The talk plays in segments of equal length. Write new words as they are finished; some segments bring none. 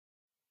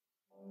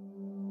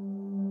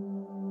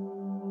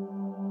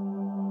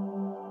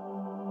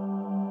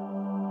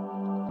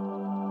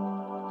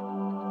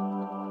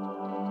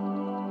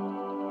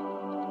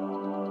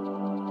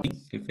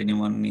if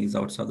anyone is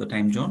outside the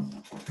time zone.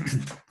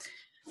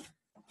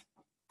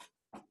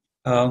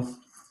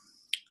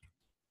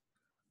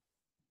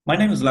 My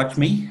name is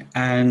Lakshmi,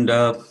 and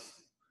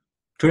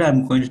today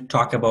I'm going to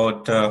talk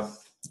about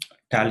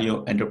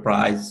Taleo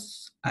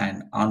Enterprise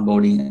and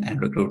onboarding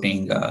and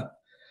recruiting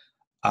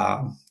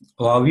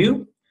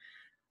overview.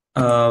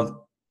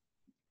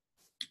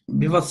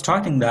 Before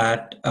starting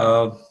that,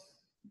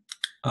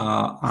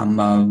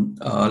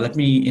 let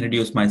me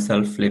introduce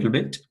myself a little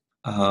bit.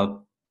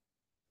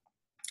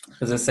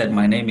 As I said,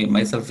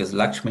 myself is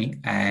Lakshmi,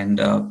 and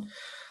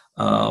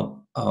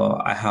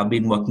I have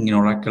been working in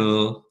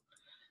Oracle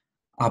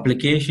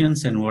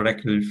applications and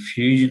Oracle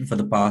Fusion for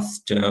the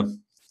past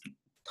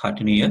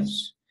 13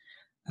 years.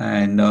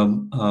 And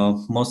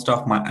most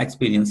of my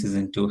experience is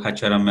into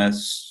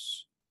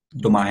HRMS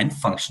domain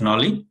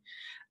functionally.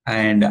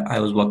 And I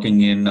was working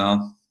in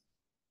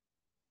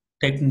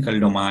technical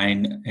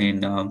domain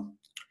in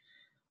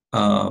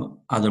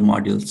other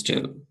modules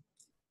too.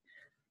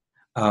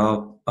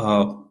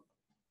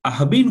 I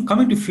have been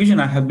coming to Fusion.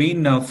 I have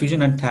been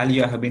Fusion and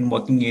Taleo. I have been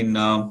working in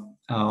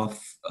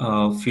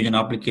Fusion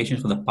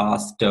applications for the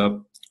past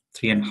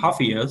 3.5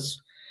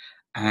 years,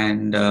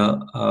 and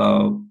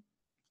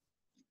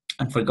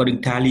for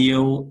regarding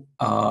Taleo,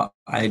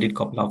 I did a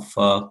couple of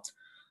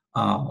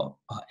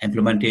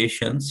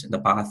implementations in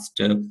the past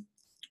 2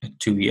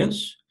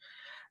 years,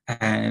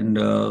 and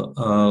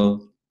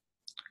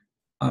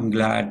I'm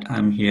glad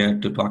I'm here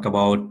to talk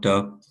about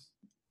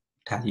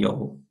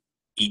Taleo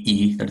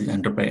EE, that is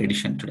Enterprise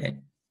Edition today.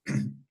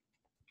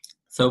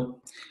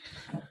 So,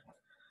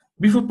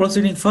 before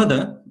proceeding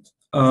further,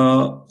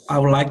 I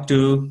would like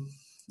to,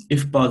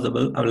 if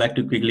possible,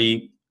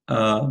 quickly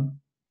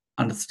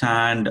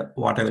understand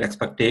what are your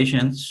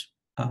expectations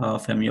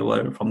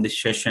from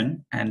this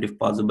session, and if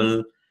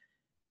possible,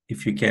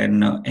 if you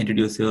can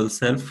introduce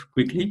yourself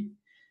quickly,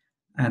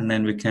 and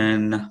then we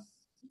can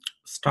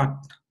start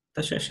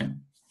the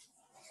session.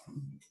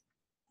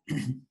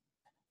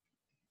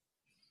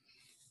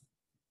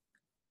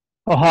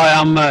 Oh, hi,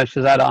 I'm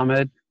Shazad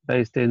Ahmed,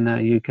 based in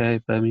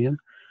UK, Birmingham.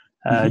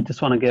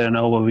 Just want to get an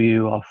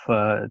overview of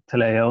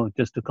Taleo,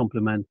 just to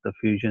complement the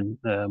Fusion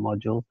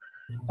module.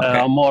 Okay.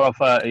 I'm more of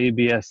a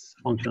EBS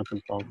functional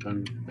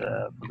consultant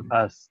for the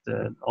past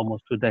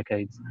almost 2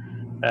 decades.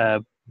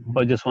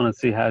 But just want to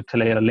see how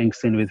Taleo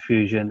links in with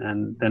Fusion,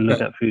 and then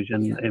look at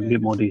Fusion in a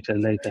bit more detail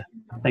later.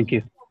 Thank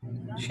you.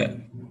 Sure.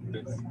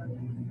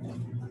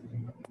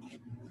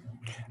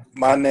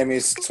 My name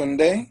is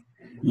Tunde.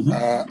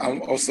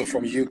 I'm also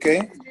from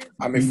UK.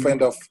 I'm a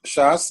friend of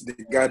Shaz, the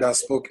guy that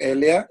spoke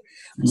earlier.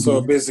 So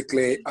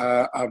basically,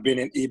 I've been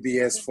in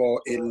EBS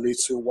for a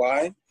little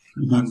while,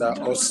 and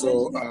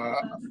also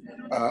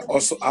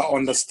I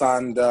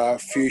understand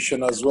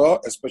Fusion as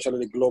well, especially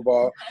the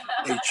global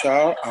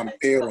HR and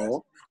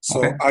payroll.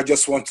 So I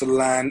just want to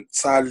learn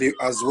Taleo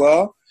as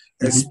well,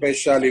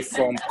 especially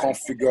from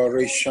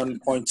configuration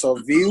point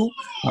of view,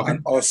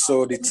 and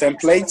also the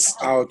templates,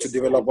 how to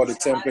develop all the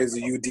templates,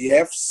 the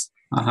UDFs.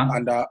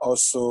 And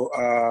also,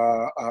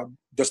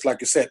 just like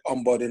you said,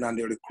 onboarding and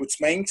the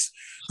recruitment.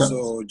 Sure.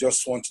 So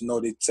just want to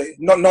know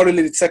not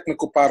really the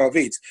technical part of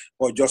it,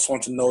 but just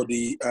want to know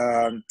the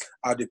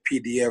how the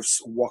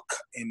PDFs work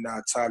in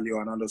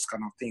Taleo and all those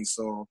kind of things.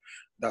 So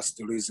that's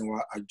the reason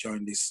why I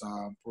joined this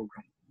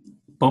program.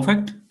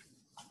 Perfect.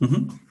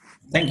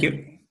 Thank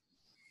you.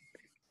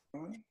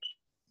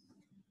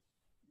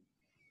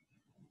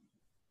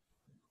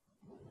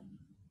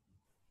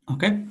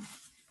 Okay.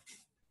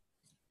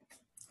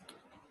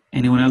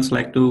 Anyone else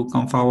like to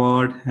come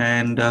forward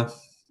and? Hi,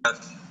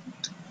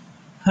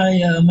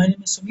 my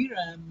name is Samir.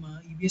 I'm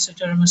EBS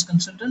HRMS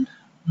consultant.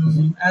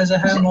 As I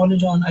have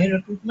knowledge on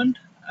iRecruitment,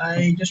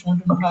 I just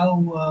want to know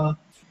how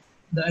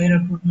the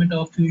iRecruitment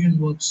of Fusion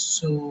works.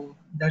 So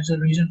that's the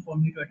reason for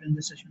me to attend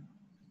this session.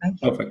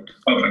 Thank you. Perfect.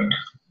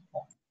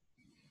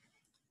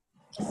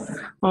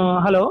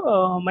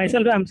 Hello,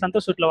 myself, I'm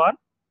Santosh Sutlawar.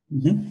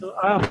 So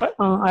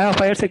I have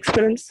 5 years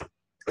experience.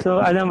 So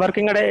as I'm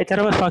working at a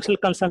HRMS functional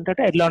consultant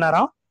at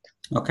Lonara.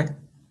 Okay.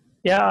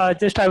 Yeah,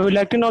 just I would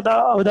like to know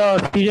how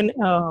the Fusion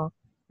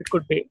it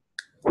could be.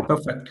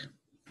 Perfect.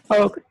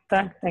 Okay,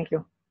 thank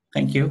you.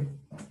 Thank you.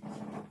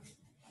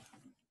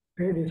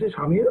 Hey, this is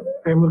Hamir.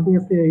 I'm working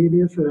as a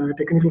EBS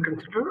technical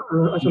consultant,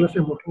 as well as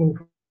I'm working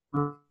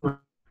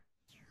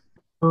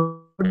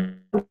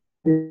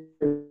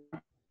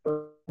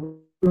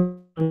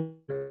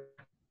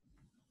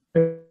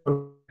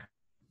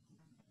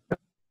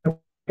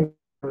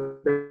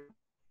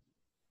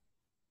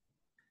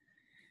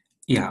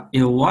Yeah,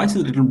 your voice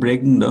is a little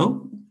breaking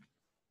though.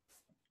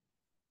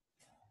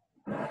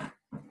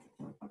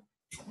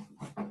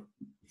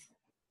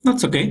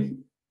 That's okay.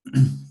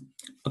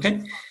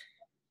 Okay.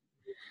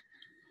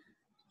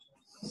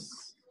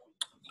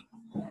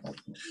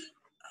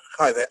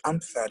 Hi there,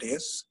 I'm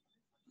Thaddeus.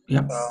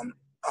 Yeah.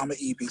 I'm an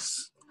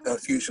EBS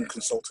Fusion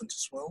consultant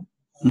as well.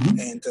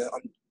 And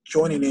I'm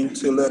joining in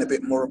to learn a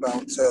bit more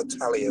about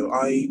Taleo.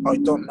 I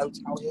don't know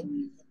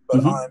Taleo,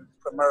 but I'm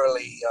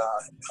primarily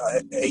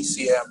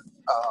ACM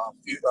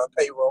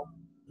payroll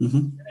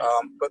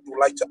but would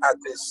like to add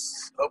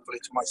this hopefully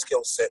to my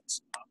skill set.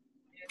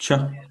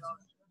 Sure.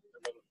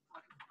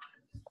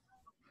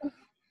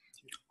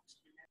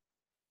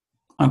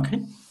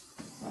 Okay.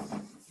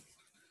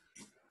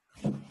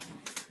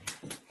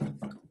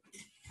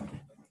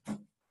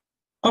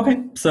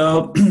 Okay.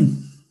 So,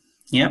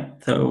 yeah.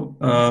 So,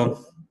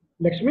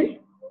 Lakshmi?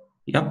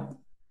 yep.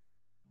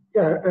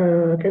 Yeah,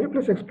 can you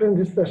please explain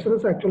this session?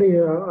 Is actually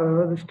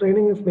this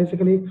training is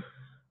basically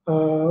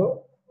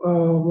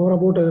more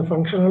about a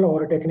functional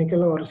or a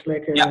technical, or it's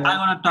like Yeah, I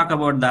want to talk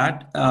about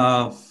that.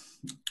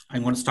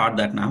 I'm going to start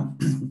that now.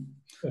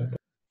 Okay.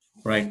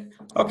 Right.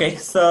 Okay.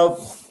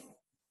 So,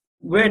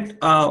 wait.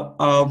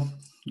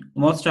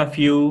 Most of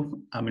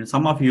you, I mean,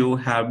 some of you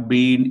have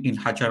been in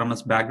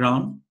HRMS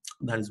background.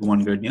 That is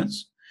one good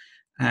news,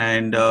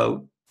 and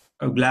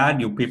I'm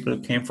glad you people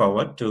came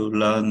forward to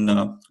learn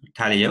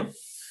Taleo.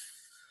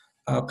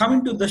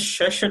 Coming to the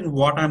session,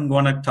 what I'm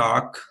going to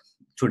talk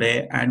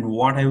today and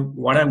what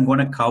I'm going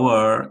to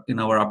cover in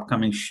our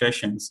upcoming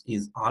sessions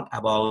is all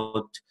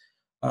about.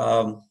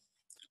 Um,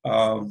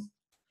 I'm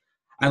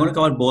going to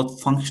cover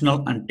both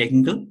functional and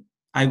technical.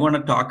 I'm going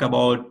to talk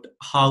about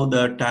how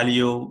the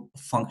Taleo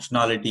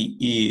functionality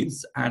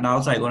is, and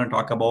also I'm going to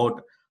talk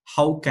about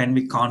how can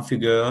we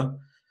configure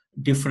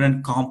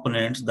different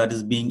components that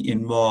is being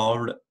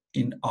involved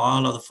in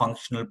all of the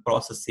functional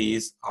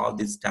processes of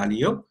this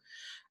Taleo.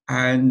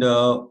 And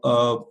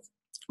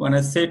when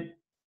I say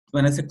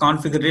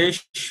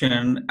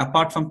configuration,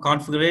 apart from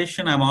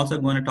configuration, I'm also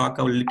going to talk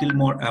a little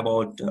more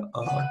about.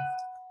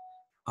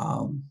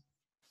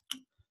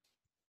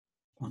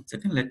 One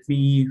second, let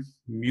me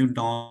mute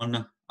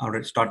down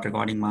or start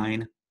recording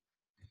mine.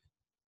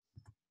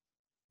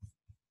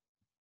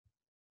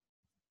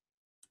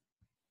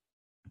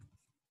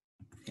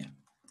 Yeah.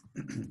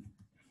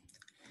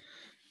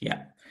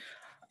 Yeah.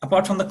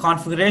 Apart from the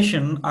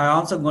configuration, I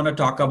also going to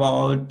talk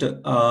about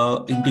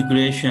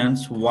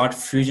integrations, what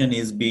Fusion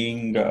is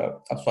being,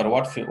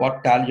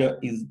 what Taleo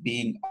is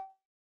being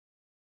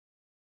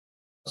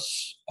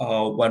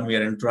when we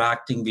are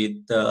interacting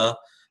with the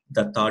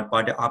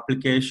third-party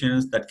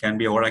applications. That can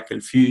be Oracle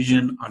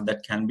Fusion, or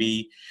that can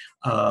be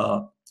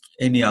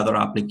any other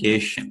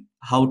application.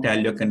 How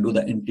Taleo can do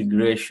the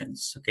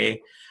integrations.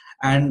 Okay.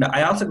 And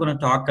I also going to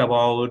talk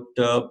about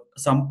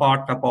some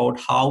part about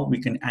how we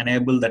can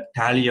enable the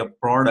Taleo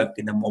product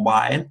in the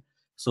mobile,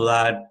 so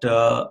that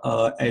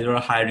either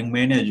hiring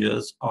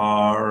managers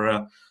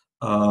or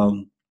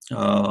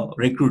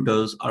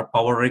recruiters or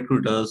power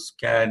recruiters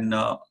can,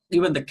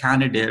 even the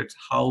candidates,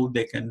 how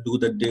they can do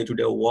the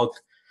day-to-day work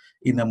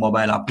in the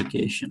mobile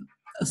application.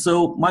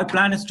 So my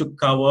plan is to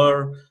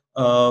cover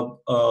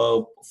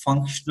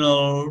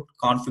functional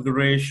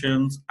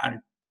configurations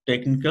and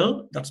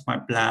technical. That's my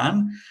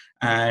plan.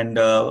 And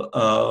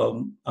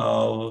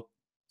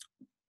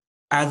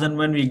as and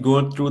when we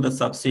go through the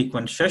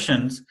subsequent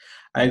sessions,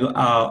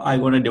 I'm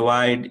going to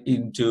divide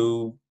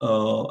into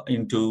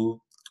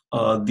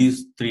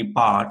these three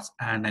parts,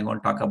 and I'm going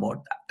to talk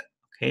about that.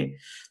 Okay.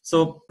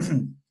 So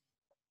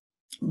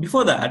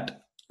before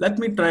that, let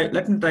me try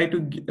to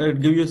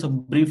give you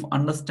some brief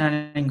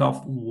understanding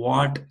of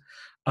what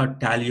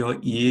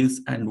Taleo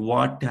is and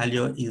what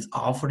Taleo is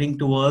offering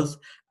to us,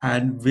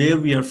 and where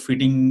we are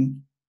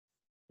fitting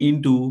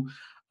into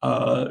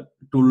to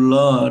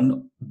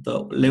learn the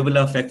level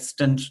of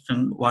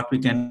extension what we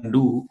can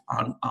do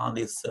on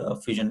this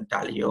Fusion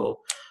Taleo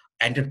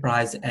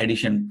Enterprise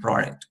Edition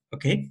product.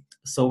 Okay,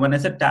 so when I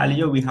said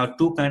Taleo, we have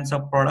two kinds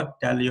of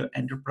product: Taleo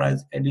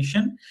Enterprise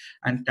Edition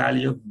and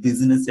Taleo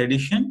Business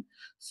Edition.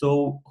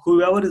 So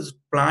whoever is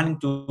planning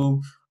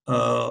to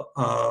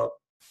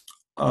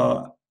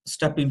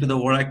step into the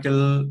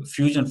Oracle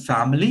Fusion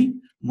family,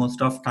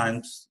 most of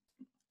times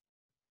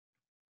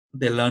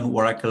they learn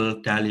Oracle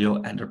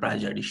Taleo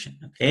Enterprise Edition.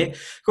 Okay,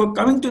 so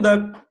coming to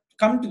the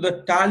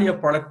Taleo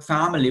product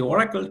family,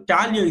 Oracle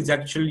Taleo is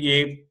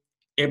actually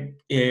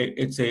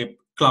it's a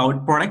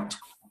cloud product.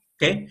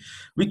 Okay,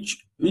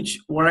 which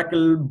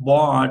Oracle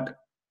bought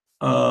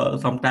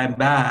some time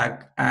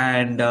back,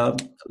 and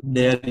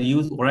they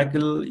use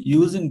Oracle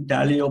using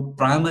Taleo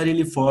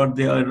primarily for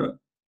their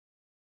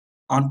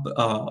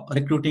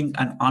recruiting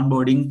and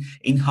onboarding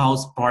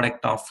in-house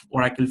product of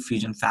Oracle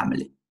Fusion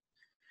family.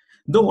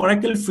 The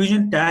Oracle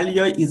Fusion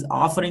Taleo is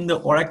offering the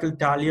Oracle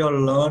Taleo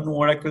Learn,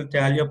 Oracle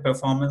Taleo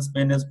Performance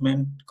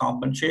Management,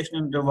 Compensation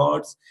and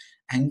Rewards,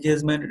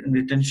 Engagement and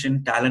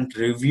Retention, Talent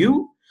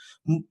Review.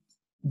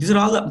 These are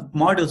all the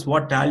modules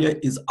what Taleo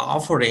is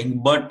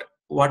offering, but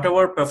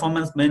whatever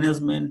performance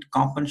management,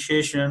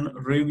 compensation,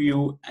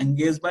 review,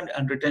 engagement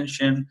and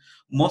retention,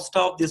 most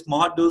of these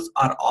modules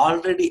are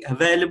already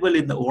available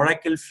in the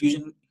Oracle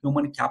Fusion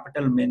Human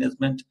Capital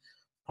Management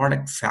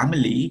product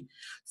family.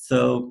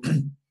 So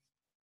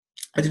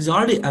it is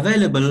already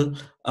available.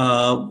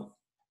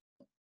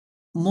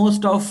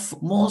 Most of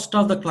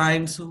the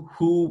clients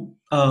who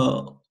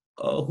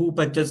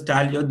purchase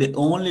Taleo, they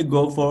only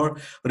go for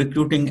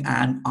recruiting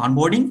and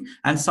onboarding,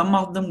 and some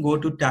of them go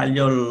to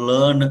Taleo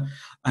Learn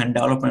and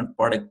Development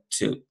product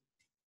too.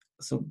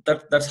 So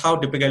that's how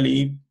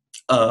typically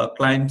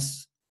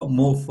clients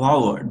move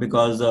forward,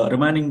 because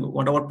remaining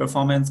whatever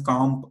performance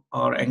comp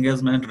or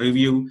engagement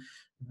review,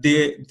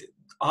 they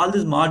all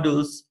these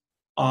modules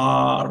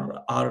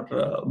are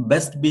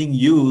best being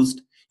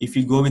used if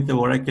you go with the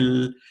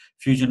Oracle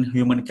Fusion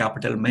Human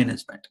Capital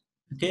Management.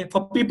 Okay,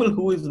 for people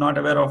who is not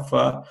aware of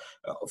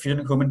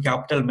Fusion Human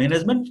Capital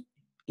Management,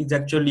 it's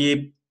actually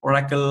a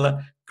Oracle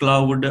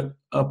cloud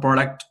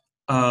product,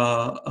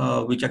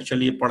 which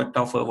actually a product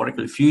of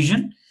Oracle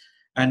Fusion.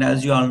 And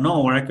as you all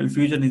know, Oracle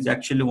Fusion is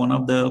actually one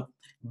of the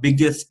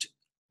biggest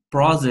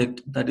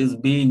project that is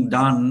being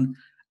done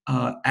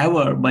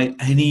ever by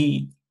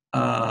any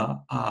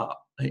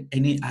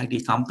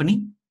IT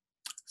company.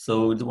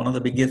 So it's one of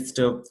the biggest,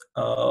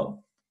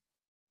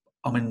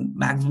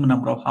 maximum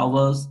number of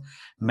hours,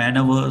 man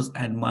hours,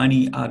 and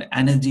money or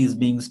energy is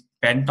being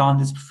spent on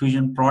this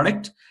Fusion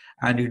product,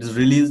 and it is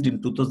released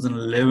in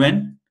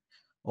 2011,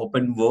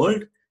 open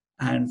world.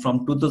 And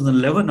from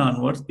 2011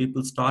 onwards,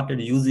 people started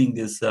using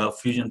this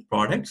Fusion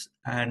products.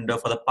 And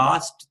for the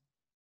past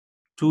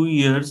 2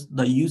 years,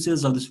 the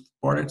uses of these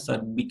products are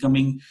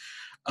becoming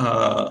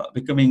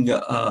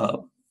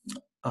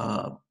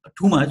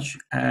too much.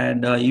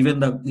 And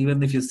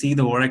even if you see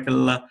the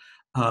Oracle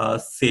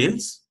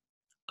sales,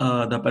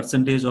 the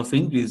percentage of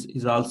increase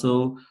is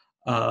also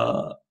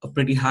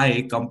pretty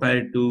high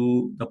compared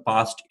to the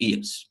past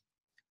years.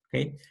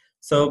 Okay,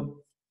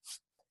 so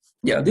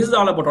yeah, this is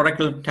all about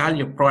Oracle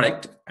Taleo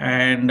product,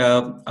 and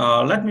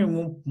let me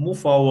move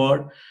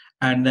forward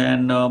and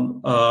then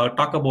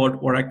talk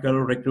about Oracle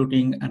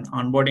recruiting and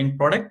onboarding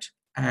product,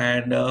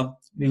 and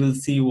we will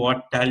see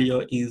what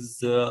Taleo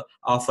is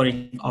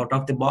offering out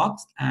of the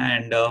box,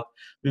 and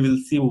we will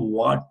see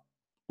what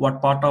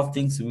part of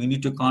things we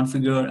need to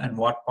configure and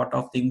what part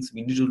of things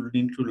we need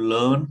to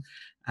learn,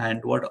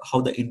 and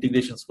how the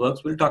integrations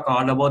works. We'll talk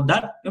all about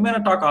that. We may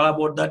not talk all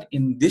about that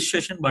in this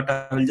session, but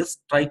I will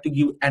just try to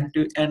give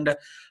end-to-end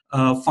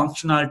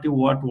functionality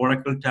what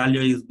Oracle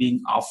Taleo is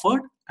being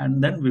offered,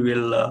 and then we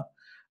will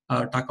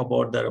talk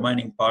about the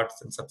remaining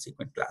parts in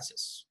subsequent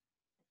classes.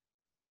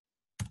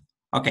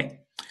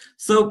 Okay,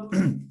 so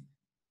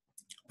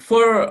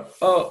for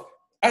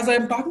as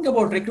I'm talking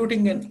about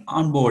recruiting and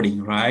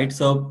onboarding, right?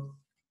 So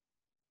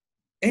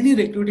any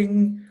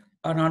recruiting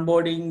and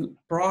onboarding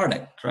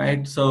product,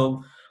 right?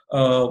 So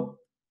the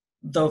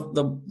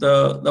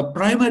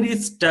primary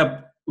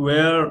step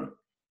where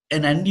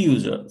an end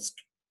user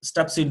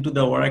steps into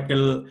the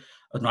Oracle,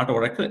 not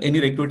Oracle, any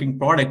recruiting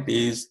product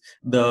is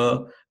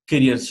the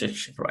career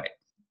section, right?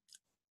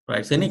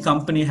 Right. So any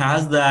company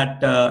has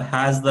that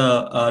has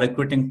the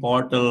recruiting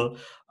portal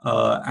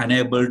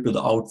enabled to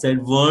the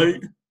outside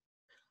world,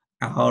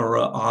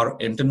 or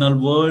internal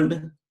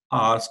world,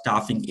 or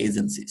staffing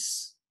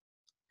agencies.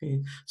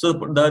 Okay. So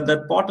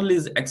that portal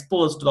is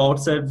exposed to the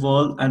outside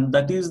world, and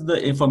that is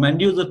from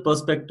end user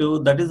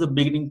perspective, that is the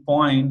beginning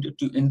point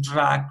to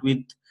interact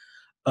with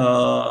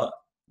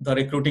the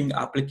recruiting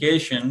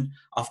application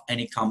of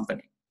any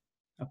company.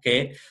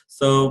 Okay,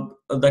 so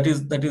that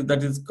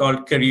is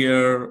called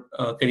career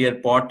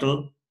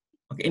portal.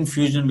 Okay, in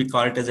Fusion we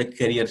call it as a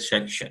career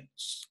section.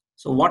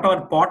 So what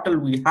our portal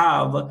we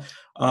have,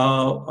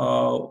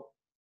 I'm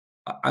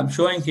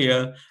showing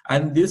here,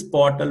 and this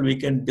portal we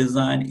can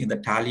design in the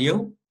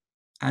Taleo,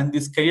 and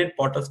these career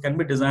portals can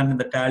be designed in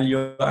the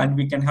Taleo, and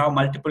we can have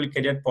multiple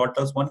career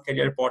portals. One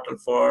career portal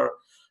for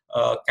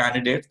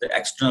candidates, the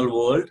external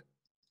world,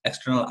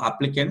 external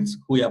applicants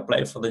who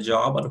apply for the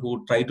job or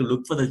who try to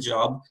look for the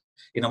job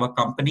in our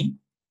company,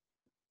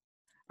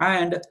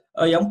 and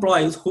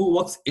employees who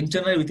works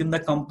internally within the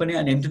company,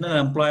 and internal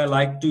employee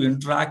like to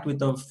interact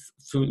with our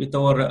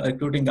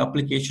recruiting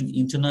application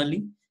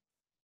internally.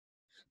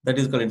 That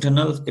is called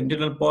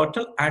internal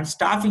portal. And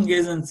staffing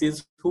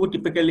agencies who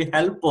typically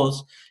help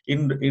us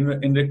in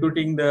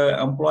recruiting the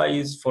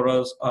employees for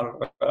us, or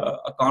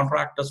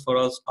contractors for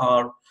us,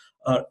 or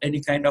any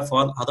kind of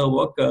other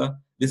worker.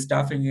 The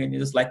staffing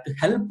agencies like to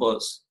help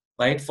us,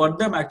 right? For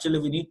them, actually,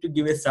 we need to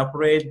give a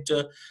separate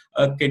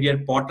career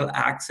portal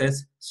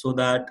access so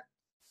that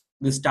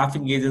the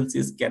staffing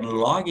agencies can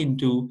log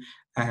into,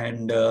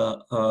 and they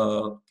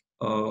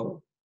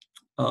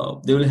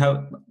will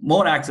have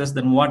more access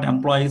than what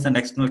employees and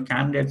external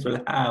candidates will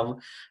have,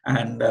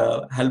 and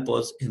help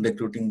us in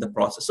recruiting the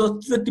process. So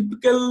it's the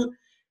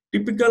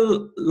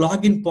typical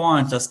login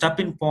points or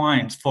step-in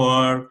points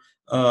for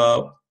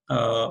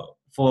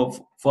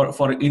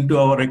into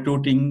our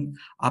recruiting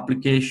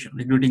application,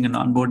 recruiting and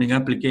onboarding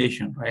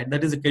application, right?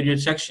 That is the career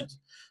section.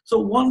 So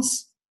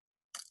once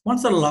a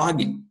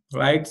login,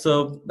 right?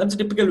 So that's a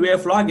typical way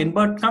of login.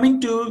 But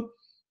coming to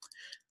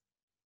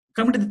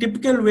the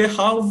typical way,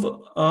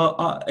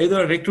 how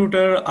either a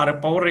recruiter or a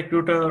power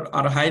recruiter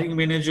or a hiring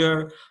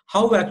manager,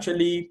 how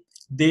actually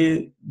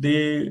they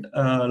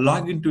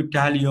log into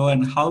Taleo,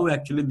 and how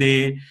actually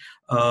they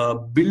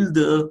build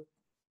the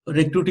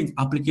recruiting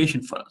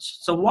application for us.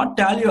 So what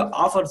Taleo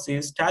offers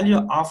is,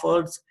 Taleo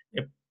offers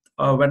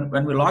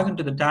when we log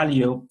into the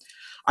Taleo,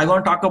 I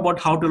want to talk about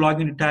how to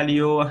log into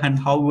Taleo and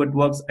how it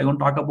works. I want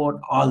to talk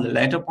about all the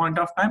later point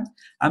of time.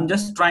 I'm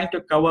just trying to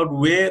cover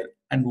where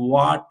and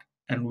what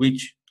and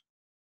which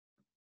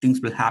things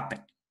will happen.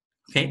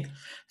 Okay,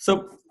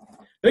 so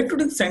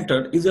recruiting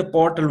center is a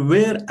portal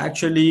where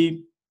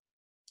actually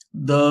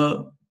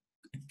the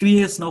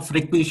creation of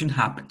requisition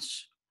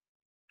happens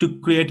to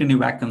create any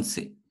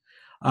vacancy,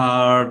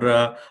 or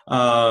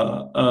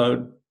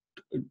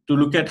to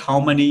look at how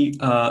many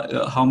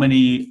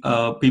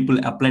people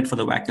applied for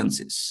the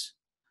vacancies,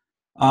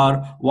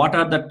 or what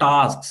are the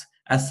tasks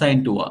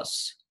assigned to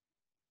us,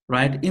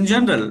 right? In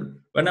general,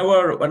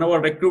 whenever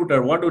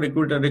recruiter, what do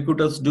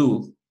recruiters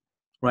do,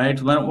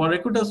 right? When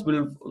recruiters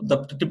will,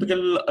 the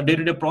typical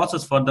day-to-day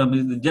process for them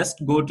is they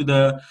just go to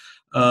their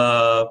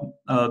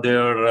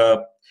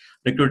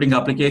recruiting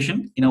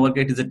application. In our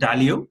case, it's a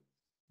Taleo.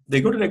 They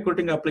go to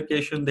recruiting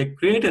application, they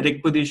create a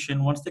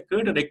requisition. Once they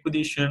create a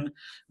requisition,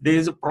 there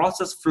is a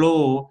process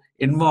flow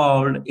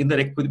involved in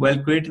the while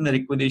creating the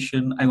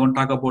requisition. I'm going to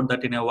talk about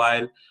that in a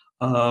while.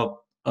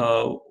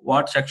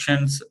 What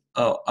sections,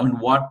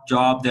 what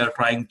job they are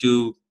trying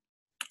to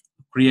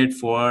create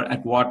for,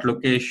 at what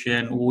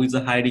location, who is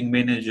the hiring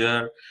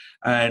manager,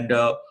 and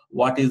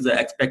what is the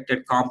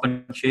expected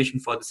compensation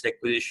for this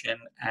requisition,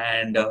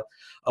 and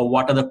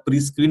what are the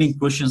pre-screening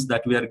questions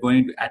that we are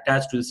going to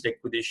attach to this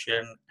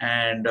requisition,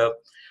 and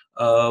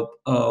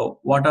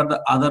what are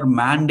the other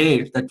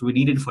mandates that we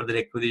needed for the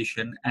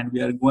requisition. And we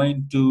are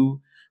going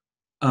to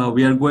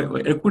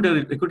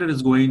recruiter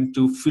is going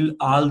to fill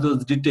all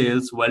those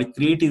details while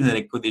creating the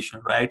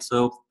requisition, right?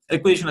 So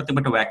requisition is nothing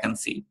but a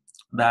vacancy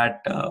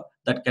that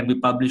that can be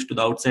published to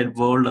the outside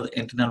world or the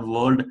internal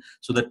world,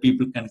 so that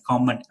people can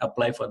come and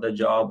apply for the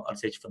job or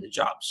search for the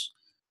jobs,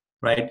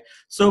 right?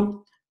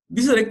 So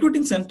this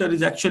recruiting center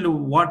is actually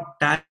what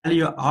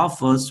Taleo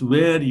offers,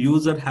 where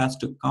user has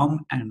to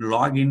come and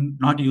log in,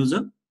 not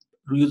user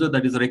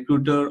that is a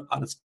recruiter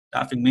or a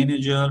staffing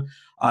manager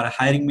or a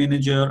hiring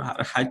manager or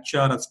a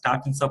HR or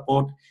staffing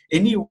support,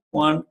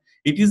 anyone.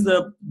 It is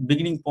the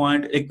beginning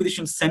point.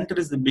 Acquisition center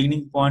is the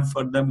beginning point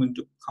for them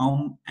to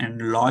come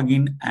and log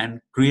in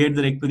and create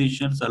the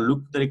requisitions, or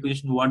look at the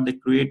requisition what they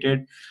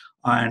created,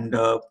 and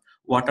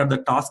what are the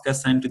tasks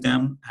assigned to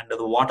them, and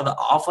what are the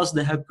offers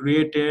they have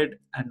created,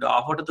 and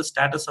what are the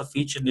status of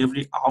each and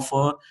every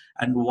offer,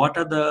 and what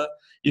are the,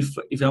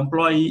 if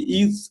employee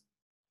is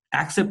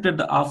accepted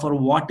the offer,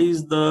 what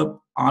is the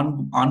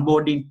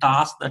onboarding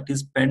task that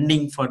is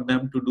pending for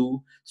them to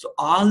do. So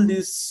all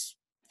these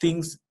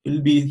things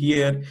will be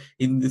here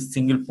in this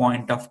single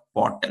point of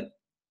portal.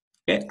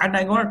 Okay, and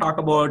I'm going to talk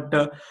about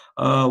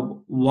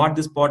what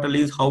this portal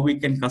is, how we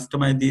can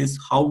customize this,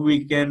 how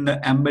we can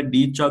embed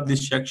each of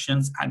these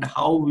sections, and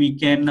how we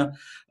can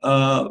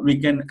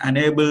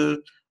enable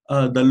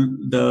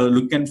the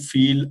look and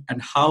feel,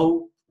 and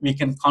how we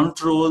can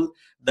control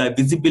the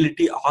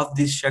visibility of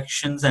these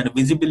sections and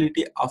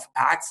visibility of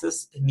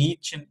access in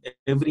each and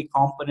every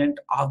component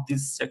of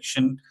this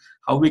section,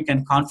 how we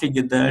can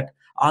configure that.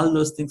 All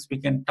those things we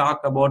can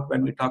talk about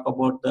when we talk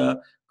about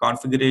the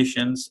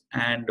configurations,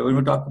 and when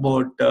we talk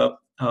about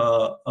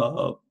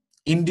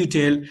in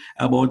detail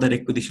about the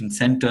requisition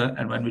center,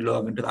 and when we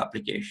log into the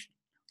application.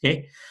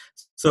 Okay,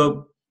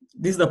 so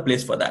this is the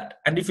place for that.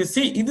 And if you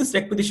see in this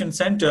requisition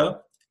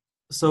center,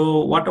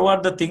 so whatever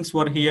the things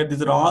were here,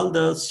 these are all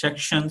the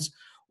sections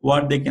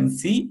what they can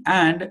see.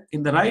 And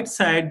in the right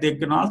side, they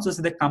can also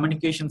see the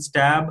communications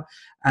tab,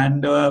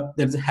 and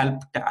there's a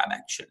help tab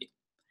actually.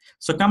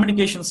 So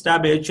communications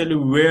tab actually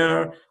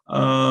where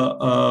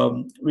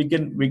we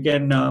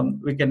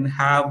can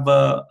have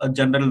a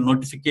general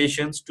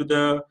notifications to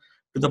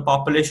the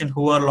population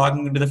who are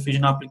logging into the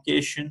Fusion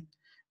application,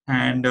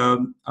 and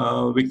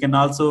we can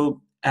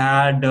also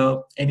add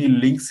any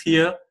links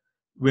here,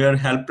 where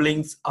help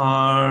links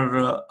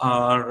are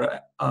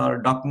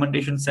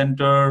documentation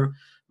center,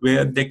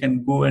 where they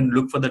can go and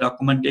look for the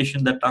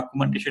documentation. That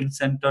documentation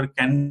center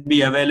can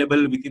be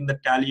available within the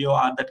Taleo,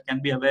 or that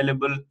can be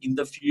available in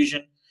the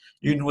Fusion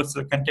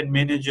Universal Content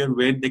Manager,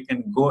 where they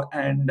can go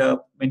and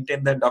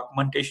maintain the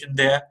documentation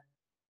there.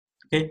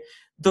 Okay,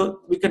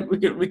 so we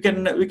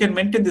can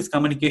maintain these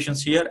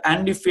communications here.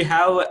 And if we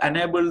have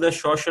enabled the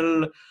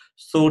social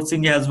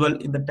sourcing as well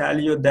in the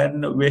Taleo,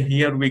 then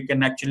we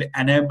can actually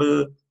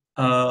enable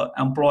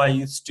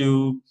employees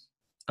to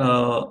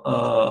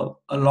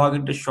log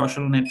into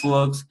social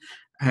networks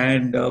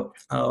and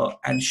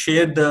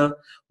share the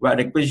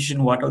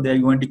requisition whatever they are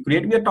going to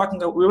create. We're going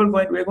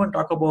to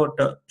talk about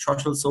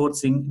social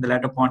sourcing in the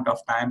later point of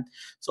time.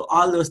 So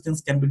all those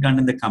things can be done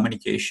in the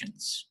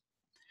communications.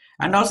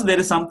 And also there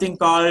is something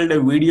called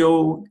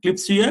video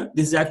clips here.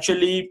 This is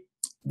actually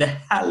the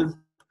help,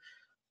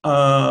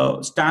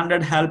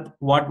 standard help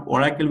what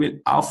Oracle will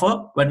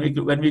offer. When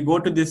we go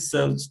to this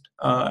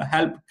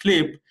help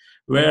clip,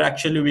 where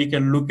actually we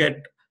can look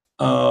at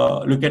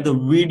the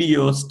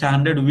videos,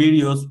 standard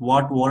videos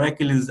what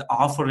Oracle is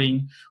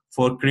offering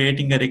for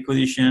creating a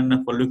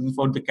requisition, for looking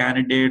for the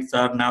candidates,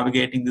 or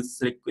navigating this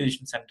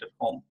requisition center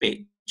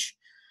homepage.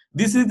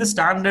 This is the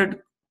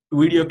standard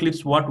video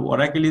clips what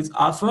Oracle is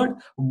offered.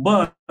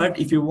 But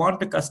if you want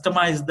to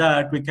customize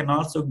that, we can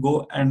also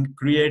go and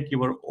create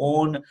your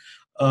own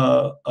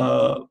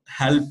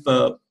help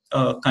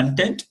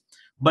content,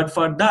 But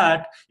for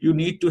that, you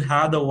need to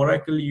have the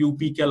Oracle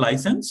UPK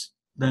license,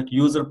 that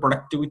user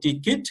productivity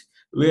kit,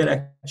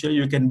 where actually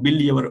you can build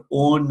your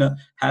own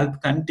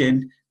help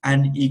content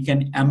and you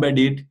can embed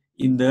it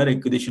in the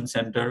requisition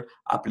center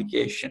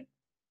application.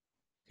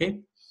 Okay.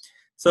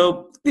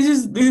 So this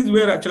is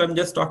where actually I'm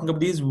just talking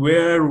about, this is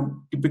where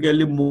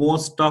typically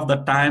most of the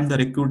time the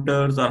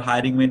recruiters or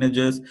hiring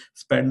managers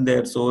spend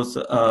their source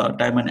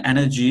time and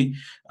energy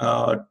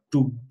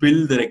to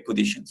build the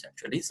requisitions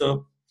actually.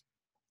 So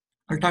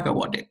I'll talk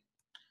about it.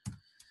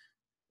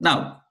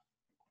 Now,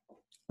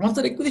 once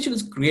the requisition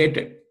is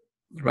created,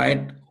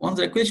 right? Once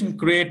the requisition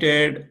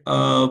created,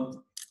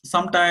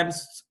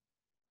 sometimes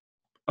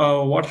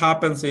what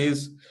happens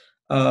is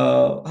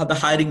the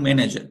hiring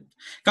manager.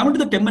 Coming to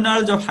the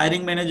terminology of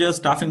hiring manager,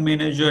 staffing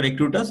manager,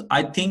 recruiters,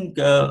 I think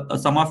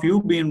some of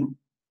you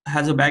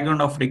has a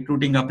background of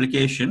recruiting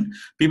application.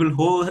 People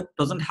who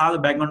doesn't have a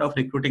background of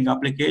recruiting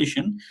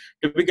application,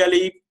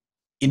 typically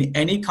in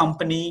any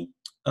company,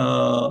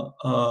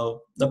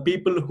 the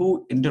people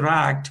who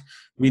interact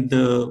with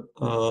the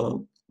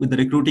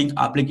recruiting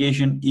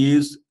application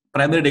is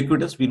primary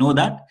recruiters. We know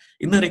that.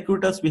 In the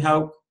recruiters, we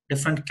have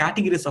different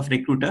categories of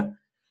recruiter.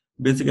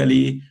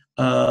 Basically,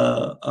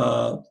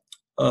 a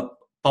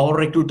power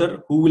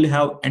recruiter who will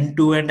have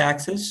end-to-end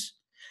access,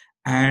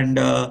 and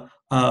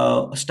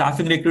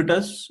staffing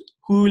recruiters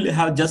who will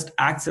have just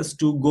access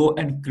to go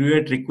and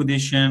create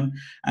requisition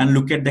and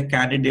look at the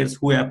candidates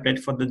who applied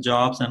for the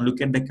jobs and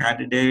look at the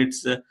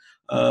candidates to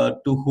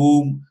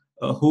whom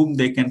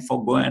they can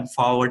go and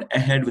forward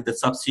ahead with the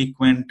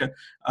subsequent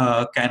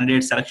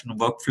candidate selection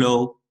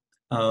workflow.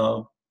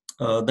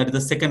 That is the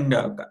second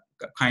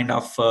kind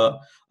of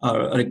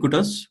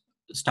recruiters,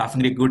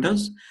 staffing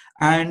recruiters.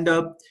 And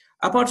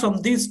apart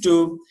from these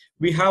two,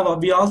 we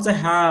also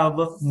have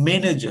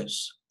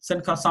managers.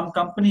 Some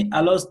company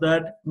allows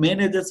that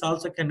managers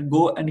also can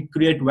go and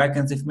create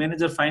vacancies. If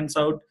manager finds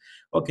out,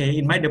 okay,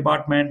 in my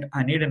department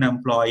I need an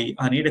employee,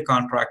 I need a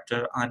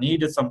contractor, I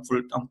need some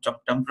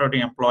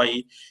temporary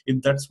employee.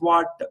 If that's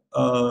what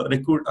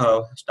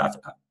staff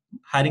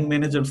hiring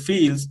manager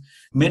feels,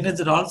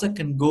 manager also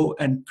can go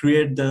and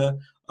create the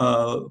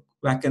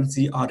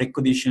vacancy or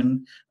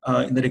requisition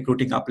in the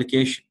recruiting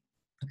application.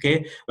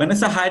 Okay, when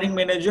it's a hiring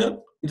manager,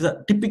 it's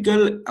a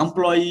typical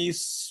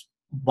employee's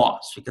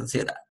boss. We can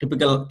say that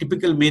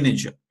typical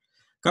manager.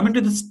 Coming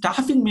to the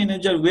staffing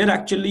manager, where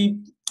actually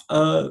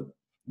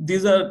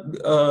these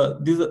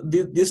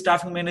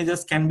staffing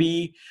managers can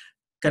be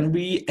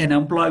an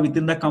employee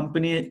within the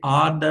company,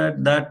 or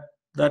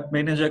that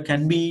manager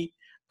can be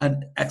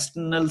an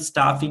external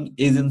staffing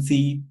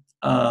agency.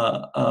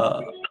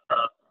 That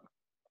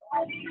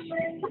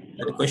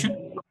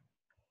question?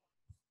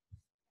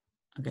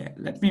 Okay,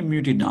 let me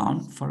mute it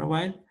down for a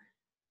while.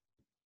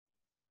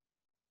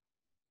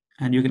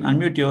 And you can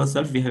unmute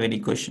yourself if you have any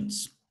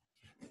questions.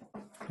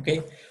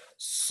 Okay,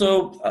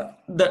 so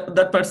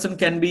that person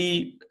can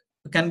be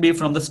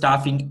from the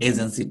staffing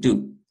agency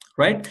too,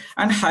 right?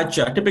 And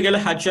HR, typically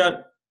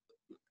HR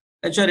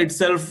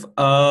itself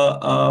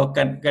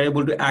can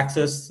able to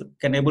access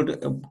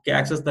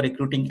the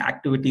recruiting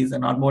activities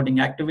and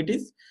onboarding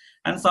activities.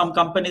 And some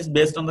companies,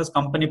 based on this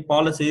company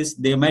policies,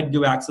 they might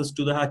give access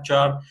to the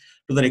HR,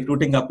 to the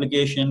recruiting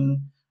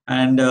application,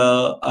 and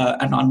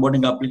an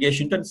onboarding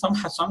application. And some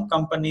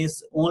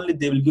companies only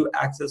they will give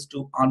access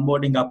to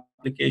onboarding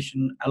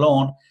application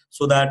alone,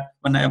 so that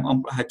when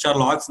HR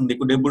logs in, they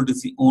could able to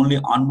see only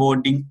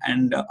onboarding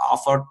and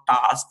offer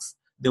tasks.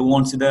 They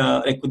won't see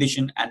the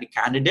requisition and the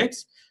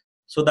candidates.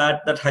 So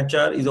that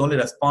HR is only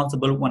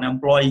responsible when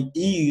employee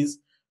is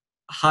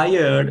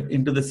hired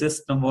into the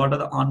system. What are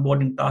the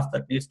onboarding tasks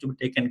that needs to be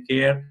taken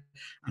care,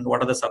 and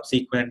what are the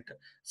subsequent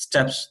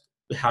steps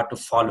we have to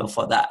follow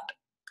for that.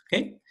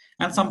 Okay,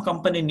 and some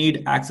company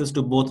need access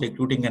to both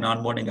recruiting and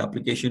onboarding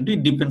application.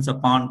 It depends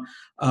upon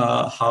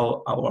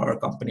how our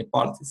company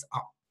policies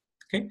are.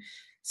 Okay,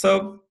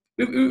 so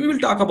we will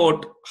talk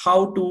about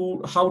how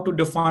to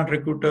define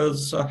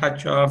recruiters,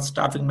 HR,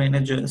 staffing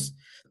managers,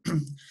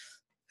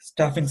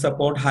 staffing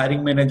support,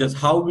 hiring managers,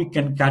 how we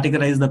can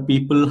categorize the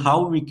people,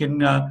 how we can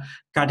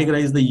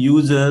categorize the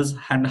users,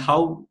 and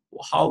how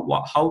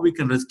we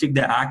can restrict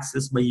the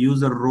access by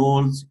user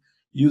roles,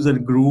 user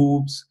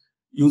groups,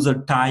 user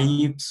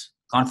types,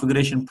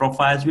 configuration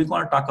profiles. We're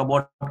going to talk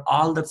about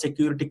all the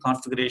security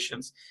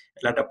configurations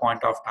at a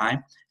point of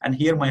time. And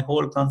here my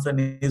whole concern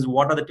is,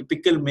 what are the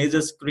typical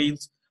major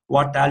screens,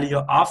 what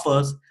Taleo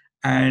offers,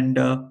 and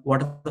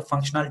what is the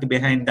functionality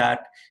behind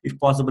that. If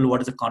possible,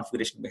 what is the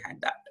configuration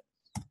behind that.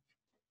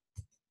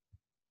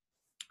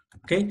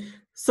 Okay,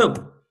 so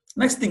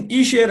next thing,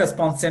 e-share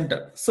response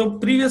center. So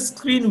previous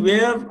screen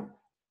where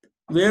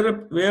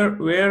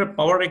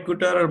Power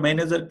Recruiter or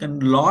manager can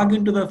log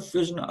into the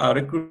Fusion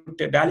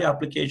Recruiter Taleo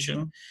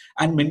application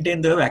and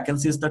maintain the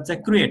vacancies that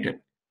are created.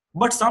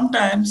 But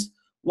sometimes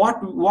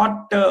what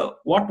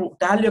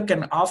Taleo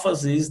can offer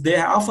is, they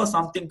offer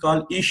something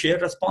called e-share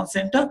response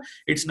center.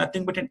 It's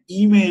nothing but an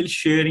email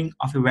sharing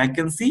of a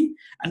vacancy,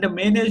 and the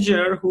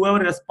manager,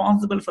 whoever is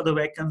responsible for the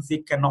vacancy,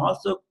 can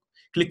also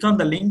click on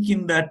the link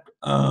in that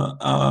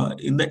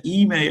in the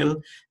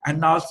email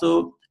and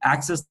also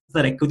access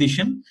the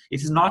requisition.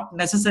 It is not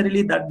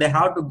necessarily that they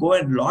have to go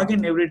and log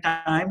in every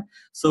time.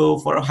 So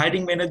for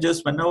hiring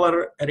managers,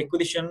 whenever a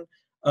requisition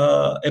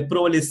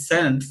approval is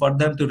sent for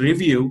them to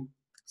review,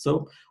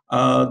 so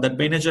that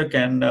manager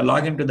can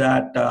log into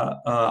that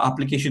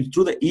application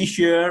through the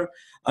eShare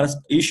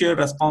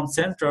response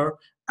center,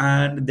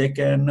 and they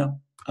can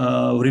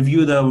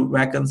review the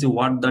vacancy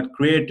what that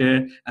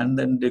created, and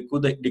then they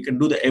can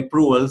do the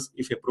approvals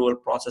if approval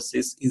process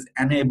is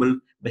enabled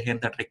behind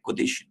that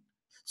requisition.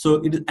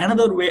 So it is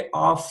another way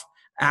of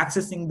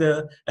accessing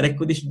the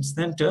requisition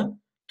center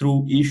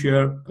through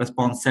eShare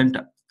response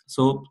center.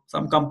 So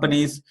some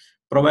companies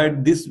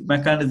provide this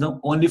mechanism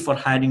only for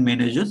hiring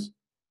managers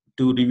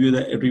to review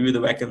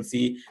the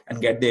vacancy and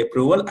get the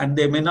approval, and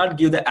they may not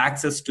give the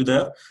access to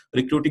the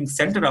recruiting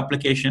center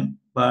application,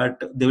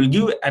 but they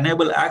will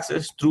enable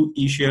access through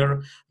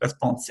eShare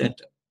response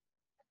center.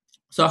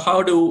 So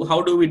how do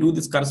we do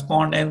this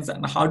correspondence,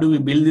 and how do we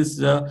build this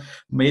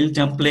mail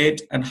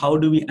template, and how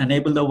do we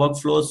enable the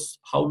workflows,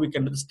 how we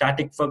can do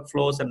static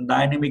workflows and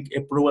dynamic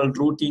approval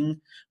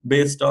routing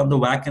based on the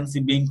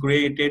vacancy being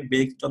created,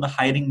 based on the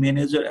hiring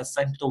manager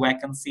assigned to the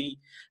vacancy,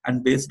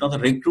 and based on the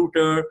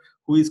recruiter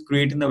who is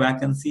creating the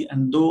vacancy,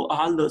 and though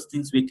all those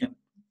things we can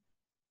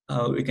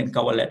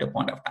cover at a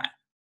point of time.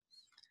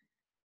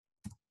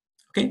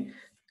 Okay,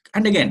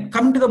 and again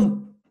come to the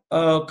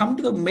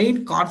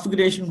main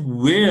configuration,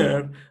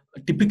 where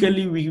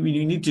typically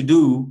we need to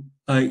do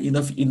in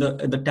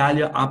the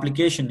Taleo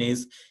application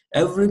is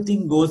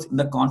everything goes in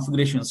the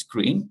configuration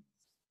screen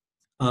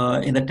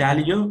in the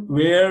Taleo,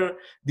 where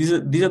these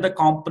are the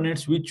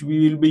components which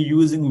we will be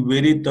using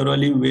very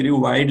thoroughly, very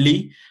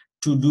widely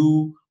to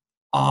do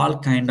all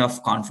kind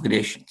of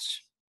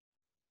configurations.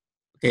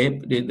 Okay,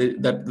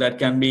 that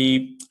can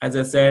be, as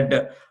I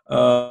said,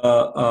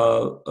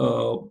 while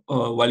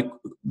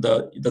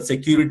the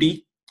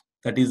security,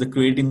 that is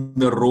creating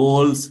the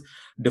roles,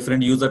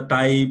 different user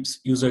types,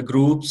 user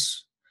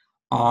groups,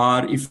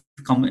 or if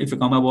you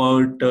come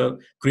about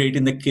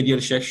creating the career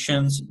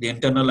sections, the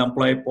internal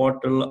employee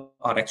portal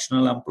or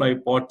external employee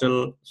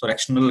portal, so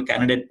external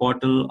candidate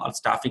portal or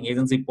staffing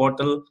agency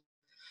portal.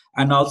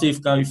 And also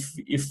if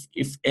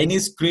any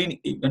screen,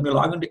 when we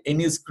log into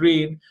any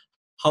screen,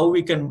 how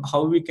we can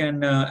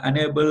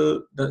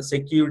enable the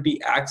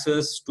security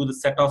access to the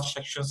set of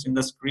sections in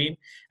the screen,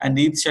 and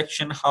each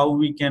section how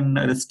we can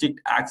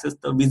restrict access,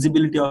 the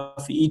visibility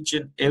of each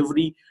and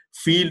every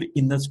field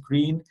in the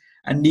screen.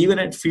 And even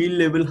at field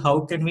level,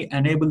 how can we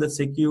enable the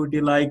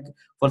security, like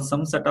for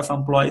some set of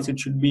employees it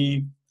should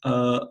be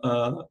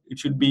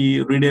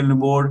read-only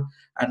mode,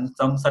 and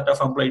some set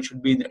of employees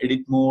should be in the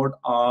edit mode,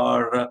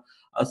 or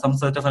some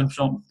set of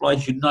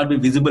employees should not be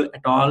visible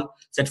at all.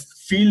 So at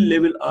field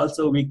level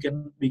also we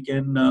can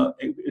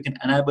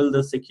enable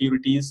the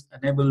securities,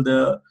 enable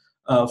the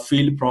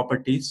field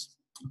properties.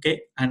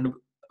 Okay, and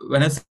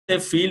when I say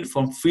field,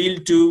 from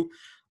field to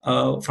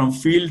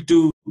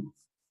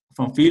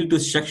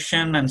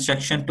section, and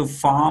section to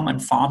form,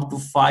 and form to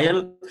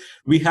file,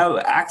 we have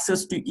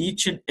access to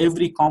each and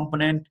every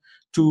component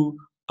to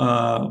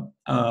do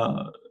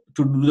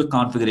the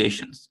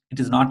configurations. It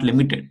is not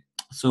limited.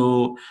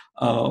 So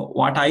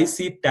what I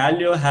see,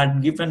 Taleo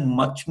had given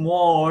much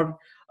more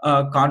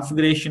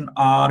configuration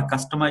or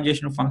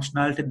customization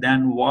functionality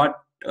than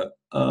what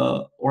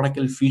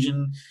Oracle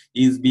Fusion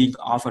is being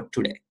offered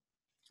today.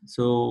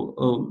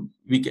 So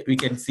we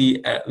can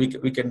see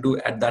we can do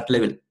at that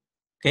level.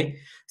 Okay,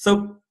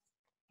 so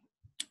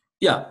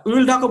yeah, we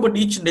will talk about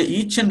each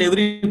and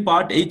every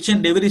part. Each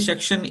and every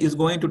section is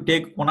going to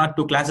take 1 or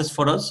 2 classes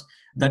for us.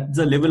 That's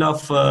the level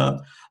of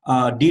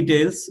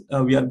details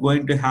we are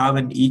going to have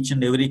in each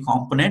and every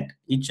component.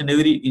 In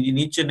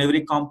each and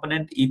every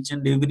component, each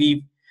and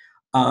every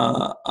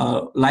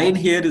line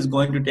here is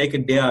going to take a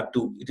day or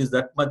 2. It is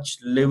that much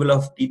level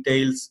of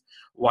details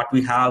what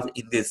we have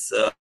in this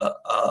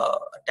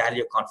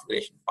Taleo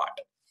configuration part.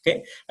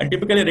 Okay, and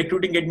typically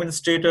recruiting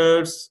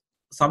administrators,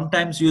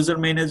 sometimes user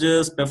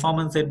managers,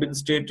 performance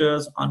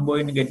administrators,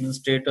 onboarding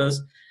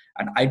administrators,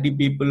 and IT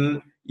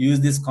people use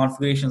these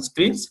configuration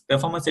screens.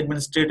 Performance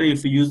administrator,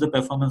 if you use the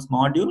performance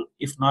module,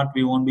 if not,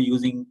 we won't be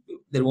using,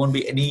 there won't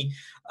be any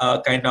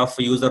kind of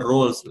user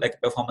roles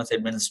like performance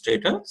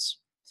administrators.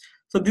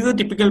 So these are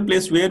typical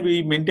place where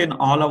we maintain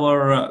all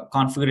our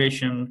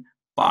configuration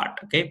part.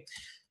 Okay,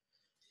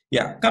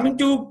 yeah, coming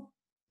to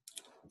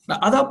the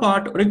other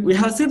part, we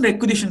have seen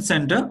requisition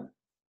center.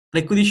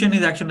 Requisition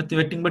is actually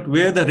nothing but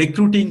where the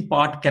recruiting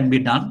part can be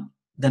done.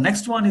 The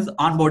next one is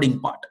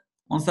onboarding part.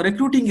 Once the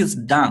recruiting is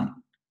done,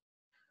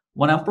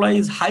 one employee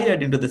is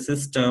hired into the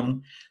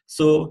system.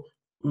 So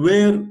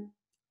where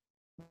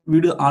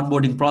we do the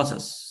onboarding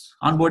process.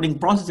 Onboarding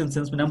process, in the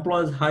sense when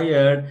employee is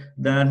hired,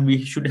 then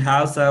we should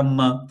have some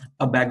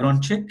a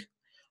background check,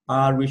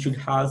 or we should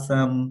have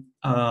some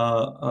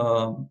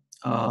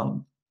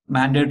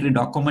mandatory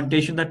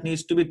documentation that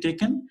needs to be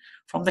taken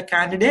from the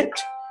candidate,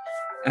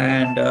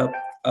 and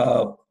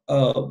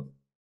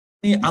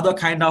any other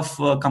kind of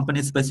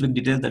company specific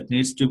details that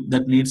needs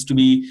to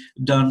be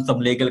done, some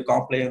legal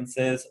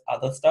compliances,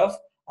 other stuff,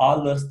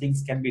 all those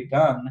things can be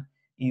done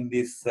in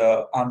this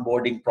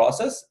onboarding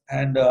process.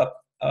 And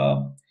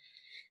um,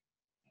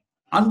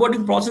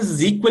 onboarding process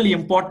is equally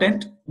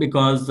important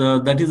because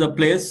that is a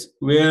place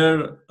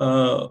where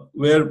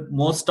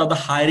most of the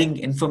hiring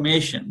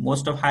information,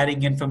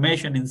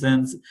 in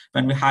sense,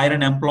 when we hire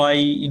an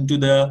employee into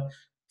the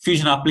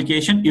Fusion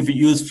application, if you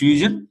use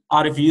Fusion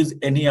or if you use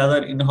any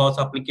other in-house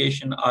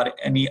application or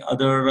any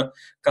other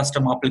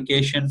custom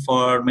application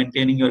for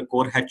maintaining your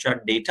core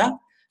HR data,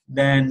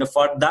 then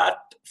for that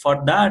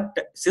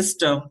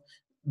system,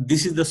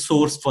 this is the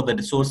source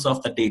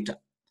of the data.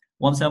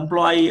 Once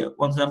employee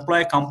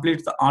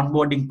completes the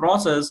onboarding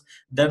process,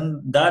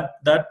 then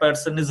that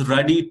person is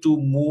ready to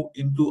move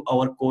into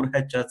our core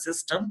HR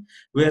system,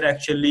 where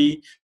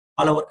actually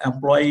all our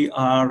employee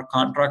or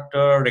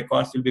contractor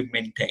records will be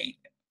maintained,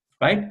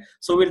 right?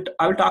 So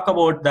I will talk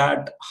about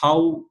that,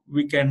 how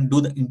we can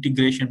do the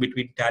integration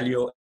between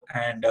Taleo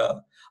and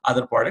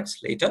other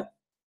products later.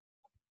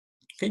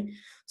 Okay,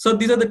 so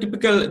these are the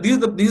typical, this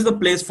is the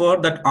place for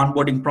that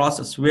onboarding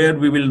process, where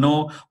we will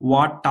know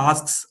what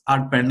tasks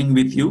are pending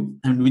with you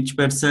and which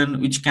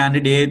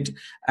candidate,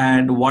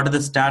 and what are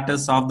the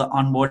status of the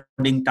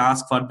onboarding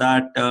task for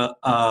that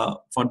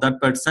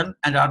person.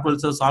 And that will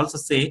also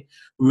say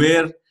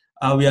where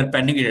we are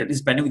pending it. It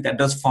is pending with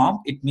address form.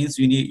 It means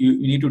you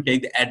need to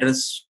take the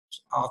address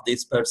of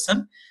this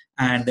person,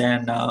 and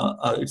then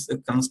its the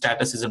current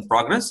status is in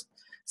progress.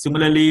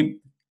 Similarly,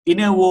 in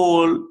a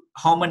whole,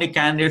 how many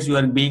candidates you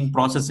are being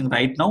processing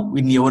right now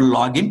in your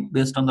login,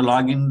 based on the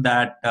login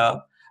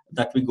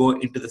that we go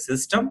into the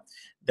system,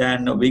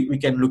 then we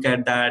can look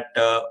at that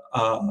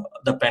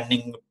the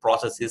pending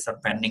processes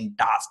and pending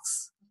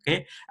tasks.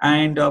 Okay,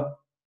 and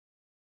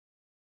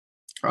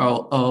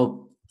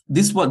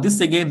these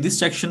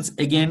sections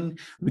again,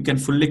 we can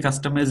fully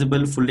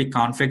customizable, fully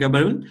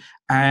configurable,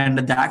 and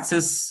the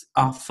access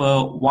of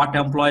what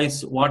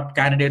employees, what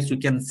candidates you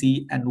can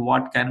see and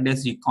what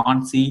candidates you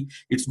can't see.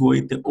 It's go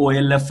with the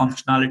OLF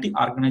functionality,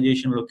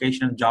 organization,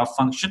 location, and job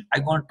function.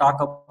 I'm going to talk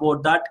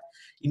about that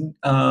in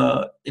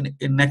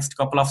next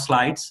couple of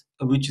slides,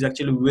 which is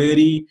actually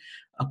very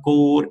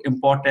core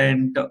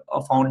important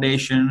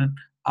foundation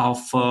of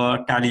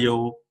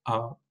Taleo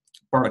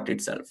product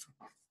itself.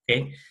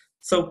 Okay,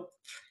 so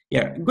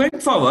yeah, going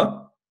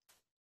forward,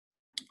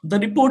 the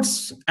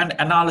reports and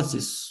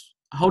analysis.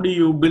 How do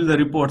you build the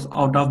reports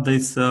out of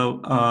this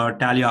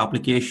Taleo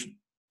application?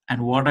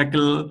 And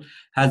Oracle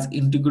has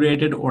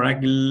integrated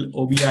Oracle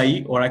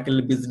OBI,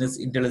 Oracle Business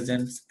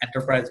Intelligence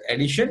Enterprise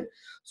Edition.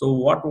 So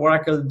what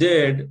Oracle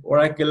did,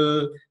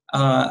 whatever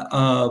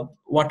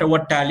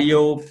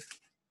Taleo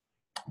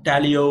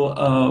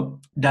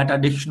data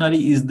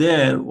dictionary is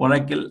there,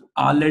 Oracle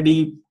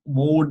already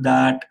moved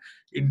that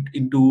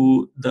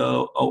into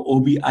the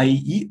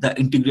OBIE, the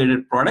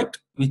integrated product,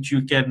 which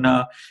you can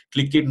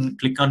click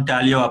on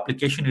Taleo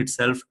application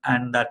itself,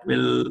 and that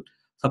will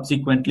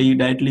subsequently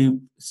directly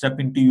step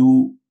into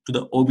you to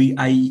the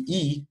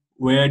OBIE,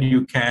 where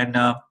you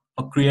can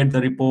create the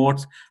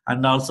reports.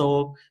 And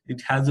also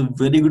it has a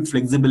very good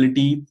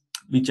flexibility,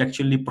 which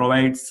actually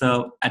provides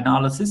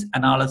analysis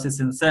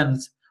in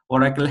sense.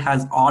 Oracle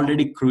has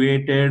already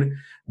created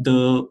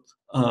the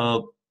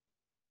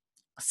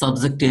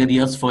subject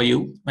areas for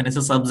you. When it's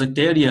a subject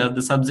area,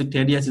 the subject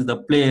areas is the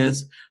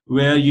place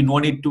where you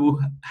don't need to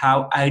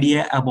have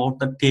idea about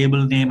the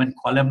table name and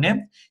column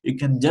name. You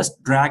can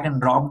just drag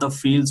and drop the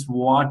fields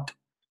what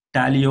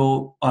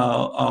Taleo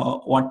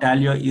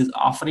is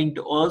offering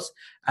to us,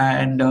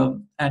 and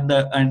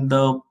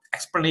the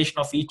explanation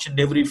of each and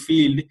every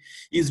field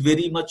is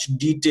very much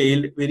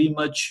detailed, very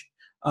much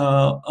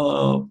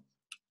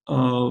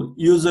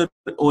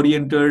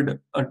user-oriented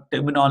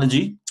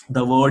terminology,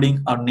 the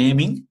wording or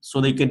naming, so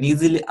they can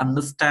easily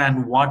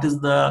understand what is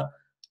the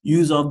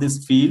use of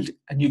this field,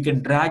 and you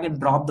can drag and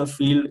drop the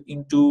field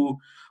into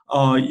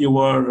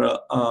your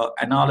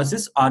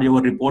analysis or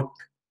your report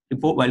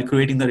while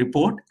creating the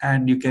report,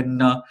 and you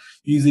can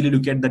easily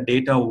look at the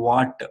data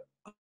what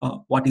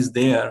is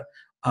there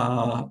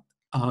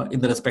in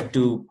the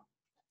respective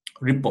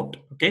report.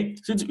 Okay,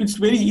 so it's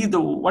very easy.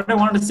 What I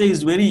want to say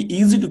is very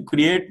easy to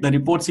create the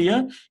reports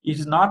here. It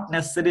is not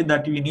necessary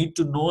that you need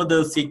to know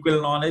the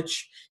SQL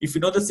knowledge. If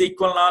you know the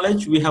SQL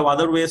knowledge, we have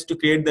other ways to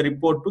create the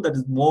report too, that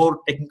is more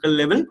technical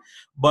level.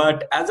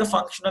 But as a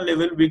functional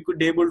level, we could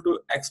be able to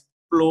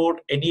explore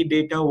any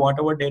data,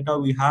 whatever data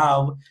we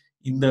have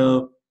in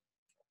the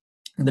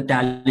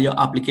Taleo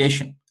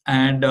application.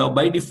 And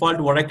by default,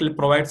 Oracle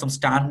provides some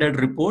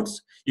standard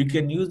reports. You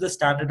can use the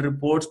standard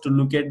reports to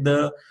look at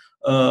the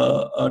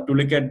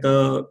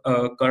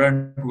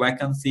current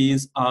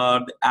vacancies, or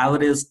the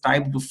average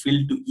time to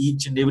fill to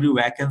each and every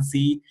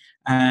vacancy,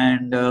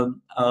 and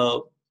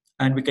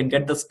we can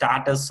get the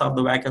status of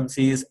the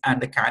vacancies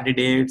and the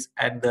candidates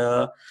and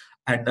the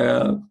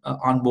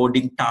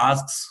onboarding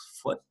tasks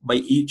by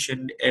each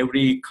and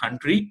every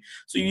country.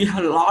 So you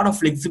have a lot of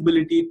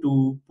flexibility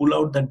to pull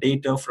out the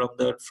data from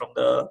this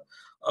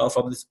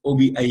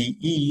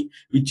OBIE,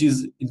 which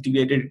is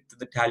integrated to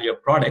the Taleo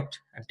product.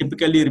 And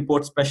typically,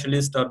 report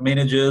specialists or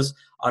managers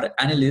or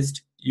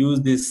analysts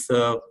use this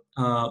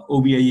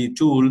OBIE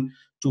tool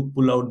to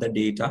pull out the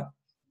data,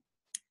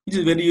 which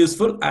is very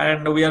useful.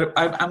 And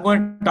I'm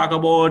going to talk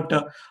about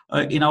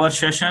in our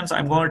sessions.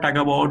 I'm going to talk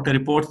about the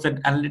reports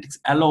and analytics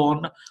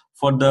alone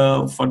for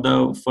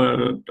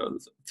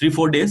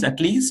 3-4 days at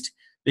least,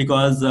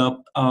 because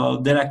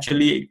they're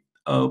actually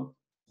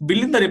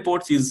building the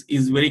reports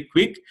is very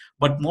quick.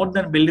 But more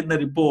than building the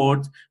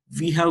reports,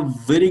 we have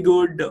very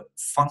good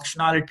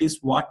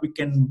functionalities what we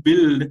can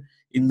build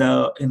in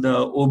the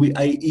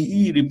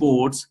OBIEE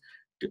reports.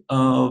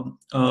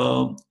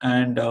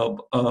 And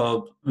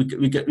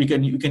we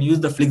can use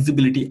the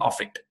flexibility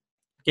of it.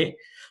 Okay,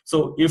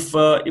 so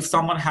if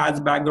someone has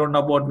background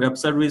about web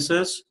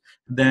services,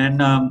 then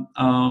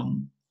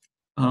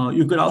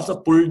you could also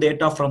pull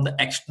data from the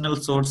external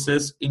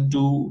sources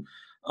into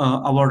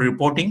our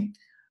reporting.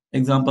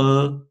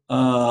 Example,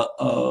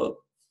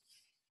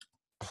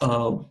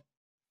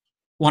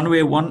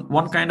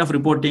 one kind of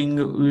reporting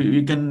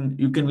you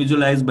can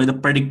visualize by the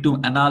predictive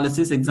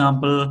analysis.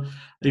 Example,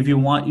 if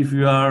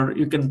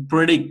you can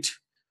predict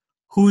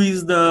who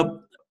is the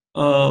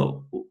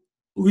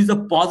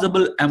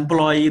possible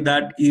employee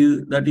that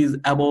is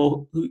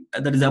about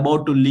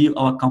to leave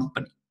our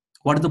company.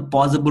 What is the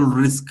possible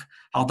risk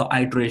of the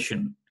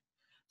iteration?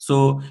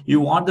 So you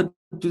want the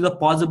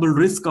possible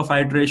risk of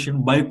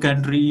iteration by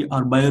country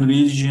or by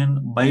region,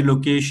 by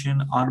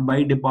location or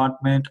by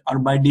department or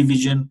by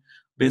division,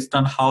 based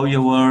on how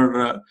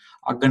your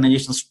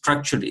organization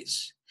structure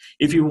is.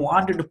 If you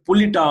wanted to pull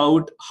it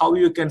out, how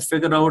you can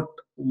figure out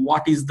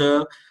what is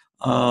the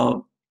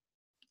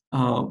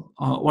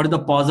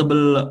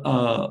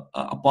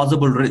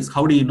possible risk?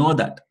 How do you know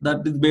that?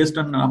 That is based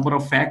on a number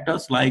of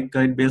factors, like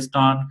based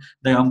on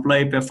the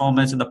employee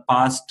performance in the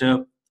past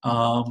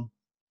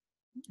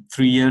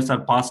 3 years or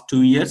past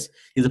 2 years.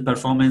 Is the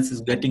performance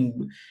is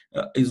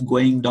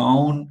going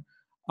down,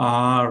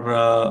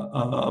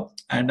 or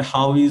and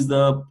how is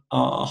the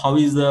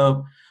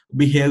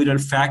behavioral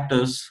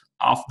factors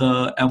of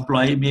the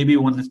employee? Maybe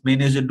when the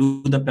manager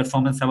do the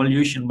performance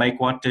evaluation by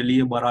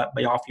quarterly, by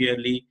half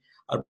yearly,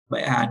 or by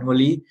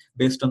annually,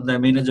 based on the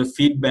manager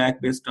feedback,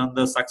 based on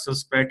the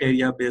success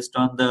criteria, based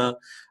on the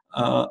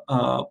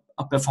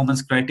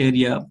performance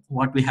criteria,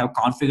 what we have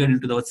configured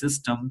into the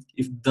system.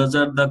 If those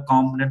are the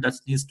component that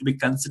needs to be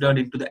considered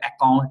into the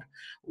account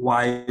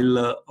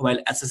while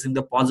assessing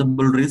the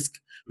possible risk,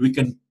 we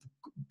can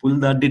pull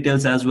the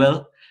details as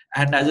well.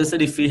 And as I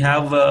said, if we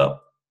have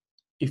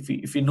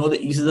if you know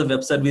the uses of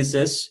web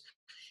services,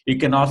 you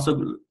can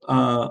also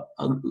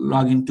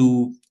log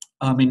into.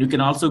 You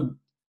can also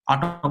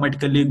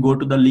automatically go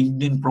to the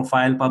LinkedIn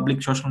profile,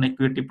 public social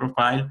equity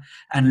profile,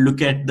 and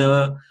look at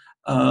the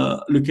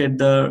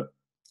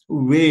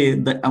way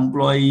the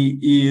employee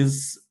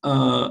is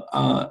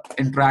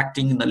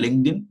interacting in the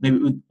LinkedIn, maybe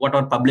with what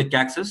are public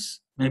access.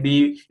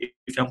 Maybe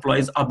if employee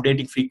is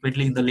updating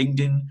frequently in the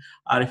LinkedIn,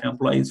 or if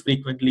employee is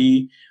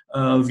frequently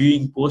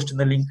viewing posts in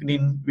the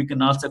LinkedIn, we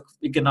can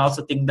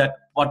also think that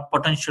what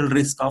potential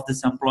risk of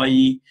this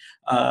employee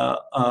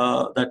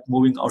that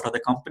moving out of the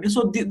company.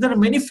 So there are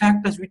many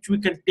factors which we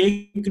can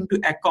take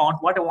into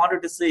account. What I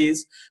wanted to say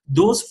is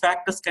those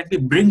factors can be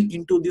bring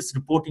into this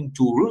reporting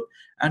tool,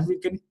 and we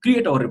can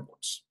create our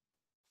reports.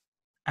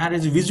 And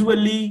it's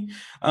visually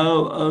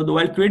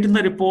while creating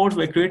the reports,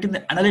 while creating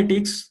the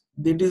analytics,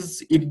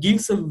 it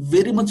gives a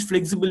very much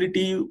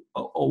flexibility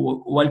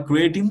while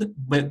creating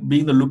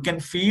being the look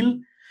and feel.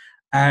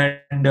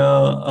 And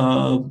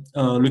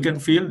look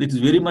and feel, it is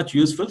very much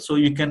useful, so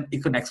you can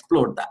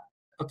explore that.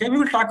 Okay, we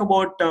will talk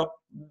about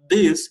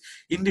this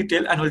in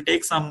detail, and we'll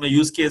take some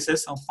use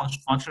cases, some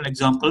functional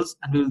examples,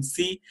 and we will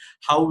see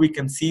how we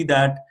can see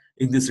that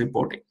in this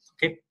reporting.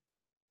 Okay,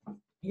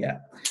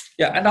 yeah,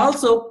 and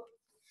also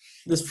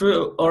this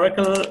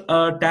Oracle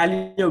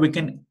Taleo, we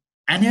can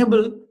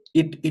enable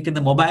it in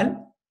the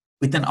mobile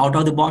with an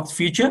out-of-the-box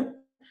feature,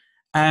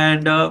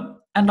 and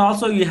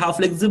also you have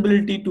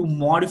flexibility to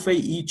modify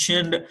each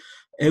and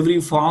every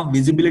form,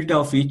 visibility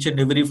of each and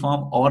every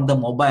form over the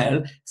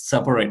mobile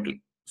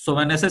separately. So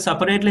when I say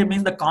separately, I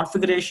mean the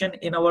configuration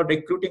in our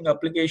recruiting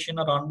application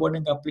or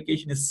onboarding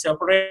application is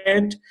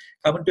separate,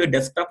 coming to a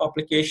desktop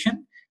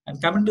application,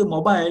 and coming to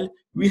mobile,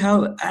 we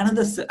have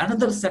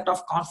another set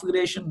of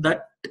configuration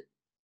that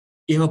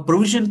you have a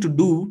provision to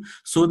do,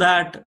 so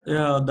that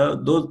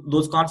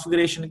those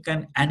configuration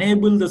can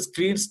enable the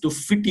screens to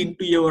fit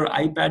into your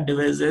iPad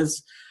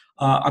devices,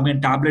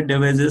 tablet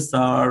devices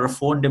or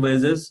phone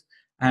devices,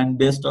 and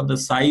based on the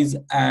size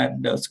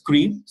and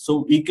screen.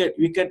 So we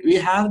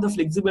have the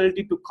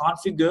flexibility to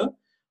configure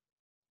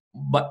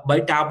by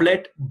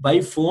tablet,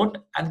 by phone,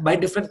 and by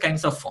different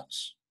kinds of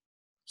phones.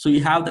 So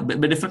you have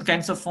the different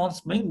kinds of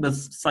phones, mean the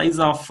size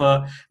of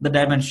the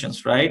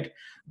dimensions, right?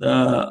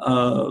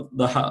 The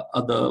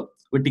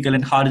vertical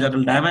and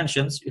horizontal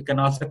dimensions, you can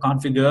also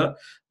configure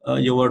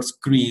your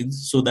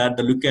screens so that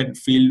the look and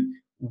feel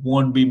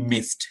won't be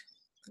missed.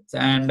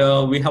 And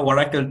we have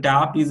Oracle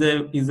Tap is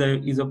a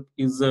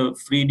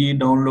 3D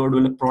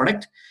downloadable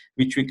product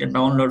which we can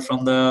download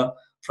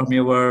from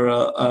your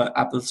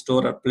Apple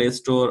Store or Play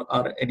Store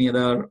or any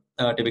other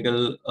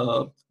typical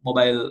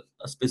mobile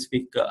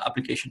specific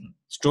application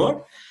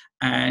store.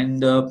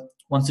 And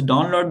once you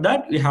download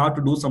that, we have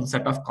to do some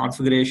set of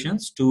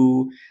configurations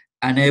to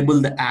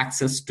enable the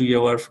access to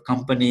your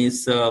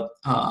company's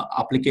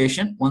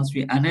application. Once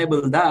we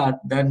enable that,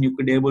 then you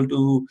could able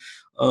to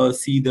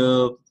see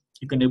the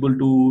you can able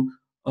to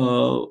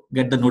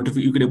get the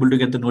you can able to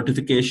get the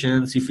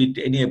notifications. If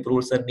any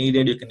approvals are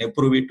needed, you can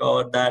approve it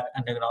or that,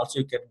 and then also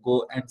you can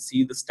go and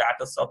see the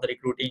status of the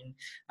recruiting,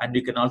 and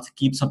you can also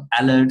keep some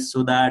alerts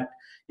so that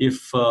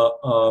if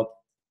a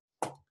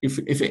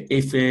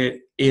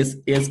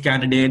AS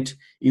candidate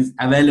is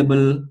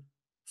available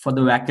for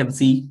the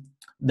vacancy,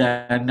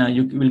 then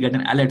you will get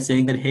an alert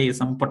saying that, hey,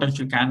 some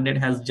potential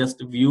candidate has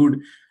just viewed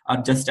or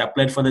just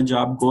applied for the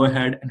job, go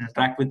ahead and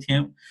interact with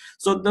him.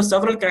 So there's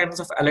several kinds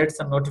of alerts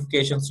and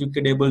notifications you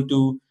could able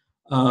to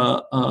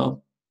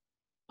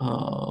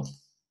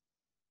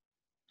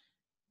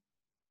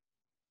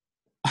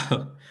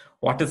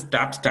what does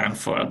TAP stand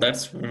for?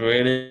 That's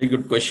very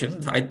good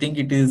question. I think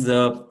it is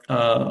a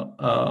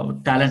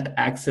talent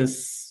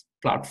access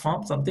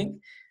platform,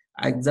 something.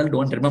 I exactly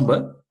don't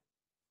remember.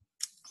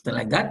 Something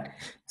like that.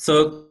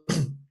 So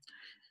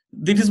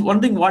this is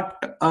one thing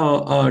what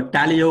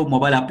Taleo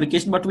mobile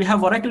application, but we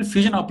have Oracle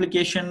Fusion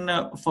application.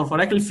 For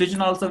Oracle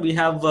Fusion also we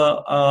have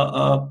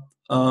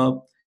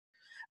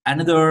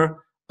another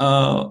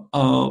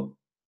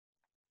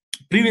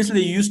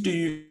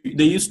previously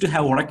they used to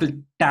have Oracle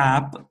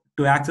Tap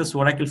to access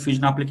Oracle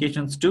Fusion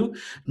applications too.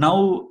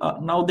 Now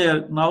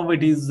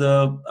it is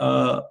I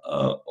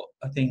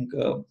think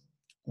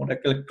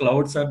Oracle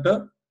Cloud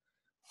Center,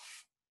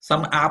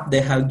 some app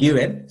they have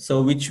given,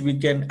 so which we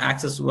can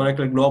access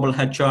Oracle Global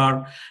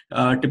HR,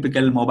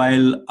 typical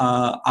mobile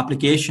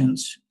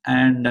applications,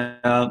 and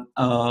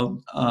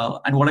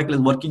Oracle is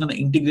working on the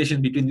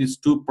integration between these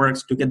two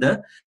products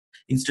together.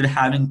 Instead of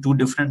having two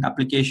different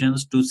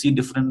applications to see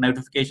different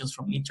notifications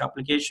from each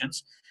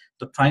applications,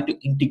 so trying to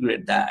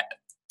integrate that.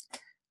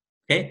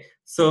 Okay,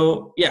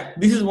 so yeah,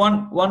 this is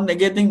one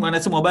negative thing when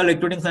it's a mobile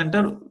recruiting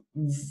center.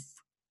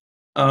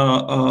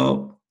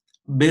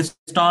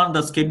 Based on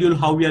the schedule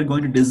how we are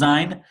going to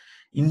design,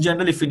 in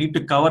general, if we need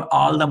to cover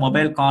all the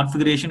mobile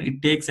configuration,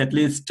 it takes at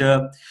least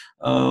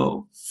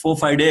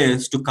 4-5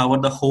 days to cover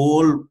the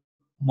whole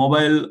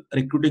mobile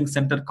recruiting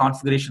center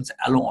configurations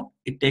alone.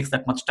 It takes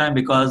that much time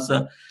because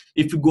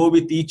if you go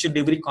with each and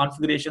every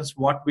configurations,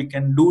 what we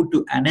can do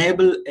to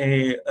enable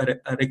a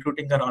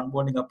recruiting or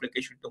onboarding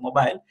application to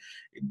mobile,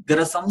 there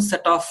are some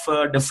set of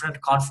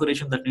different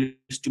configuration that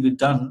needs to be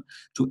done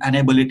to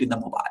enable it in the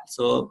mobile.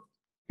 So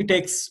it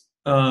takes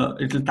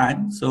little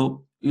time.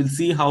 So you'll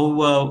see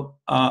how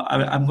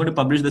I'm going to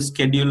publish the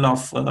schedule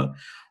of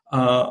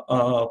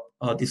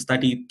this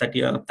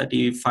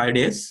 35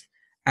 days,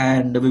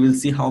 and we will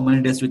see how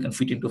many days we can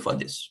fit into for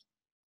this.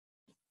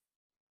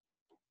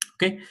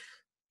 Okay,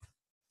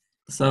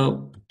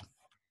 so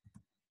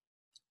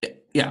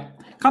yeah,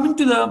 coming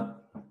to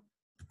the,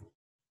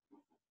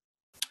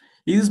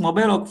 is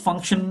mobile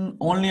function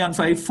only on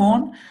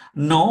iPhone?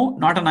 No,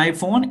 not on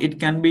iPhone. It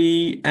can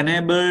be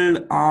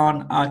enabled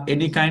on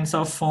any kinds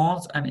of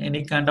phones and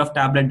any kind of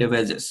tablet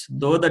devices.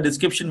 Though the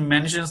description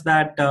mentions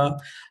that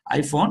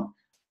iPhone,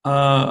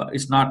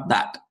 it's not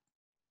that.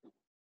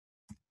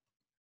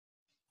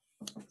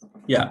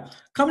 Yeah,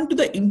 coming to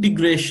the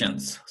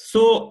integrations.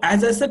 So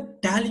as I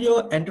said,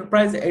 Taleo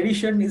Enterprise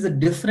Edition is a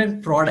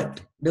different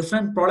product.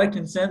 Different product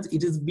in sense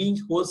it is being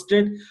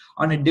hosted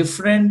on a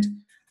different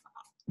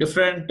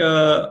location,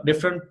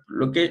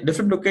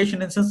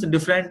 in sense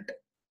different,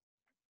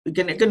 you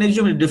can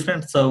assume a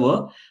different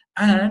server,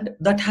 and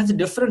that has a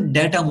different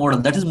data model.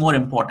 That is more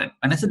important.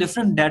 When it's a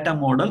different data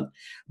model,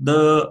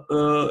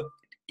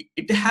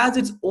 it has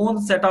its own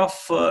set of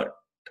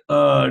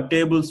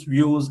tables,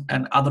 views,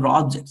 and other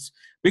objects,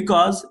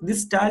 because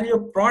this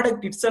Taleo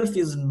product itself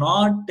is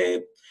not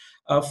a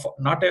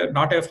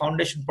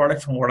foundation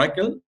product from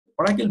Oracle.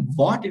 Oracle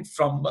bought it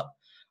from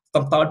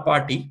some third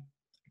party,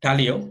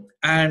 Taleo,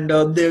 and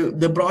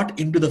they brought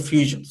into the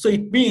Fusion. So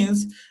it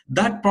means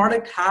that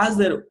product has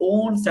their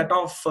own set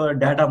of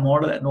data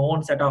model and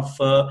own set of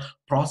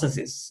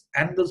processes,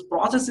 and those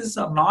processes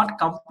are not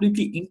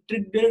completely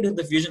integrated in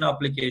the Fusion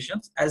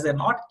applications. As they're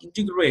not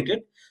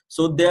integrated,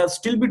 so they are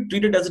still be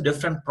treated as a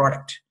different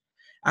product.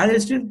 And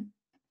it's still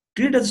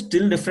treated as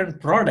still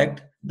different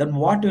product, then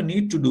what you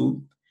need to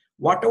do,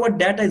 whatever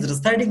data is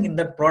residing in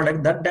that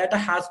product, that data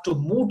has to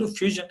move to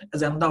Fusion at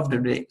the end of the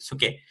day.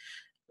 Okay.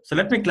 So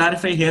let me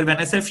clarify here. When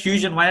I say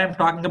Fusion, why I'm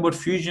talking about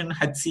Fusion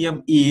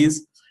HCM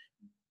is,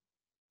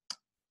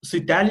 so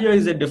Taleo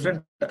is a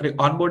different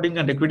onboarding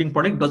and recruiting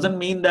product. Doesn't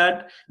mean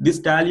that this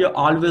Taleo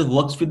always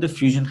works with the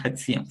Fusion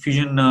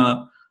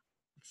HCM,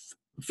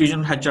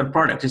 Fusion HR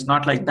product. It's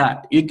not like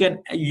that. You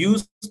can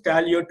use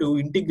Taleo to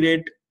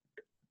integrate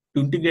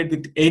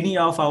with any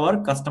of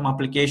our custom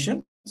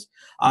applications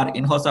or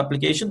in-house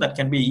application. That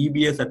can be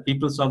EBS or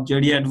PeopleSoft,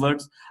 JD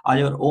AdWords, or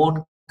your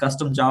own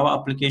custom Java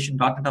application,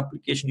 .NET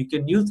application. You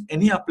can use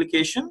any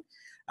application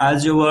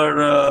as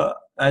your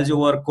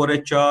core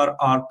HR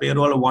or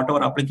payroll or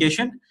whatever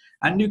application,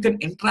 and you can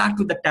interact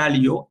with the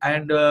Taleo.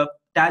 And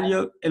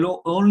Taleo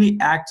only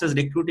acts as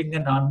recruiting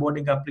and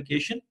onboarding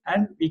application,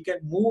 and we can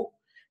move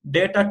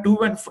data to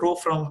and fro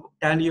from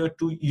Taleo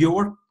to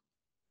your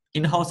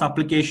in-house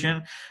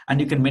application, and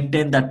you can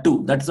maintain that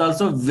too. That's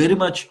also very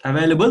much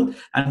available,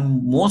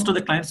 and most of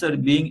the clients are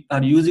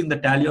using the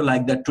Taleo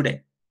like that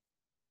today.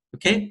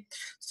 Okay,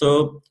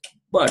 so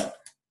but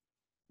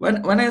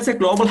when I say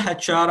global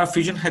HR or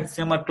Fusion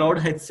HCM or Cloud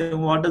HCM,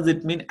 what does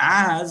it mean?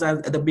 As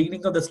at the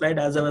beginning of the slide,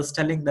 as I was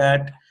telling,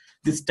 that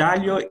this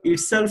Taleo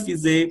itself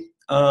is a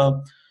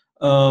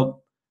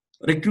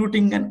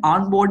recruiting and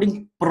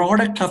onboarding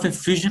product of a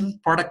Fusion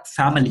product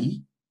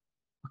family.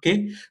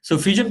 Okay, so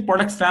Fusion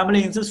product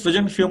family instance,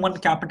 Fusion Human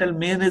Capital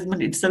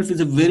Management itself is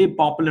a very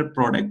popular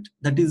product.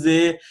 That is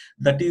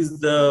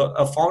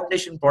a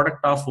foundation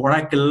product of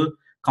Oracle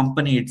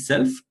company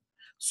itself.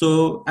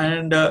 So,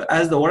 and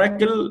as the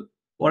Oracle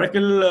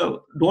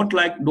don't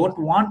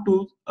want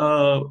to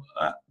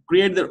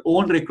create their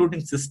own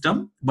recruiting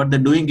system, but they're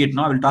doing it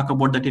now. We'll talk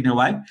about that in a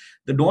while.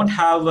 They don't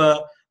have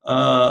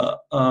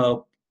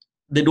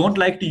they don't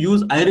like to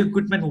use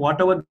iRecruitment,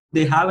 whatever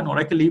they have in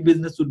Oracle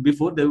e-business suite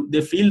before.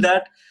 They feel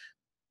that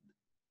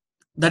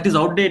is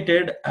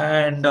outdated,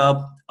 and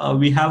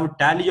we have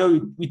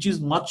Taleo, which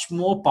is much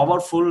more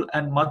powerful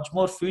and much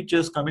more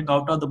features coming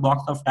out of the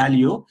box of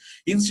Taleo.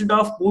 Instead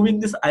of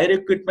moving this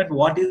iRecruitment,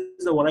 what is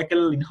the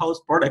Oracle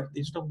in-house product,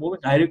 instead of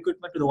moving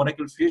iRecruitment to the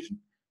Oracle Fusion,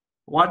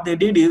 what they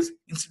did is,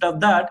 instead of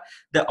that,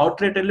 they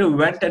outrightly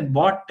went and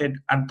bought it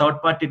and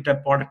third-party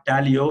product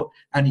Taleo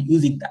and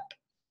using that.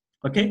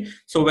 Okay,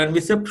 so when we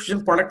say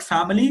Fusion product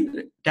family,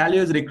 Taleo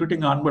is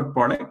recruiting onboard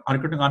product,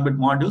 recruiting onboard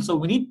module. So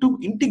we need to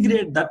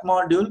integrate that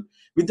module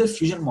with the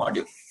Fusion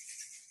module.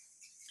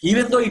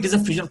 Even though it is a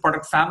Fusion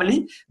product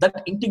family,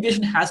 that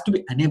integration has to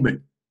be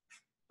enabled.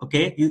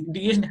 Okay,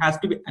 integration has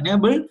to be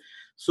enabled.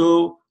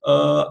 So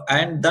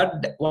and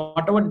that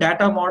whatever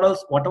data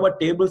models, whatever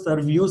tables or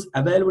views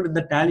available in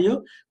the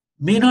Taleo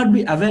may not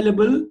be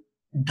available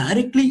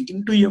directly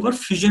into your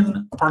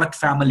Fusion product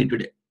family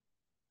today.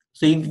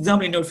 So, in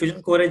example, in your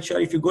Fusion Core HR,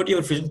 if you go to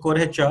your Fusion Core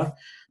HR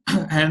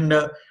and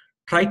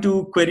try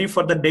to query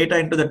for the data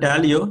into the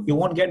Taleo, you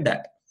won't get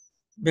that,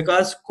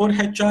 because Core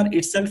HR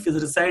itself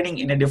is residing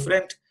in a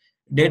different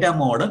data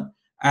model,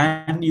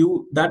 and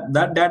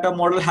that data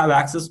model have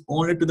access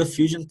only to the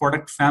Fusion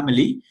product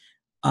family.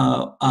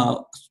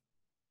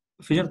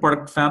 Fusion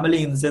product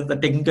family in the sense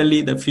that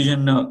technically the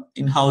Fusion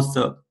in-house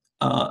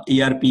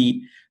ERP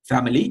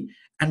family.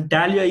 And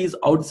Taleo is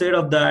outside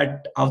of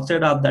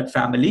that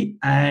family,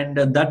 and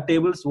that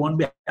tables won't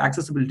be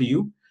accessible to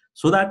you.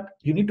 So that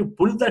you need to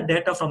pull the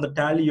data from the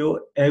Taleo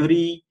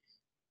every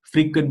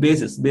frequent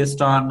basis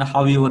based on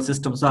how your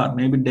systems are,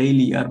 maybe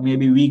daily or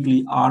maybe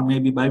weekly or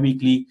maybe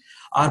bi-weekly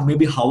or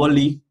maybe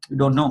hourly. You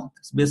don't know.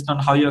 It's based on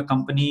how your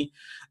company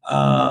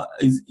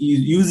is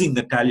using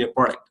the Taleo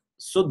product.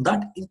 So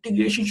that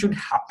integration should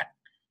happen,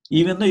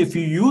 even though if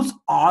you use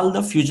all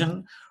the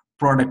Fusion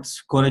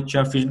products, Core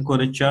HR, Fusion Core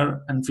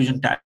HR, and Fusion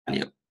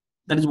Taleo.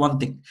 That is one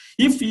thing.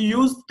 If you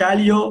use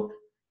Taleo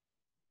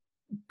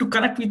to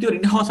connect with your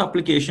in-house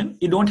application,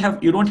 you don't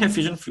have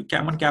Fusion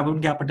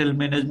Capital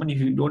Management. If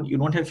you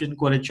don't have Fusion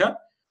Core HR,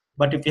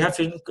 but if you have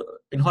Fusion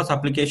in-house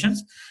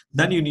applications,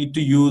 then you need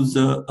to use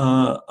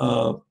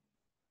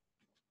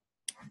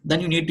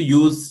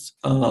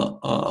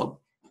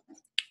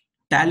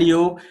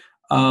Taleo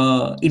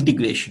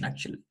integration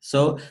actually.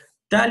 So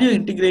Taleo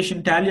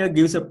integration, Taleo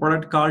gives a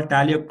product called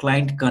Taleo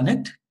Client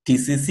Connect,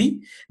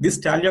 TCC. This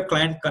Taleo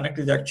Client Connect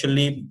is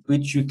actually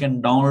which you can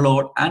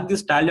download, and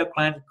this Taleo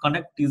Client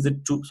Connect is a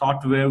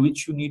software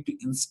which you need to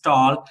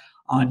install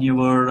on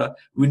your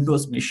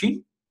Windows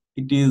machine.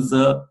 It is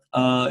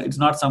it's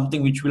not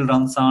something which will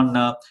run on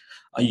a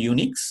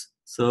Unix.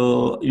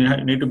 So you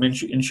need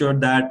to ensure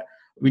that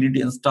we need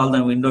to install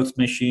the Windows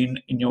machine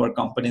in your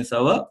company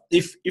server.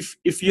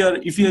 If you are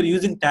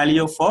using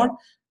Taleo for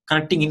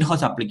connecting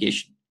in-house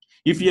application.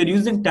 If you are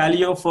using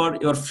Taleo for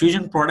your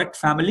Fusion product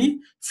family,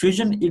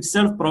 Fusion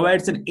itself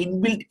provides an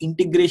inbuilt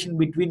integration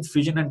between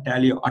Fusion and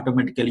Taleo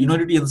automatically. You don't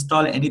need to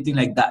install anything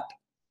like that.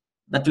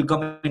 That will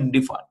come in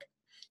default.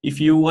 If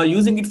you are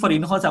using it for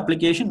in-house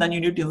application, then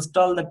you need to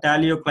install the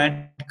Taleo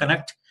Client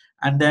Connect,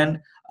 and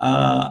then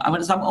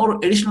some more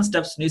additional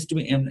steps needs to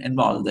be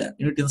involved there.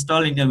 You need to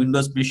install in your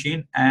Windows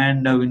machine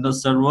and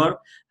Windows server,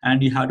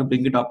 and you have to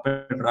bring it up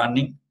and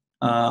running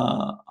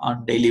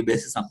on daily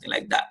basis, something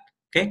like that.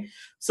 Okay,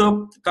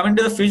 so coming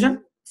to the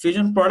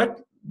Fusion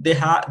product, they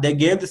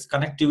gave this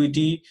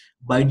connectivity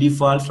by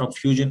default from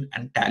Fusion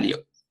and Taleo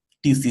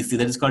TCC,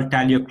 that is called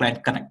Taleo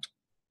Client Connect.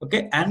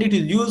 Okay, and it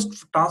is used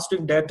for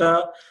transferring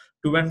data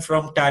to and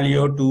from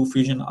Taleo to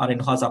Fusion or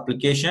in-house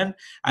application,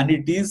 and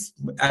it is,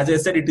 as I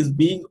said, it is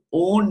being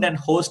owned and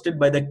hosted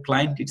by the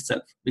client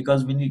itself,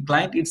 because when the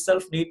client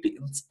itself need to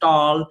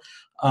install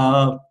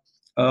on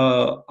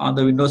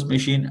the Windows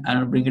machine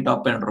and bring it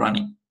up and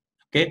running.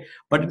 Okay,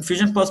 but in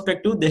Fusion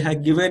perspective, they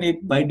have given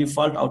it by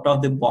default out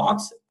of the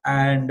box,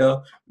 and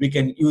we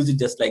can use it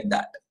just like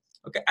that.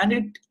 Okay,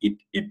 and the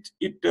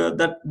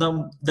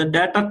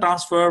data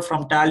transfer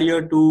from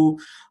Taleo to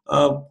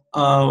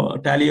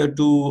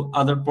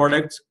other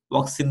products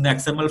works in the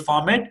XML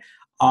format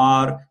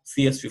or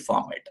CSV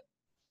format.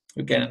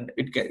 You can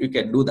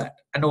do that.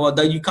 And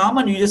the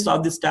common uses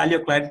of this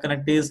Taleo Client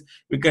Connect is,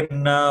 we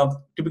can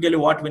typically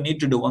what we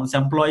need to do once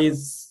employee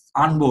is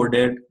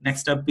onboarded,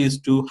 next step is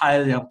to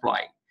hire the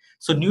employee.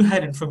 So new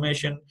hire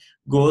information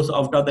goes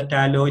out of the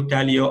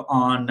Taleo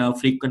on a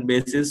frequent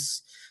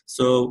basis.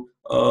 So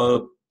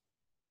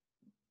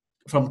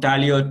from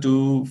Taleo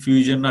to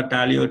Fusion or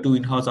Taleo to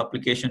in-house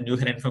application, new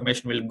hire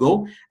information will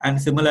go.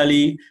 And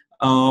similarly,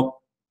 the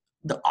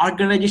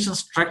organization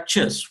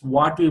structures,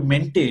 what we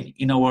maintain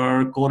in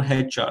our core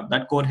HR,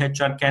 that core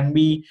HR can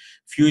be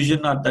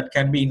Fusion or that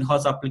can be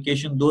in-house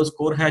application. Those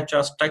core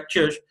HR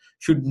structures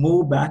should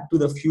move back to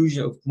the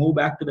Fusion, move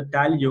back to the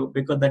Taleo,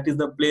 because that is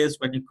the place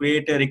when you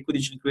create a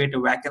requisition, create a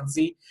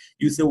vacancy,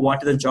 you say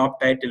what is the job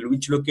title,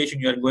 which location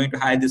you are going to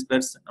hire this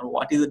person, or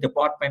what is the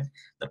department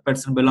that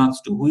person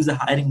belongs to, who is the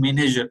hiring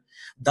manager.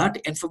 That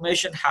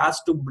information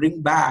has to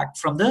bring back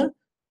from the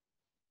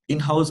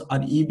in-house or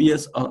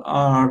EBS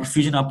or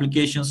Fusion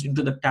applications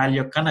into the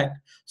Taleo Connect,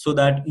 so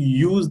that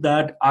you use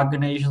that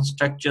organization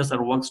structures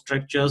or work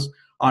structures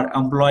or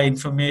employee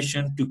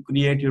information to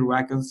create your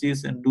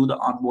vacancies and do the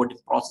onboarding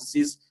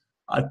processes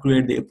or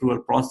create the approval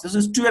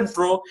processes. To and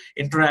fro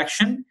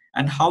interaction,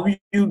 and how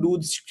you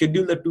do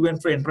schedule the to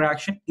and fro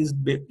interaction is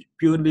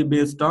purely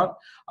based on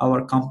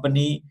our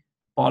company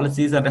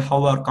policies and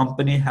how our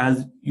company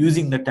has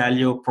using the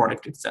Taleo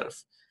product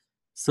itself.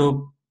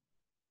 So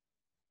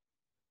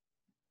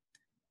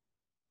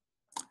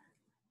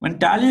when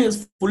Taleo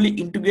is fully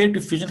integrated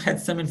to Fusion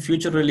HCM in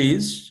future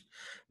release,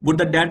 would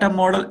the data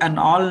model and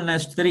all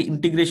necessary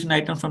integration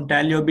items from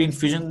Taleo be in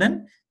Fusion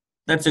then?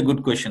 That's a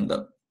good question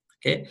though.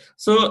 Okay,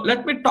 so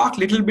let me talk a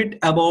little bit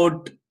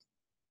about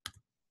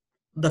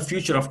the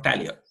future of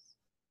Taleo.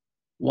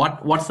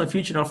 What's the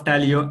future of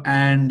Taleo,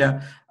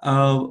 and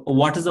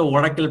what is the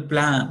Oracle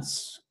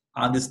plans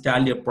on this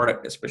Taleo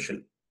product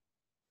especially?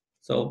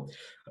 So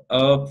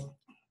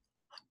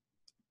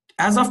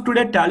as of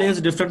today, Taleo is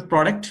a different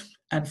product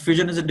and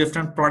Fusion is a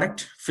different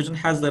product. Fusion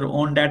has their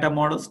own data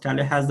models,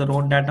 Taleo has their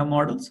own data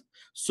models.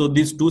 So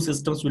these two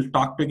systems will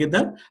talk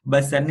together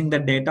by sending the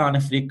data on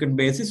a frequent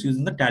basis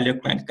using the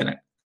Taleo Client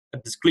Connect.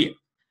 That is clear.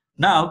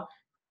 Now,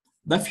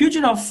 the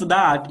future of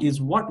that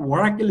is what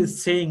Oracle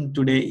is saying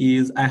today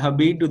is, I have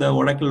been to the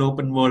Oracle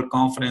Open World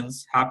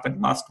Conference, happened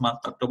last month,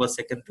 October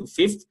 2nd to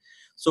 5th.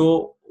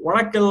 So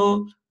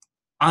Oracle,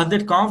 on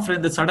that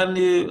conference, they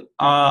suddenly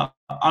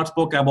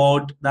outspoke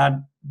about that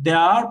they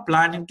are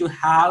planning to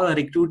have a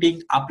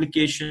recruiting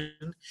application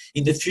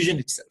in the Fusion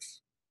itself.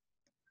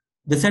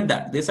 They said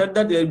that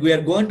we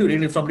are going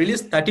to, from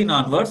release 13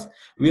 onwards,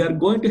 we are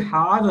going to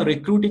have a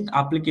recruiting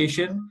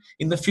application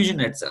in the Fusion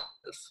itself.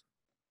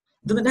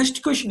 Then the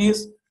next question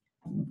is,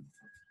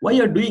 why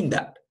you're doing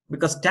that?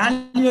 Because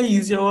Taleo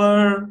is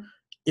your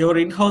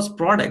in-house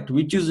product,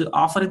 which is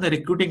offering the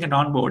recruiting and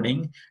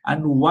onboarding,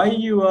 and why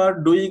you are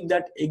doing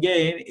that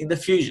again in the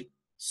Fusion?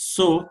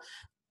 So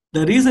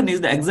the reason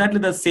is exactly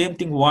the same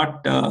thing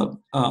what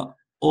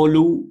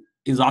Olu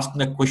is asking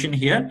the question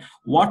here.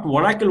 What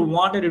Oracle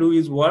wanted to do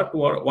is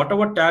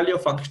whatever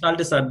Taleo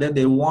functionalities are there,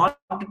 they wanted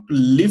to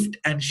lift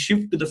and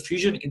shift to the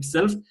Fusion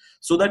itself,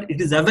 so that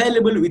it is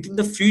available within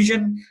the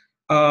Fusion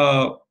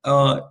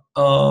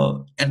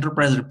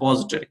enterprise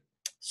repository,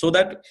 so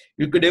that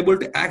you could able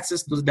to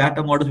access those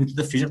data models within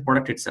the Fusion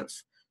product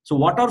itself. So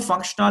what our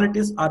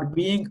functionalities are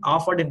being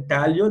offered in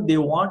Taleo, they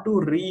want to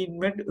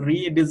reinvent,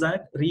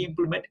 redesign,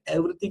 re-implement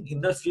everything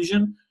in the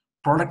Fusion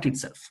product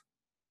itself.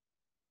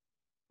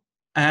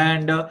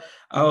 And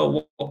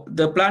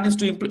the plan is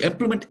to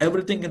implement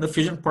everything in the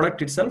Fusion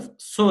product itself,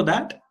 so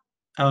that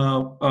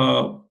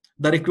the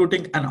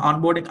recruiting and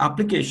onboarding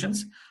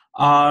applications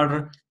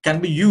can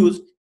be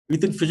used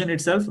within Fusion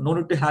itself. No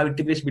need to have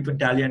integration between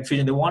Taleo and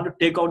Fusion. They want to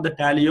take out the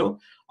Taleo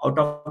out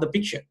of the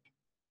picture.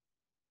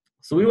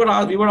 So we were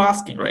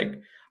asking,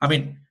 right? I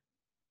mean,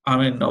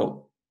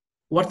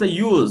 what's the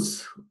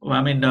use?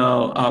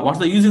 What's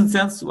the use in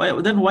sense?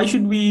 Why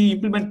should we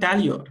implement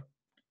Taleo?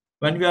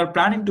 When we are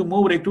planning to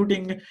move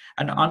recruiting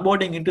and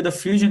onboarding into the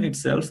Fusion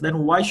itself, then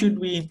why should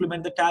we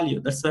implement the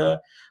Taleo?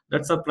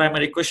 That's a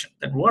primary question.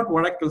 Then what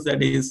Oracle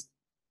said is,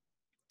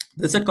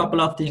 there's a couple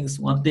of things.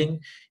 One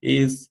thing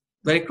is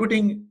the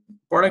recruiting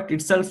product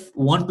itself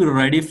won't be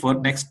ready for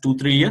next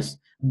 2-3 years,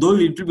 though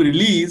it will be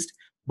released,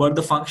 but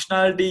the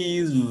functionality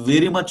is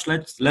very much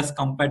less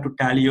compared to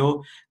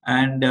Taleo,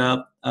 and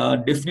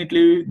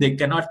definitely they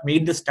cannot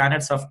meet the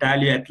standards of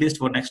Taleo at least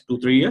for next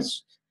 2-3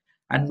 years.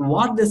 And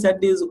what they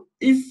said is,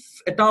 if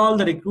at all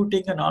the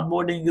recruiting and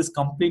onboarding is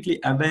completely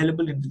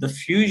available into the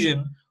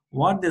Fusion,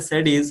 what they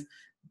said is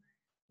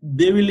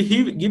they will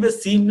give a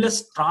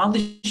seamless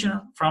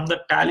transition from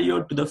the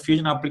Taleo to the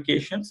Fusion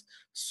applications,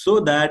 so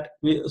that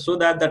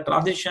the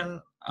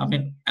transition,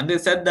 and they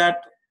said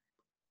that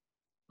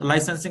the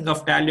licensing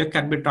of Taleo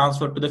can be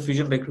transferred to the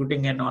Fusion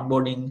recruiting and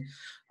onboarding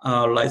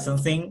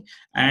licensing,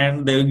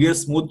 and they will give a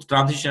smooth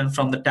transition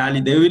from the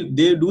Taleo.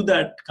 They do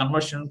that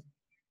conversion.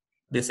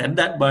 They said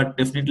that, but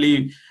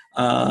definitely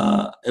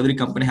every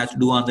company has to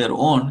do on their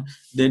own.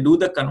 They do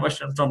the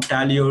conversion from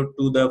Taleo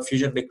to the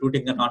Fusion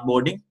recruiting and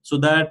onboarding, so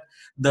that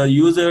the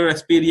user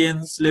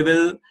experience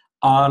level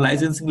or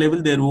licensing level,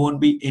 there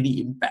won't be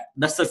any impact.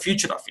 That's the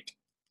future of it.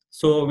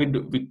 So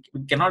we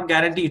cannot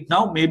guarantee it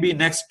now. Maybe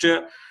next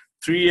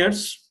 3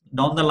 years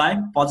down the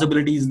line,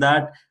 possibility is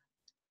that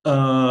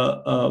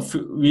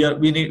we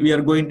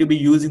are going to be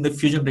using the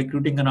Fusion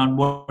recruiting and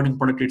onboarding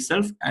product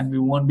itself, and we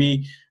won't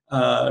be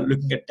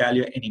looking at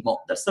Taleo anymore.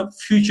 That's the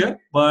future,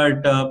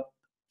 but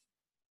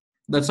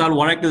that's all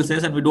Oracle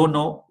says, and we don't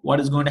know what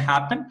is going to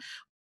happen.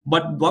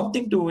 But one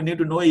thing we need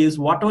to know is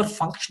whatever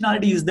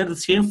functionality is there, the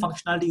same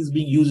functionality is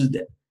being used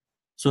there.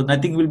 So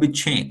nothing will be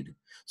changed.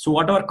 So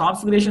whatever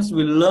configurations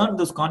we learn,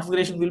 those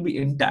configurations will be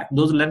intact.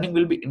 Those learning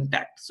will be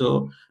intact.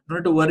 So no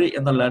need to worry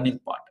in the learning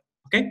part.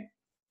 Okay.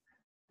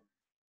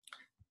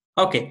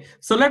 Okay.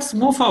 So let's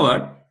move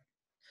forward.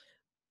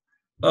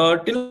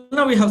 Till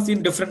now we have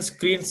seen different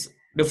screens,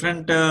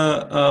 different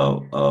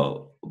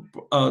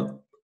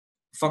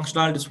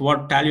functionalities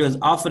what Taleo is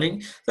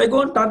offering. So I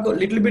go and talk a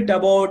little bit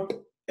about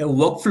a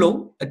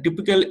workflow, a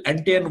typical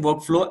end-to-end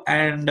workflow,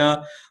 and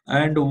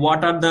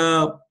what are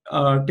the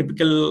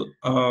typical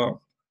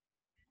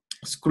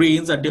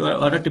screens or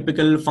the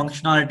typical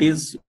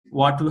functionalities,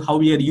 how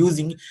we are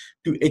using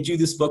to achieve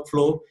this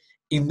workflow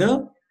in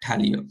the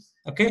Taleo.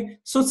 Okay,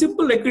 so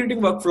simple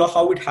recruiting workflow,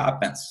 how it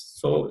happens.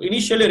 So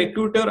initially,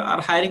 recruiter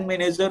or hiring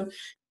manager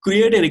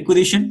create a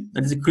requisition,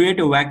 that is, create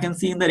a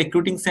vacancy in the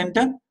recruiting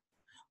center.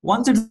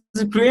 Once it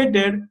is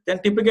created, then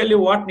typically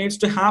what needs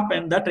to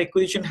happen, that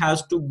requisition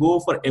has to go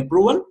for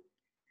approval.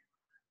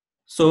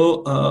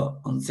 So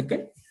 1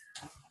 second.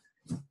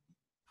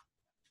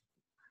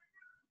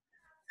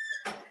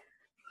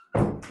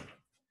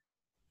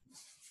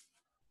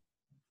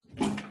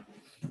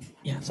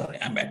 Yeah, sorry,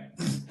 I'm back.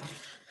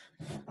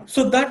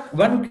 So that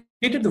when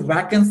created the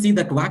vacancy,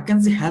 that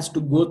vacancy has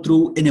to go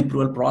through an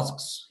approval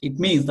process. It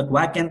means that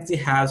vacancy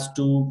has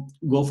to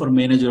go for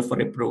manager for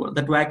approval.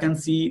 That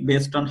vacancy,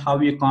 based on how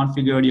you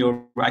configured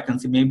your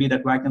vacancy, maybe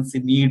that vacancy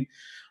need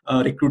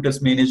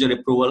recruiter's manager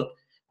approval,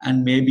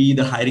 and maybe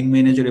the hiring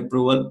manager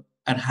approval,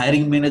 and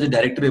hiring manager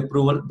director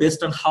approval.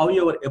 Based on how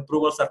your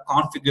approvals are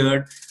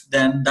configured,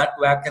 then that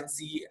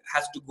vacancy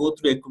has to go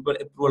through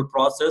approval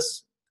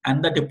process.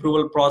 And that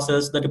approval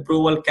process, that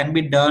approval can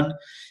be done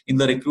in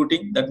the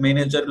recruiting. That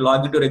manager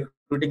log into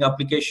recruiting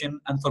application,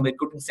 and from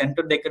recruiting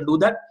center they can do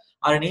that,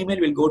 or an email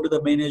will go to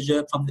the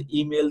manager. From the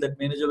email, that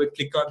manager will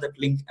click on that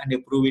link and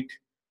approve it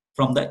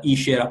from the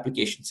eShare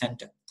application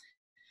center.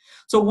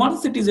 So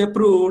once it is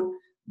approved,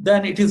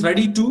 then it is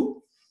ready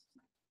to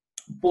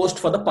post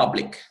for the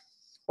public,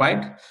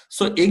 right?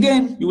 So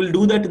again, you will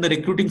do that in the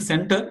recruiting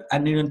center,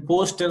 and you will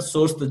post and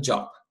source the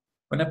job.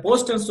 When I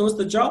post and source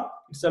the job,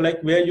 it's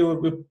like where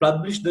you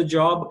publish the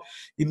job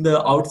in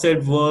the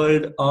outside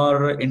world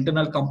or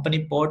internal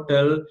company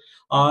portal,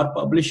 or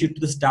publish it to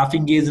the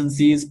staffing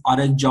agencies or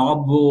a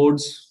job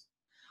boards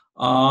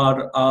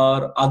or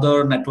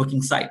other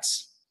networking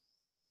sites.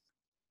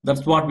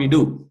 That's what we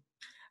do.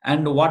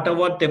 And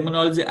whatever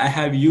terminology I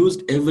have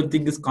used,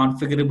 everything is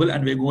configurable,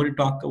 and we're going to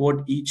talk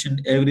about each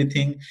and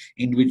everything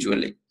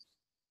individually.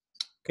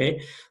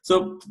 Okay,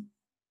 so,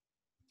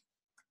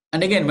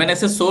 and again, when I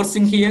say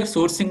sourcing here,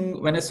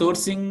 when I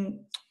sourcing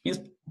is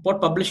for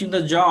publishing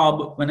the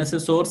job. When I say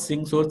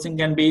sourcing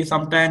can be,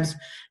 sometimes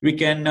we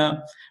can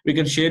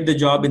share the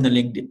job in the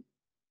LinkedIn,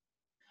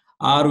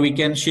 or we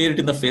can share it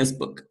in the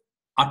Facebook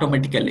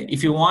automatically.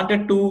 If you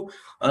wanted to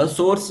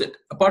source it,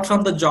 apart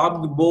from the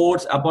job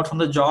boards, apart from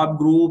the job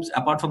groups,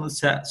 apart from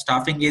the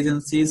staffing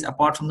agencies,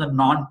 apart from the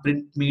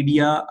non-print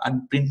media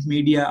and print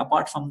media,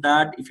 apart from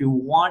that, if you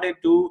wanted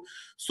to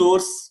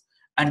source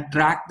and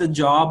track the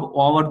job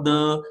over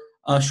the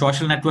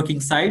social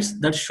networking sites,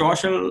 that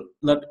sourcing,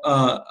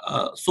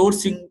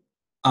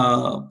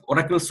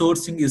 Oracle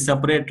sourcing is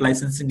separate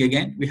licensing.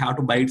 Again, we have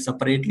to buy it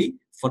separately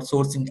for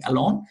sourcing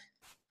alone.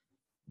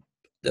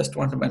 Just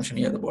want to mention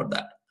here about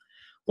that.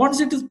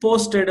 Once it is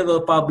posted in the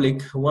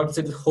public, once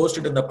it is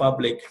hosted in the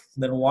public,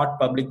 then what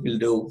public will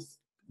do?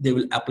 They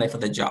will apply for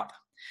the job.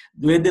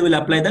 The way they will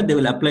apply that, they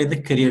will apply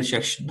the career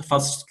section, the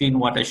first screen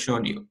what I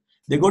showed you.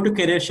 They go to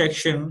career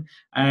section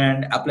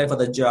and apply for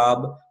the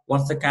job.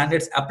 Once the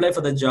candidates apply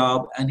for the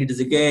job, and it is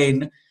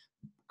again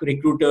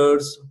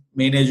recruiters,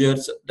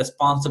 managers'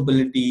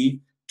 responsibility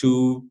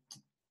to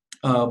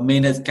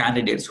manage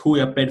candidates who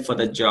applied for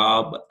the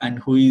job, and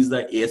who is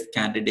the ace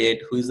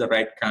candidate, who is the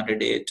right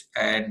candidate,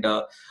 and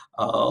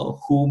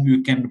whom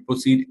you can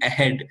proceed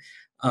ahead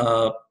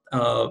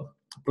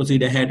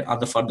proceed ahead on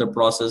the further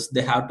process,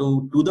 they have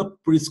to do the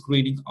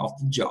pre-screening of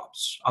the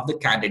jobs of the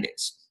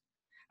candidates.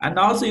 And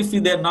also, if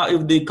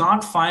they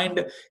can't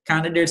find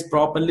candidates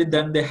properly,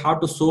 then they have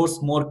to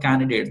source more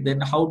candidates. Then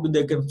how do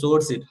they can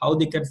source it? How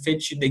they can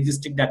fetch in the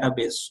existing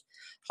database?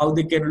 How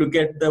they can look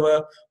at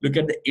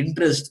the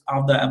interest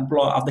of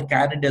the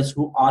candidates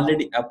who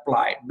already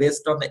applied.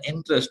 Based on the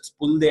interests,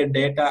 pull their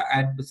data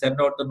and send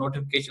out the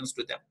notifications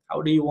to them.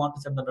 How do you want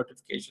to send the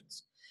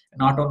notifications?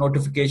 And auto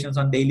notifications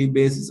on daily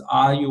basis,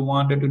 or you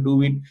wanted to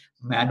do it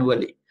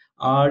manually,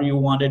 or you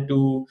wanted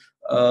to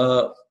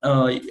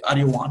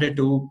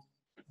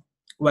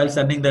while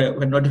sending the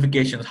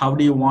notifications, how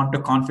do you want to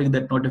configure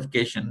that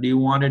notification? Do you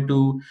want it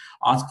to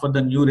ask for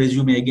the new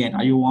resume again,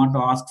 or you want to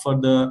ask for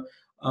the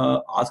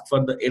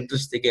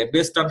interest again?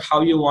 Based on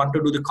how you want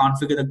to do the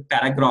configure the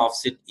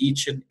paragraphs in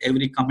each and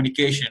every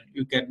communication,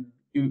 you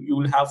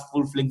will have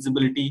full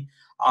flexibility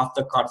of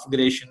the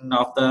configuration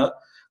of the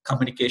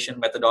communication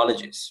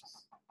methodologies.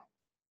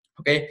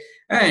 Okay,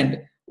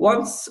 and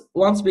once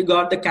we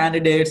got the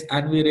candidates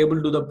and we were able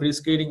to do the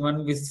pre-screening,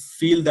 when we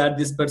feel that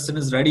this person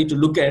is ready to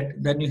look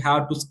at, then you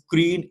have to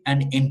screen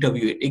and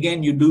interview it.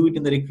 Again, you do it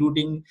in the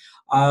recruiting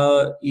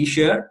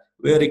issue,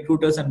 where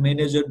recruiters and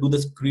managers do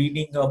the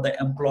screening of the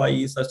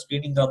employees or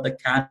screening of the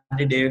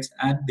candidates,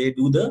 and they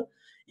do the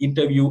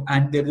interview,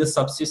 and there is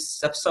a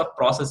sets of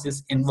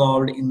processes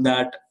involved in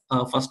that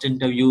first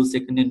interview,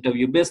 second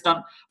interview. Based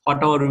on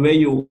whatever way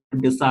you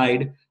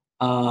decide,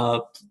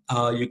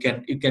 you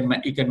can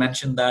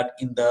mention that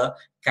in the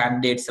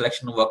candidate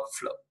selection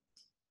workflow.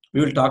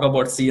 We will talk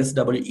about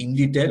CSW in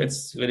detail.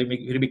 It's very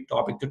big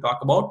topic to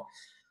talk about.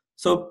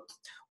 So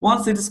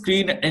once it is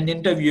screened and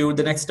interviewed,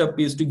 the next step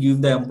is to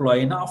give the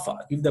employee an offer,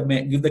 give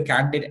the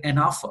candidate an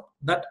offer.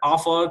 That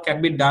offer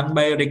can be done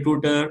by a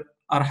recruiter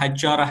or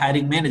HR or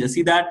hiring manager.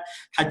 See that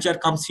HR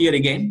comes here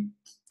again.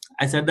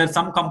 I said that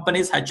some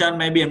companies HR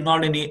may be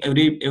involved in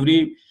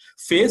every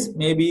phase.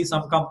 Maybe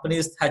some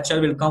companies HR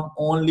will come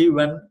only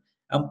when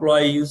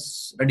employee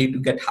is ready to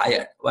get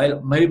hired,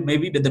 while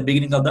maybe at the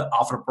beginning of the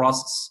offer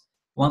process.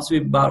 Once we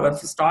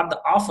start the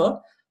offer,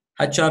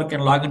 HR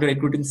can log into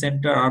recruiting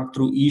center or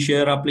through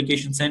eShare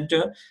application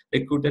center.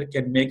 Recruiter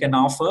can make an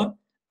offer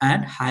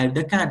and hire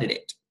the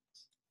candidate.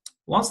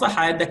 Once they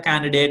hire the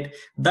candidate,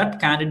 that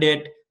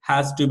candidate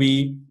has to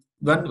be,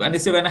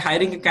 when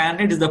hiring a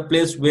candidate is the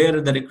place where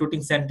the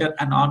recruiting center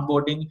and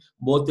onboarding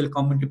both will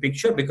come into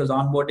picture, because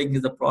onboarding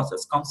is the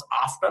process comes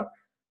after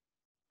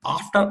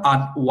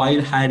and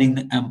while hiring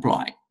the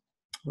employee,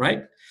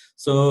 right?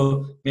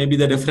 So maybe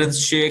the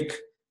reference check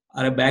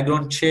or a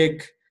background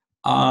check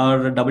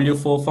or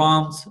W4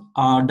 forms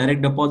or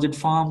direct deposit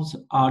forms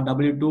or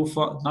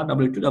W2 not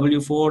W2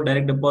 W4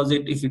 direct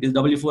deposit if it is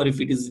W4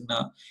 if it is in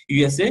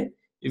USA,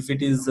 if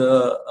it is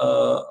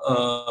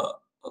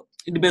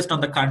based on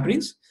the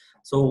countries.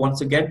 So once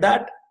you get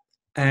that,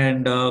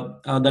 and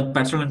that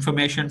personal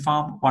information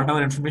form,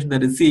 whatever information they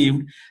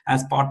received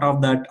as part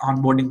of that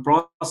onboarding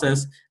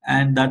process,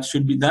 and that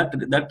should be that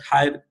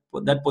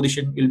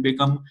position will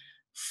become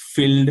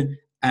filled,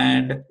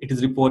 and it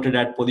is reported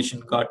that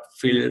position got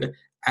filled,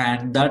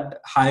 and that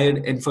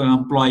hired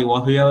employee, or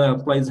whoever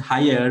employee is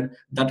hired,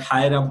 that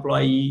hired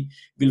employee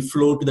will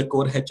flow to the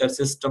core HR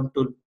system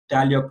to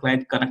Taleo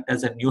Client Connect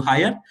as a new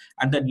hire,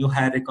 and the new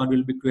hire record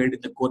will be created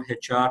in the core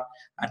HR.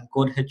 And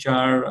core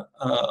HR,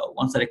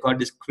 once the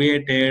record is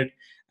created,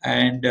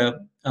 and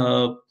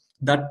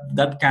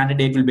that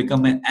candidate will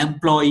become an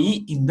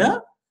employee in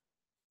the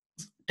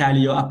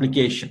Taleo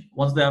application.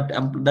 Once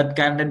that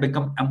candidate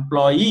become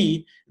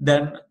employee,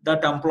 then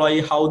that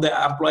employee, how the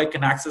employee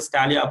can access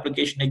Taleo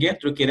application again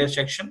through career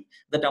section.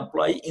 That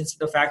employee,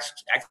 instead of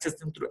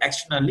accessing through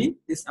externally,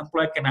 this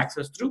employee can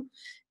access through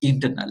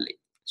internally.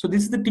 So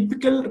this is the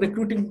typical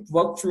recruiting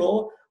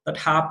workflow that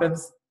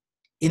happens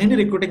in any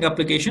recruiting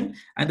application,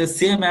 and the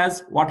same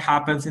as what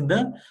happens in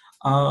the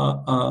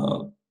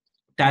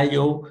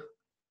Taleo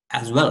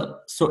as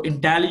well. So in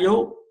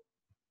Taleo,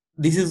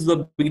 this is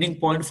the beginning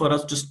point for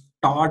us to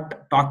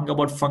start talking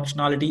about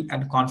functionality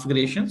and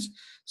configurations.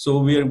 So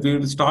we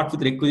will start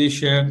with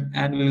requisition,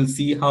 and we will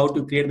see how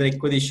to create the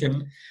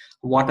requisition,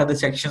 what are the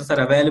sections that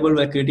are available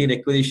by creating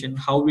requisition,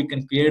 how we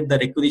can create the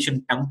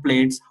requisition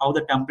templates, how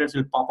the templates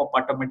will pop up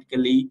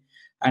automatically,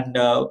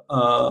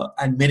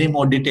 and many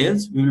more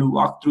details. We will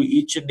walk through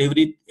each and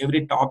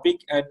every topic,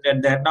 and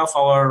at the end of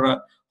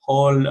our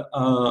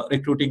whole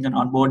recruiting and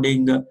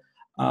onboarding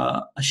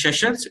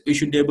sessions, we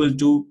should be able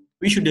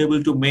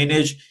to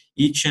manage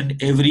each and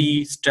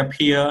every step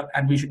here,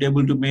 and we should be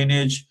able to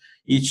manage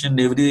each and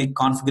every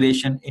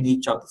configuration in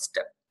each of the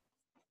steps.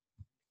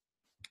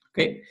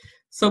 Okay,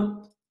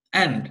 so,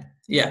 and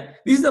yeah,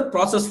 this is the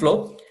process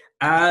flow.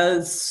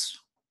 As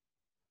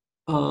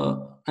I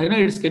know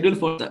it's scheduled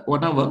for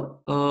 1 hour.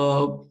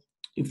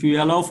 If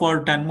you allow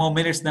for 10 more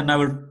minutes, then I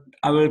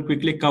will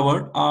quickly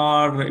cover,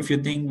 or if you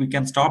think we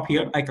can stop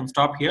here, I can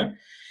stop here.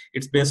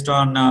 It's based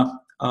on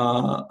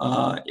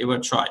your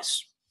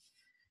choice.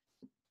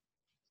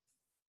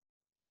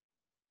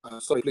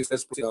 Sorry, please,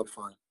 let's proceed. I'll be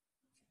fine.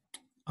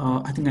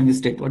 I think I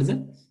missed it. What is it?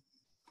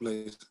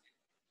 Please.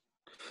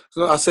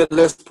 So I said,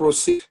 let's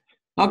proceed.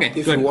 Okay.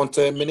 If good. you want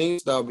 10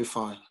 minutes, that'll be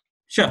fine.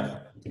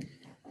 Sure.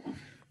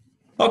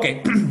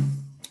 Okay.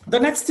 The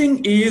next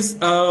thing is,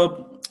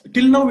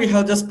 till now we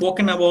have just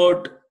spoken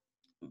about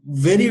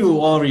very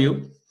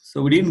overview.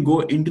 So we didn't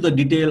go into the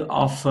detail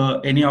of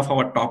any of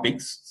our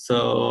topics.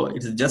 So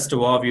it is just an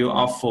overview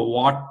of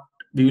what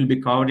we will be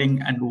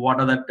covering and what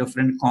are the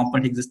different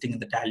components existing in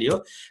the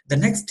Taleo. The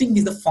next thing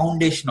is the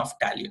foundation of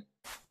Taleo.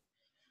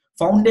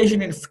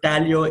 Foundation in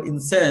Taleo in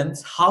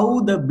sense how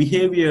the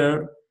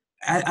behavior.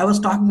 I was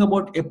talking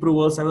about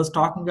approvals. I was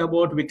talking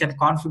about we can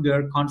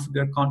configure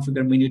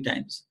many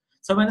times.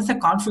 So when I say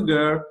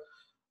configure,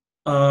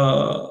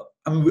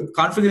 I'm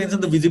configuring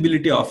the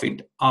visibility of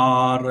it,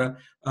 or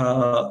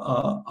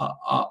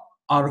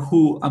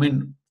who, I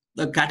mean,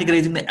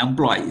 categorizing the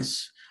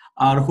employees,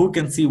 or who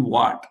can see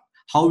what,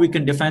 how we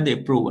can define the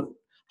approval,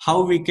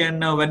 how we can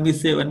when we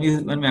say when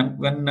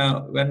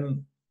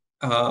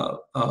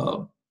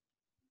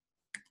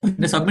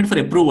they submit for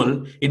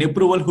approval, in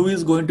approval who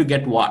is going to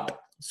get what,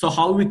 so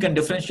how we can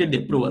differentiate the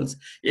approvals.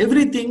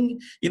 Everything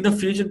in the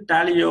Fusion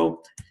Taleo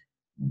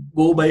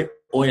go by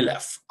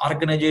OLF: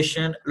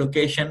 organization,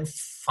 location,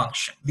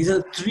 function. These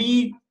are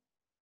three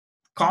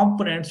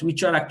components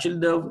which are actually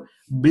the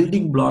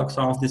building blocks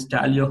of this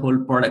Taleo whole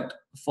product.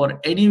 For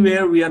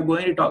anywhere we are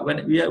going to talk,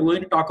 when we are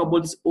going to talk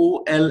about this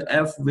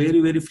OLF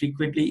very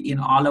frequently in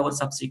all our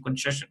subsequent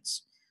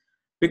sessions,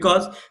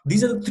 because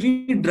these are the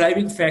three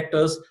driving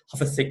factors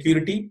of a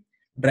security,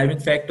 driving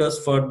factors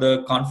for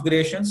the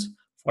configurations,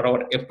 for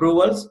our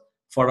approvals,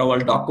 for our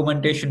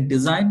documentation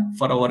design,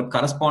 for our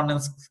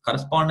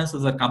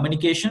correspondences or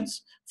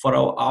communications, for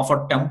our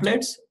offer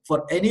templates,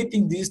 for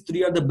anything. These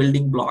three are the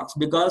building blocks.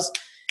 Because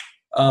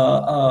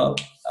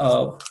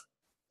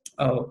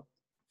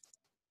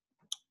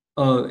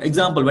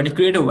example, when you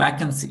create a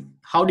vacancy,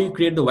 how do you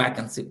create the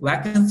vacancy?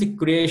 Vacancy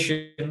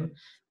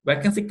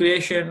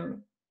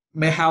creation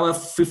may have a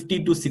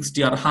 50 to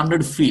 60 or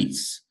 100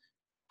 fields.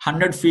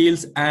 100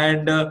 fields,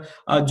 and a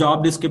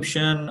job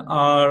description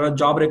or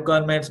job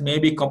requirements,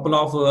 maybe a couple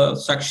of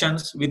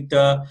sections with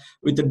the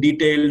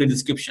detailed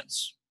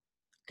descriptions.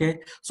 Okay,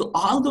 so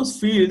all those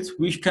fields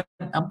which can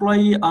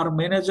employee or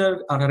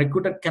manager or a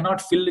recruiter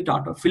cannot fill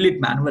it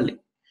manually.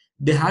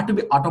 They have to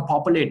be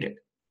auto-populated.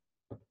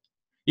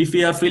 If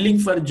we are filling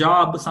for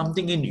job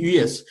something in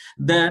US,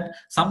 then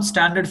some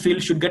standard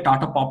field should get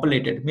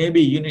auto-populated.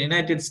 Maybe in the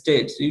United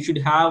States, you should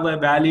have a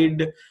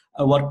valid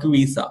work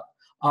visa,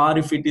 or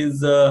if it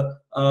is, it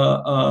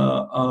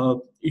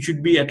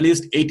should be at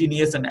least 18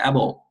 years and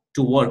above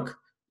to work.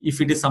 If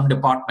it is some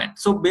department,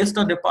 so based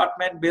on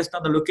department, based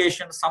on the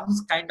location, some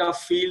kind of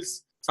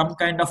fields, some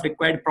kind of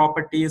required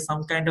properties,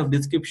 some kind of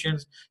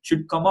descriptions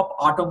should come up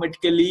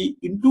automatically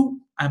into.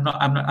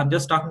 I'm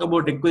just talking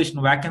about requisition,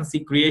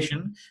 vacancy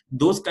creation.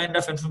 Those kind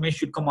of information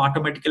should come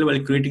automatically while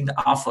creating the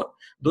offer.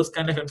 Those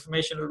kind of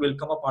information will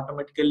come up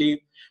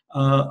automatically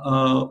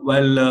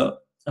while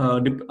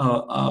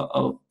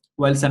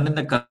sending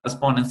the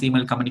correspondence,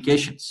 email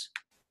communications.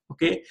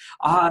 Okay,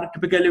 or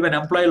typically when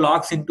employee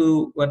logs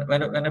into,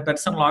 when a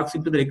person logs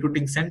into the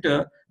recruiting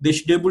center, they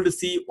should be able to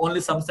see only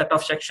some set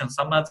of sections.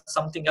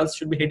 Something else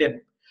should be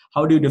hidden.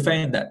 How do you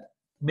define that?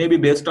 Maybe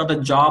based on the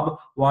job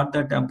what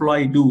that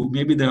employee do.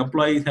 Maybe the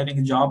employee is having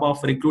a job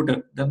of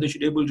recruiter, then they should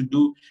be able to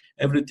do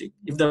everything.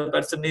 If the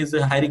person is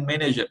a hiring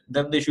manager,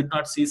 then they should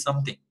not see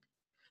something.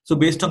 So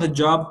based on the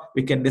job,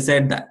 we can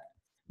decide that.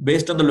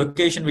 Based on the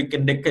location, we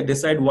can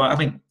decide what. I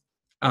mean,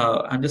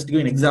 I'm just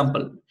giving an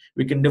example.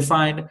 We can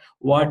define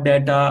what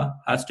data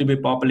has to be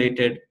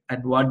populated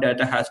and what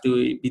data has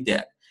to be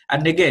there.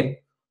 And again,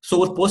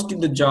 so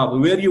posting the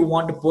job, where you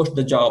want to post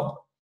the job,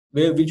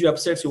 which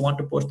websites you want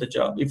to post the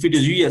job. If it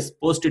is US,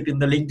 post it in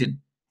the LinkedIn.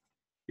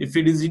 If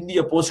it is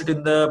India, post it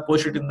in the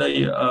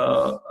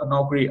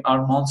Naukri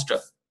or Monster.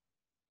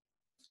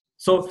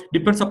 So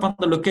depends upon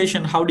the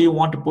location. How do you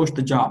want to post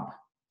the job?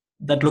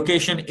 That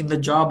location in the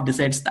job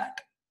decides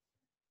that.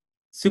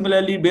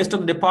 Similarly, based on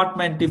the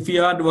department, if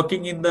you are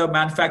working in the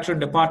manufacturing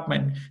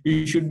department,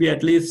 you should be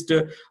at least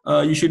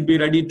you should be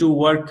ready to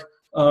work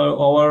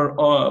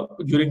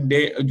during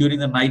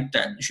the night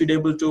time. You should be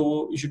able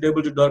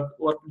to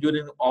work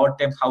during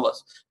overtime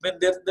hours. When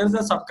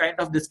there's some kind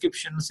of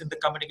descriptions in the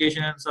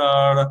communications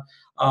or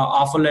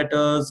offer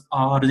letters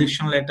or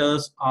rejection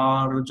letters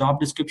or job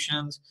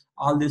descriptions,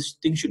 all these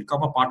things should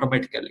come up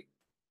automatically.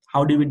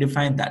 How do we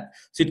define that?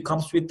 So it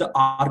comes with the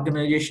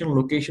organization,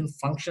 location,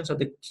 functions are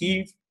the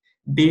key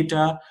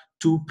data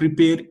to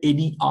prepare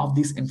any of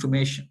this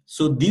information.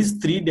 So these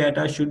three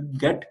data should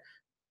get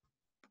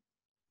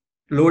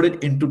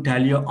loaded into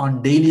Taleo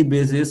on daily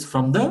basis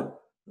from the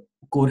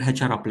core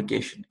HR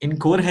application. In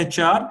core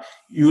HR,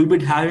 you will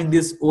be having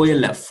this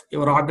OLF,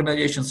 your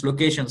organizations,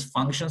 locations,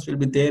 functions will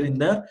be there in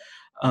the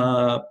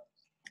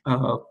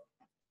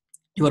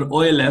your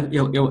OLF,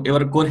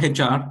 your core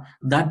HR.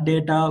 That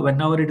data,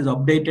 whenever it is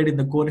updated in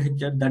the core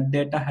HR, that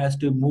data has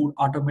to move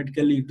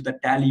automatically into the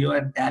Taleo,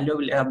 and Taleo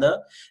will have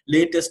the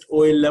latest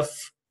OLF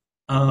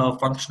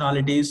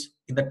functionalities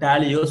in the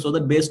Taleo, so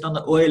that based on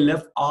the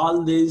OLF,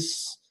 all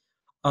these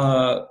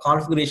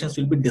configurations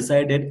will be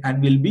decided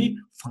and will be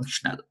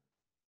functional.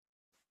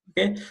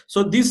 Okay,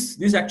 so this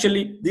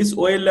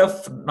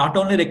OLF not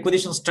only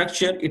requisition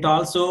structure, it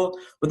also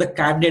with the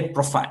candidate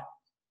profile.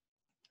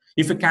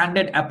 If a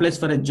candidate applies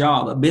for a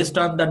job, based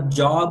on the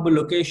job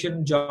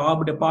location,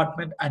 job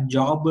department, and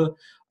job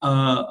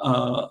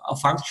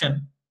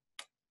function,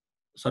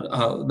 so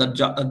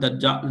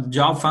the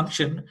job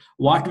function,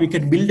 what we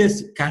can build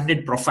is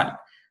candidate profile.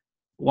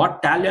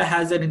 What Taleo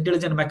has an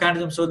intelligent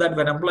mechanism so that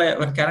when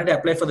candidate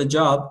apply for the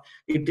job,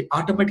 it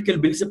automatically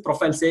builds a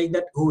profile saying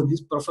that, oh,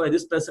 this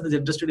person is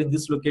interested in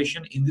this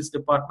location, in this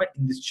department,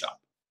 in this job.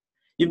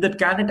 If that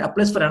candidate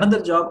applies for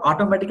another job,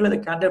 automatically the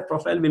candidate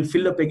profile will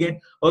fill up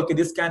again. Okay,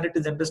 this candidate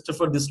is interested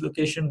for this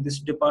location, this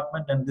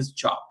department, and this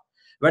job.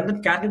 When the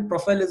candidate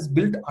profile is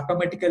built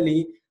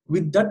automatically,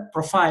 with that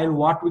profile,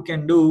 what we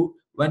can do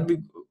when we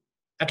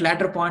at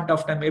later point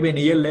of time, maybe a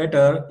year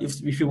later,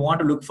 if you want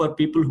to look for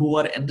people who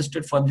are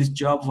interested for this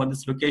job, for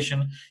this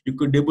location, you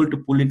could be able to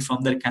pull it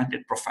from their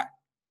candidate profile.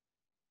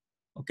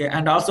 Okay,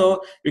 and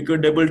also we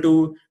could be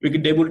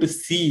able to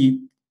see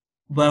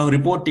by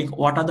reporting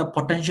what are the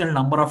potential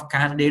number of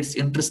candidates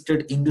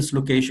interested in this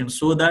location,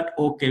 so that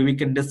okay, we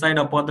can decide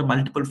upon the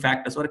multiple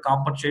factors, or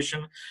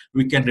compensation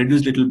we can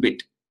reduce little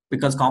bit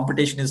because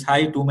competition is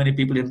high, too many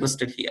people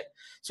interested here.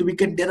 So we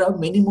can derive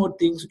many more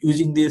things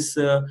using these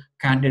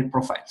candidate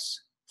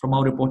profiles from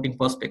our reporting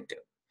perspective.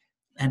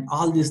 And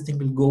all these things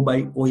will go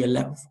by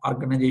OLF,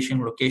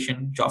 organization,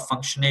 location, job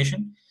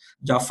function.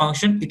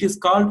 It is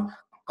called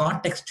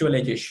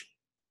contextualization.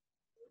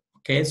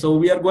 Okay, so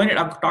we are going to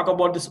talk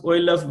about this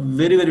OLF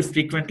very, very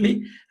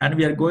frequently, and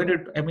we are going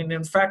to,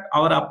 in fact,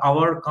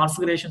 our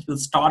configurations will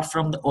start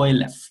from the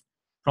OLF.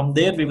 From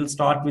there, we will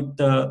start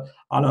with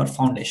all our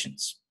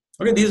foundations.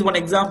 Okay, this is one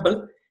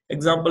example.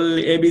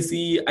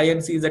 ABC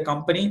Inc. is a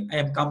company,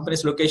 and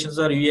company's locations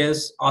are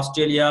US,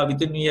 Australia.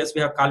 Within US,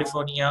 we have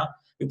California.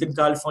 Within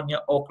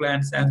California,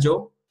 Oakland, San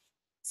Jose.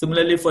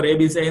 Similarly, for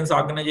ABC Inc.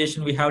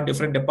 organization, we have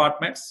different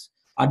departments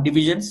or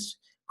divisions: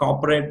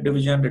 corporate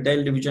division,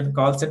 retail division,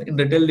 call center. In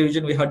retail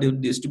division, we have the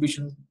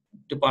distribution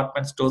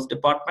department, stores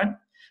department.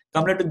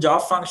 Coming to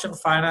job function,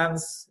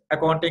 finance,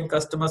 accounting,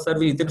 customer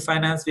service. Within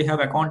finance, we have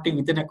accounting.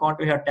 Within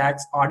accounting, we have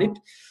tax, audit.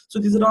 So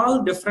these are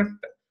all different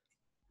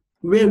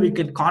where we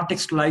can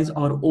contextualize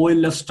our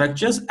OLF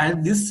structures,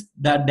 and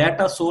the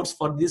data source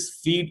for this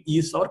feed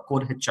is our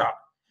core HR,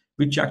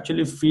 which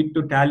actually feed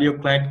to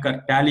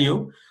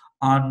Taleo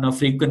on a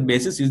frequent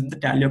basis using the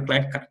Taleo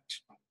client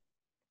connect.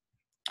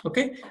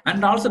 Okay,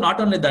 and also not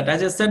only that,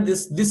 as I said,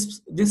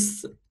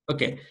 this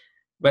okay,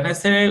 when I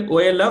say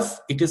OLF,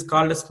 it is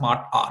called a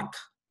smart org,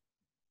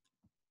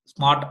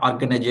 smart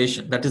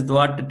organization. That is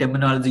what the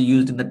terminology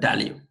used in the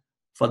Taleo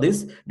for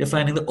this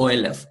defining the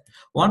OLF.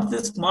 Once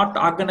this smart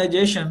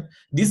organization,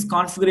 these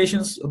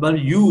configurations were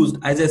used,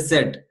 as I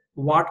said,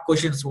 what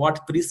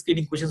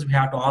pre-screening questions we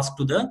have to ask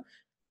to the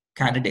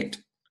candidate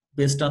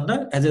based on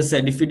the, as I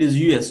said, if it is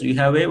US, you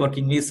have a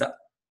working visa.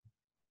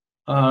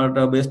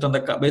 Based on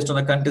the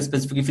country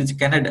specific, if it's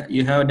Canada,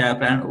 you have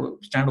a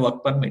standard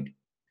work permit.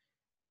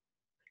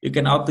 You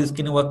can ask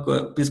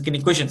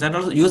pre-screening questions, and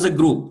also user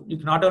group. You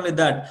can not only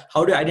that,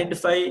 how do you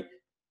identify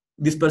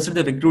this person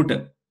is a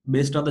recruiter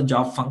based on the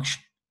job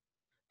function?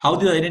 How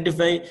do you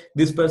identify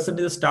this person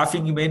is a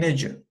staffing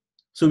manager?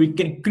 So we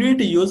can create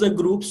a user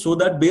group so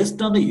that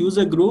based on the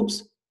user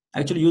groups,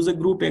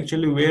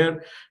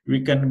 where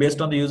we can, based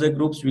on the user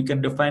groups, we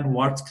can define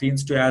what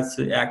screens to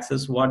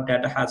access, what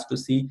data has to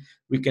see.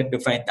 We can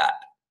define that.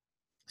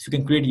 So you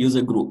can create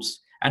user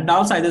groups. And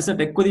also, as I said,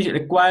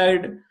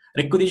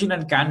 requisition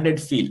and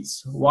candidate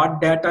fields. What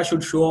data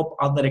should show up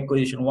on the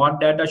requisition? What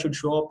data should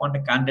show up on the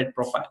candidate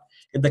profile?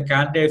 If the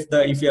candidate,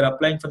 if you are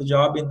applying for the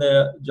job in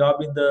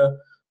the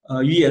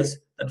US,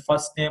 then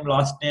first name,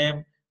 last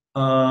name,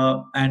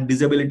 and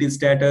disability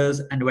status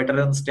and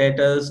veteran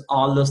status,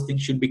 all those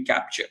things should be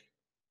captured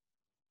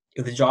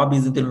if the job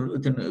is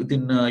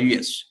within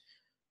US.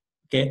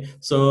 Okay,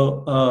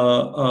 so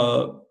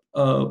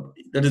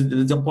that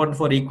is important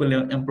for equal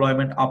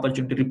employment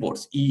opportunity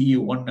reports,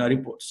 EEO1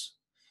 reports.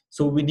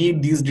 So we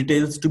need these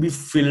details to be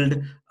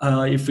filled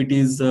if it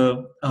is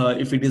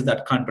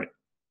that country.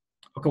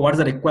 Okay, what is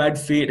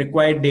the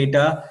required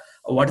data?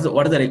 What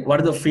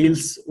are the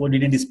fields? What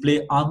did it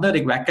display on the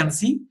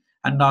vacancy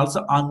and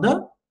also on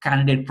the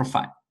candidate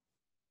profile?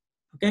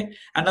 Okay,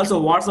 and also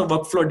what's the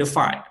workflow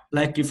defined?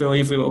 Like if a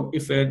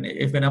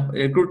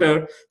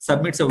recruiter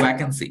submits a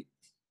vacancy,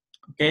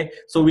 okay,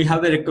 so we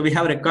have a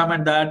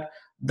requirement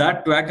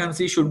that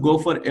vacancy should go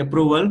for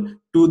approval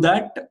to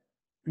that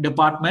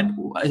department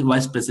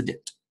vice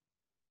president.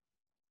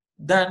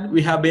 Then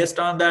we have, based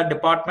on that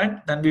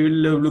department, then we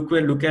will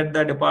look at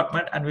the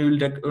department, and we will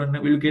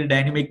get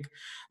dynamic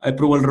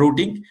approval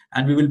routing,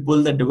 and we will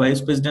pull the vice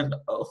president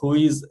who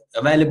is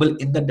available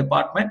in the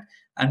department,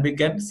 and we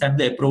can send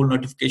the approval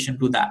notification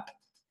to that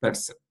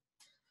person.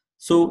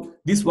 So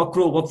these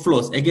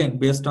workflows, again,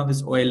 based on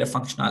this OLF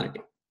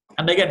functionality.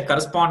 And again,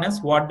 correspondence,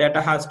 what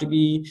data has to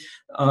be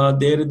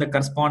there in the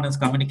correspondence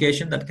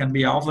communication. That can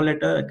be offer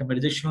letter, that can be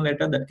rejection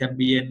letter, that can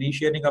be an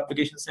initiating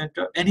application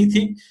center,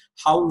 anything.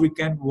 How we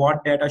can,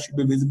 what data should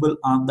be visible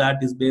on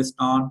that is based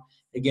on,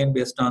 again,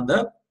 based on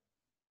the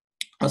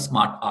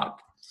smart org.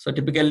 So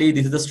typically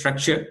this is the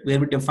structure where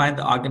we define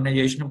the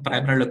organization,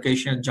 primary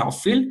location, and job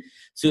field.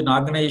 So in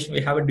organization,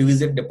 we have a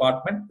division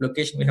department.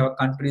 Location, we have a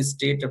country,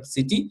 state, and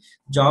city.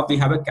 Job, we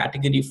have a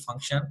category,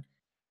 function,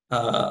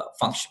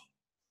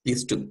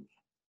 these two.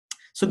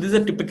 So these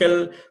are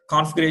typical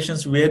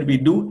configurations where we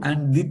do,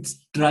 and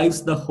this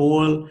drives the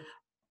whole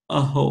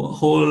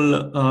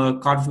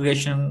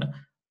configuration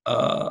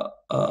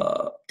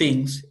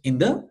things in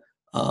the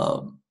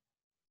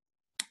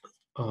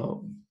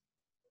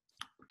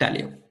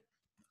Taleo.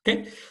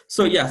 Okay,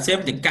 so yeah,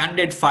 same thing,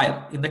 candidate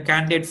file. In the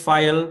candidate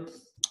file,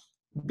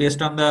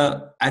 based on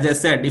the, as I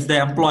said, if the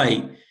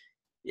employee,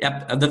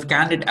 the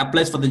candidate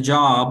applies for the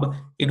job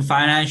in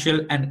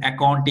financial and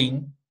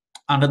accounting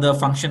under the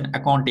function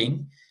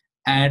accounting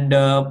and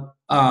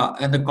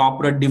the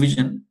corporate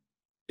division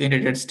in the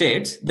United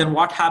States, then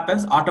what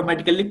happens?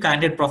 Automatically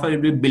candidate profile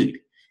will be built.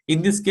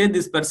 In this case,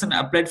 this person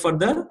applied for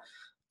the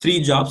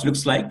 3 jobs,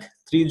 looks like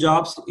 3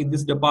 jobs in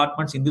these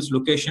departments, in these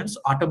locations.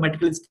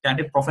 Automatically this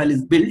candidate profile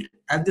is built,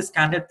 and this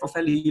candidate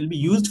profile will be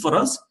used for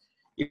us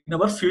in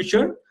our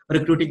future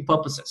recruiting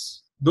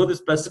purposes. Though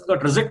this person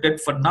got rejected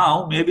for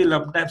now, maybe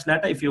sometimes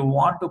later, if you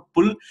want to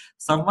pull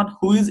someone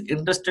who is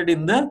interested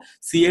in the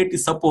CAT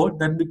support,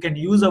 then we can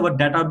use our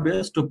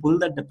database to pull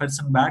that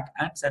person back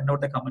and send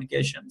out the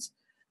communications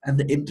and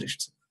the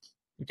interests.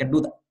 We can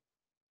do that.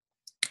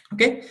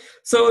 Okay,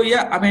 so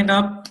yeah, I mean,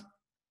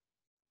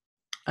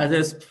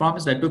 as I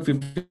promised, I took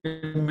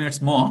 15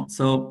 minutes more.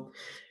 So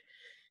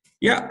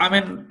yeah, I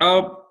mean,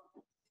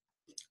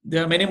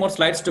 there are many more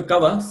slides to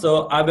cover.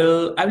 So I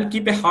will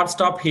keep a hard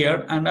stop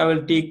here, and I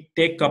will take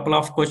a couple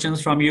of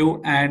questions from you,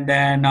 and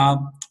then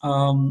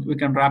we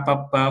can wrap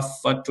up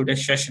for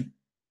today's session.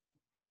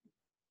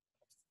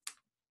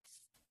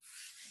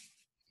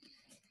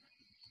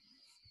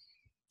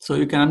 So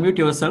you can unmute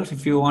yourself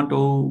if you want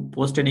to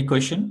post any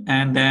question,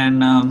 and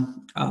then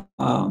I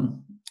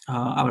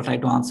will try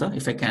to answer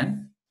if I can.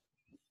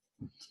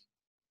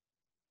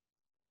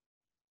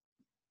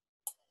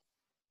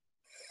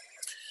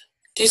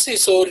 This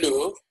is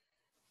Olu.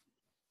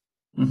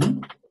 Mm-hmm.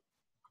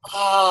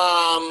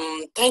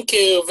 Thank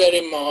you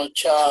very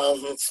much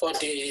for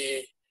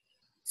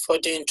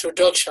the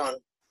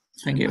introduction.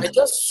 Thank you.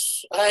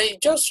 I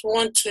just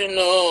want to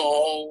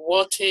know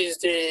what is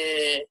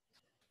the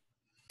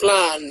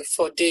plan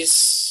for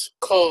this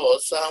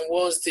course and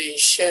what's the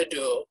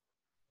schedule?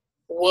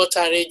 What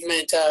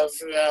arrangement have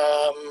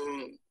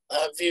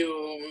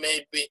you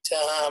made with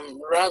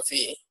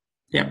Ravi?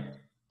 Yeah.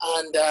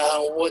 And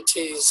what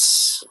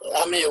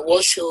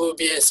should we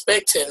be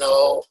expecting,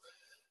 or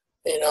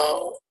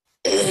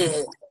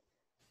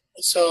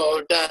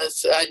so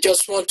that's, I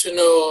just want to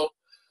know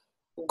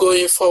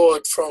going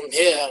forward from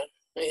here,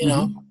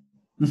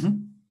 Mm-hmm.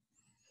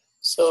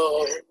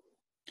 So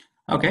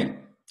okay,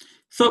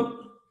 so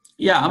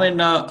yeah, I mean,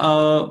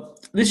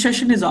 this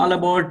session is all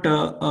about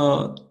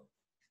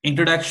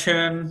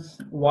introduction.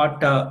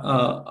 What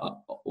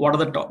are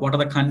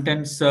the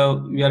contents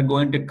we are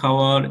going to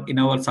cover in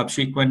our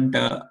subsequent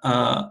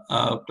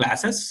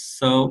classes.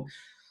 So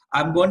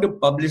I'm going to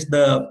publish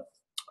the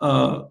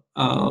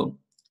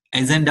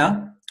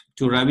agenda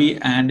to Ravi,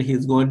 and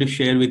he's going to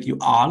share with you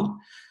all.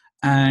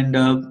 And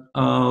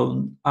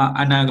I'm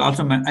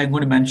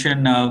going to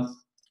mention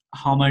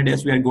how many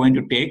days we are going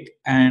to take,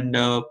 and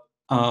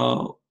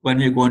when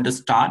we're going to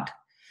start.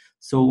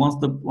 So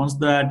once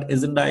that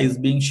agenda is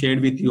being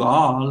shared with you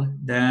all,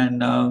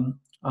 then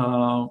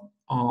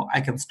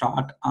I can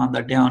start on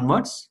that day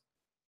onwards.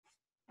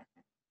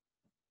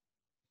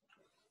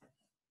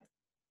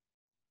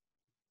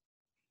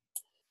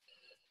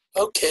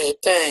 Okay,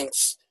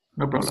 thanks.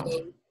 No problem.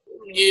 So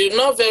you're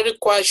not very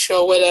quite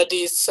sure whether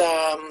this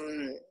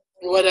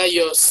whether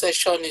your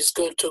session is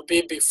going to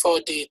be before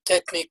the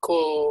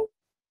technical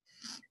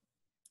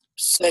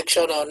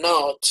section or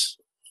not.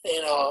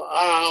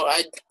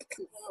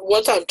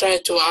 What I'm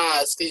trying to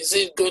ask, is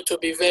it going to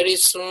be very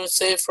soon,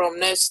 say from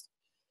next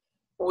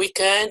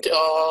weekend,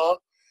 or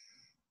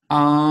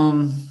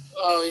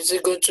is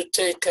it going to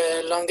take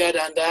longer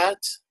than that?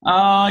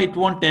 It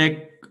won't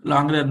take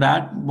longer than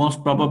that.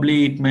 Most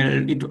probably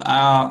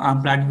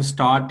I'm planning to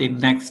start in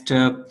next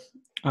a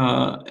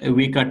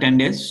week or 10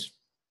 days.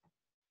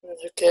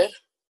 Okay.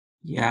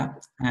 Yeah,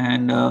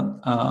 and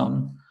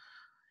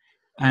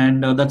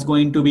that's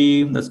going to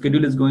be, the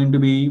schedule is going to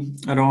be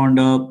around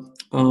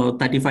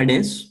 35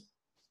 days.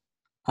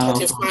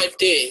 35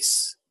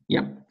 days.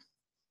 Yep.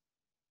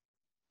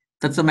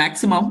 That's the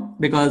maximum,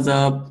 because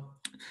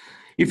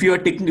if you're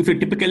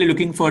typically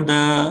looking for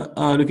the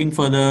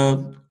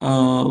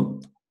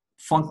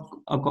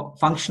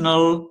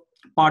functional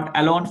part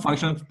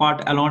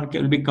alone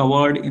will be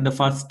covered in the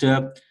first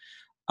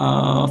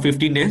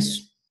 15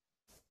 days,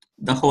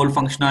 the whole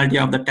functionality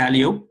of the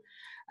Taleo,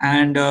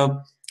 and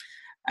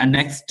And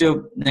next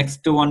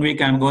 1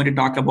 week, I'm going to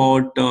talk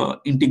about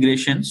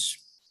integrations,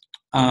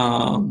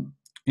 and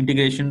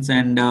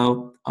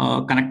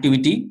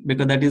connectivity,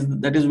 because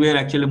that is where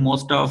actually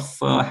most of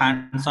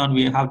hands-on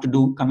we have to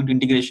do coming to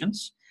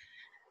integrations.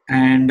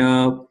 And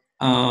 5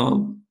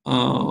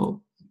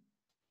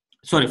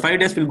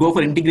 days will go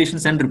for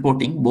integrations and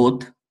reporting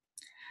both.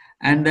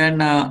 And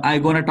then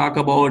I'm going to talk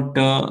about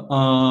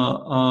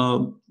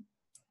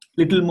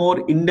little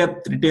more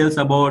in-depth details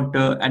about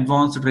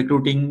advanced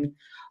recruiting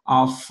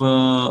of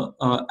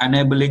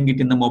enabling it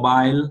in the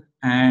mobile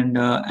and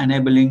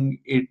enabling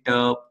it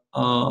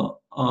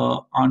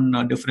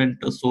on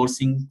different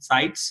sourcing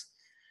sites,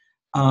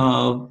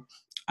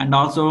 and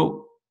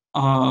also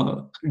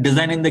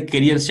designing the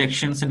career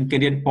sections and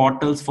career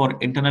portals for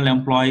internal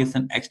employees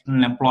and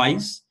external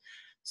employees.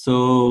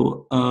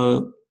 So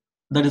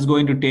that is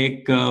going to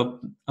take that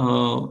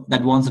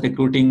advanced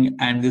recruiting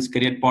and this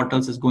career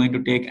portals is going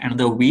to take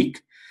another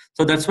week.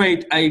 So that's why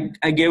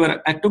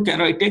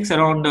it takes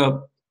around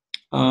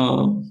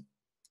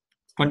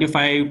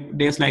 25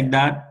 days like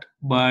that,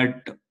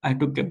 but I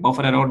took a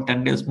buffer around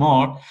 10 days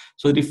more.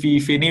 So if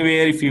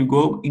you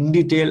go in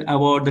detail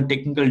about the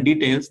technical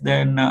details,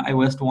 then I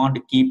just want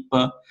to keep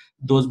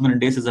those many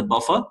days as a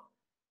buffer.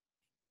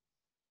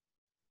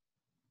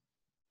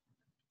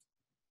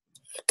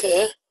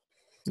 Okay.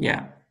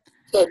 Yeah.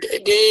 So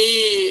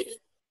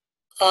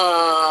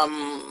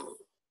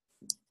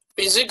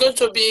is it going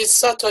to be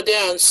Saturday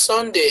and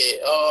Sunday,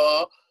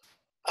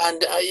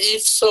 and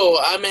if so,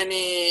 how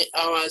many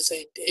hours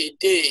a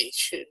day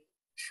should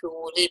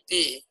it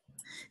be?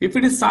 If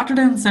it is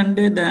Saturday and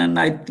Sunday, then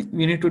I think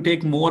we need to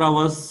take more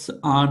hours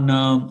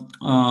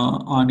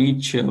on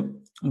each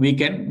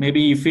weekend.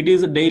 Maybe if it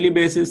is a daily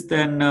basis,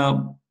 then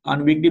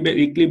on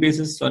weekly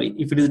basis. Sorry,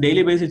 if it is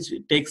daily basis,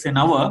 it takes an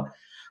hour.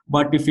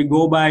 But if we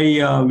go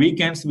by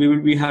weekends,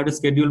 we have to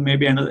schedule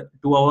maybe another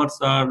 2 hours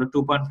or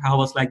 2.5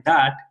 hours like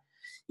that.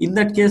 In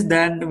that case,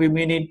 then we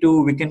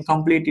can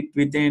complete it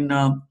within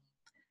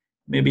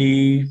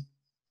maybe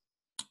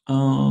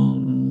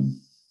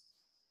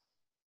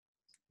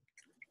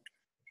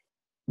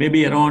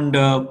around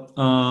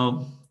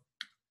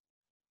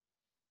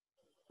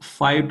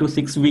 5 to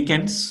 6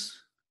 weekends.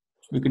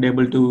 We could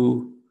able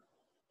to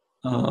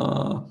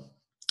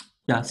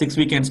 6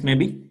 weekends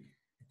maybe.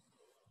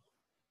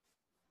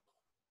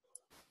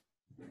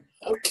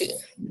 Okay.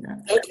 Yeah.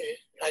 Okay.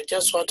 I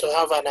just want to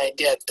have an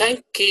idea.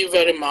 Thank you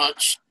very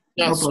much.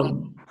 No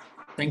problem.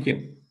 Thank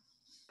you.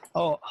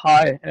 Oh,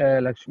 hi,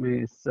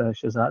 Lakshmi. It's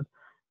Shazad.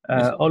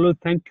 Olu,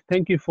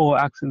 thank you for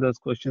asking those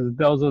questions.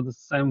 Those are the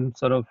same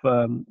sort of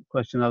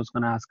questions I was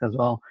going to ask as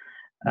well.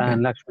 Okay.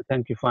 And Lakshmi,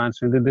 thank you for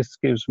answering. This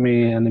gives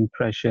me an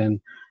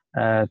impression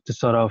to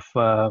sort of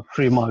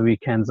free my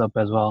weekends up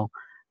as well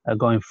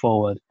going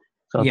forward.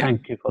 So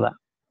thank you for that.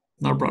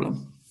 No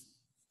problem.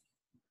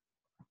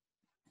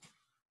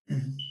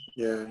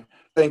 Yeah,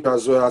 thank you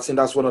as well. I think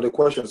that's one of the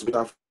questions we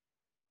have.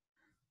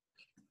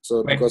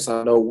 So because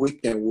I know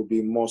weekend will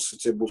be more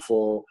suitable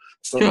for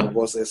some of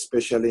us,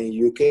 especially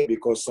in UK,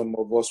 because some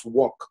of us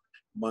work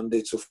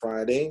Monday to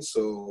Friday.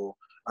 So,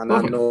 and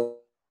I know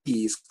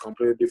is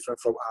completely different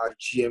from our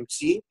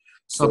GMT.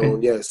 So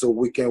so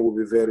weekend will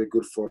be very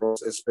good for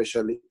us,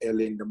 especially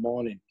early in the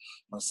morning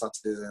on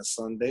Saturdays and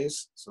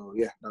Sundays. So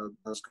yeah,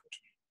 that's good.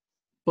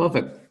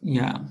 Perfect.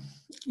 Yeah,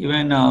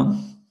 even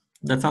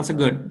that's also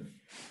good.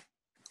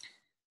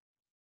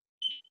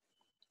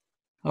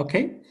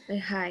 Okay.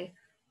 Hi,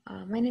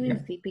 my name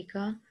is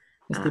Deepika.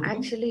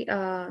 Actually,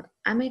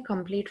 I'm a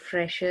complete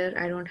fresher.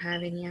 I don't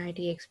have any IT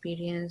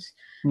experience,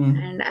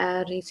 and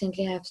I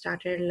recently have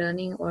started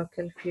learning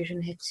Oracle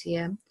Fusion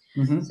HCM.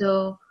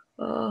 So,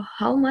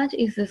 how much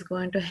is this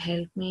going to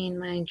help me in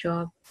my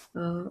job?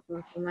 Do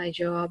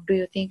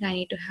you think I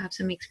need to have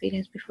some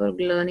experience before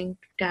learning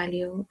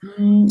Taleo?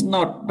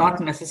 Not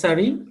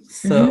necessary.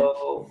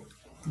 So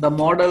the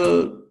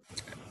model,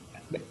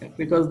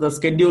 because the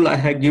schedule I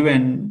have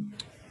given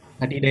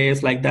 30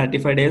 days, like that,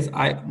 35 days,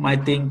 I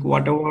might think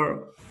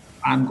whatever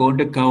I'm going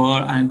to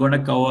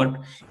cover,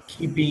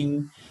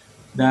 keeping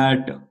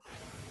that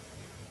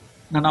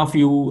none of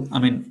you, I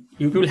mean,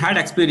 you will had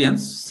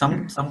experience.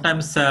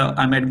 Sometimes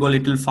I might go a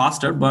little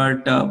faster,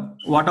 but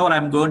whatever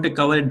I'm going to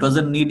cover, it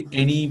doesn't need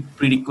any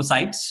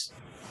prerequisites.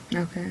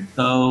 Okay.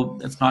 So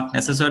it's not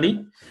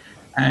necessary.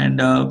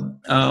 And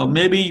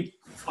maybe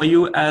for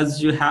you,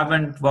 as you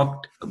haven't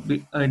worked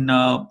in,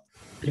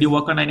 did you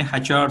work on any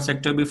HR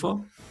sector before?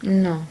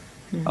 No.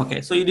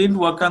 Okay, so you didn't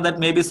work on that.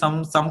 Maybe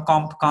some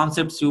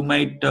concepts you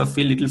might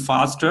feel a little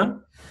faster,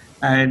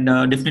 and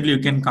definitely you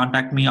can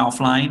contact me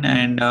offline,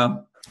 and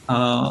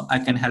I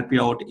can help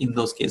you out in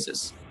those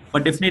cases.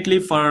 But definitely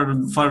for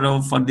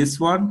this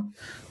one,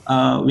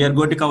 we are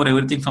going to cover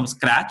everything from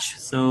scratch.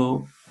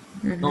 So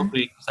no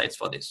prerequisites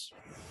for this.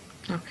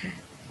 Okay.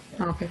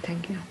 Okay.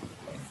 Thank you.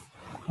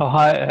 Oh,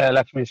 hi,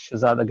 Lakshmi,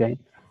 Shazad again.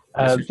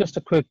 Just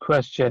a quick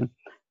question.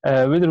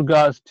 With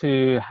regards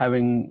to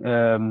having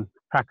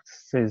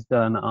practices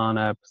done on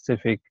a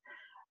specific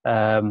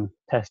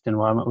test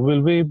environment.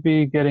 Will we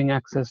be getting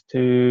access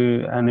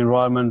to an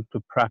environment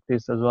to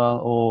practice as well,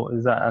 or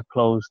is that a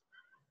closed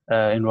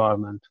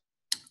environment?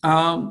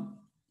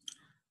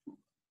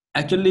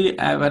 Actually,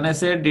 when I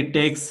said it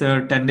takes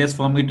 10 days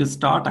for me to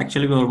start,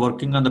 actually we are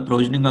working on the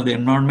provisioning of the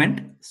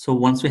environment. So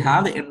once we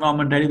have the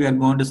environment ready, we are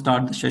going to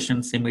start the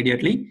sessions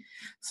immediately.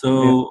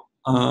 So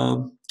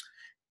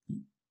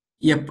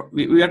yeah,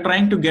 we are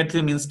trying to get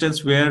some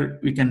instance where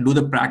we can do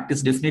the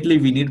practice. Definitely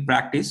we need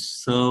practice.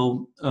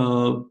 So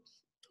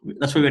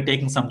that's why we're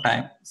taking some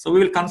time. So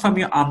we will confirm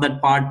you on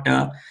that part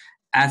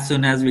as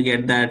soon as we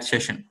get that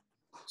session.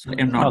 So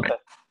environment. Okay.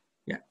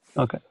 Yeah.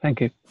 Okay.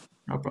 Thank you.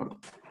 No problem.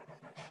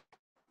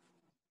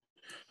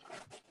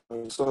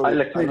 So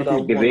Lakshmi, this another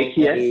is one Vivek of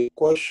here. the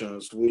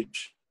questions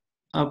which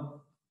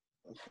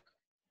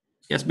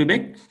yes,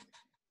 Vivek.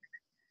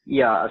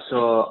 Yeah,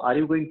 so are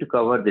you going to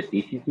cover the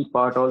TCC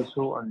part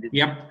also on this?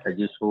 Yep. As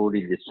you showed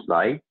in this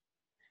slide.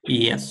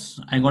 Yes,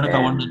 I'm going to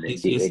cover the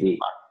TCC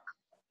part.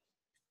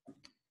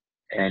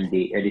 And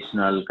the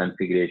additional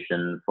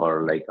configuration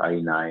for like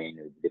I9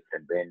 with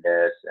different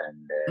vendors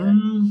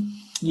and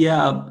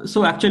yeah,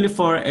 so actually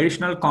for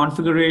additional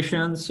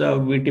configurations,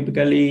 we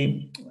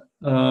typically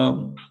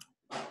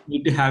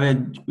need to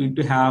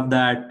have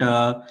that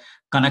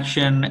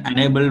connection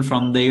enabled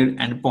from their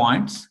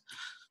endpoints.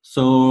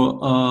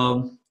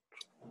 So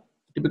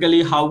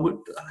typically how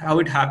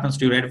it happens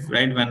to you,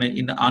 right when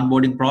in the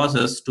onboarding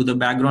process to the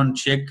background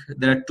check,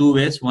 there are two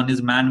ways. One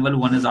is manual,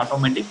 one is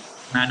automatic.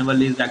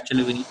 Manual is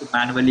actually we need to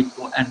manually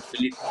go and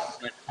fill it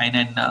in that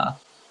I9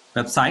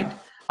 website.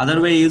 Other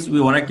way is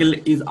Oracle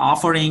is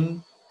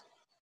offering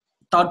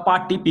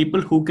third-party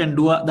people who can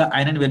do the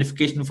I9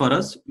 verification for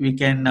us. We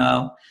can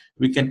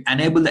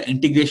enable the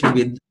integration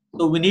with.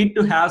 So we need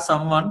to have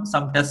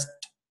some test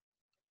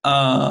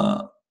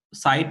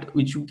site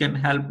which we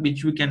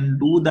can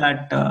do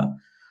that.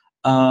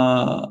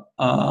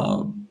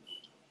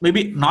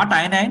 Maybe not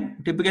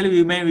I9.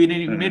 Typically, we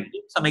need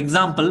some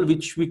example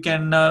which we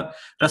can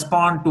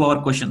respond to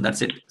our question.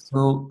 That's it.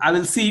 So I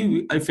will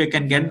see if I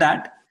can get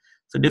that.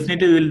 So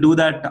definitely we'll do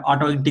that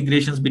auto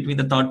integrations between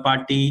the third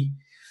party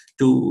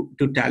to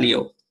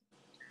Taleo.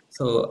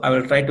 So I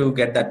will try to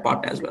get that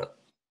part as well.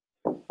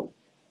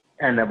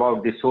 And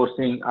about the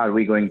sourcing, are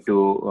we going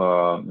to,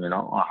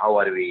 how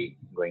are we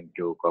going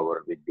to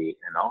cover with the,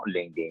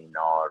 LinkedIn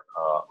or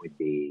with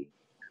the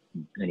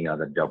any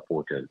other job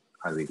portal?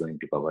 Are we going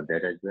to cover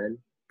that as well?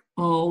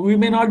 We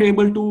may not be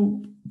able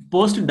to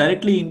post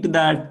directly into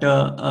that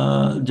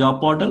job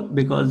portal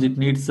because it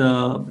needs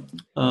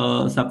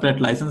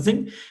separate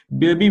licensing.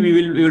 Maybe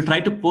we will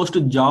try to post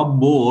to job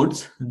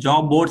boards.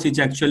 Job boards is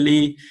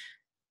actually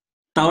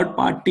third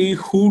party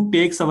who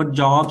takes our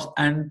jobs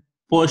and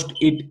post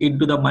it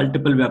into the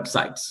multiple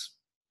websites.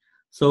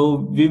 So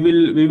we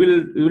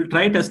will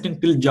try testing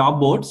till job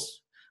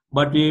boards,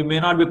 but we may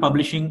not be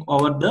publishing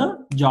over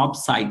the job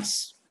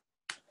sites.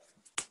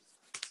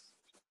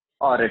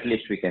 Or at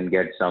least we can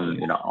get some,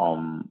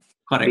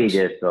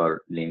 pages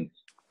or links.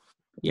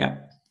 Yeah.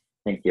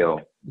 Thank you.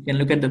 You can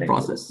look at the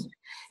process.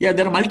 Yeah,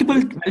 there are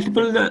multiple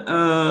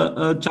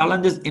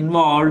challenges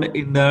involved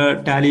in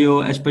the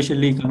Taleo,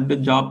 especially coming to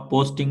job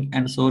posting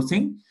and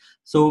sourcing.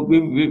 So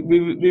we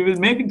will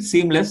make it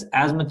seamless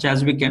as much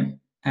as we can,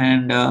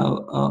 and I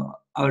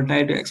will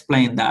try to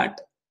explain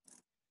that.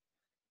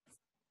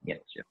 Yes,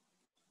 sure.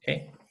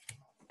 Okay.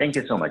 Thank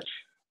you so much.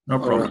 No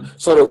problem.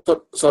 So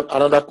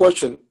another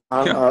question.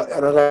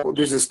 Sure.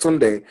 This is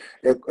Tunde.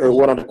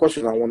 One of the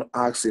questions I want to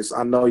ask is,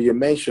 I know you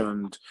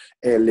mentioned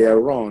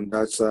earlier on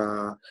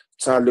that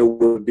Taleo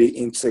will be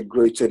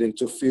integrated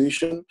into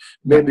Fusion.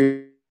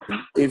 Maybe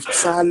if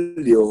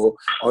Taleo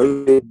or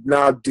they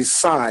now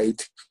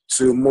decide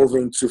to move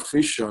into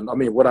Fusion,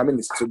 what I mean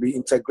is to be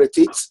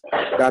integrated.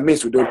 That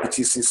means we don't be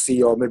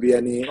TCC or maybe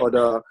any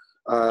other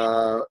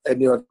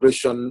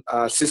integration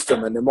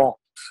system anymore.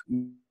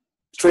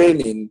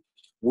 Training.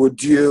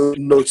 Would you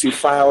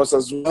notify us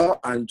as well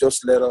and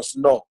just let us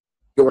know?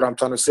 You know what I'm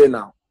trying to say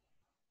now?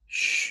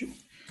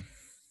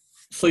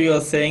 So you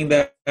are saying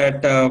that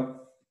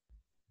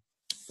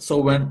so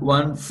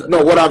once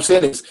no, what I'm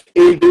saying is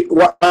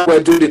what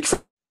we're doing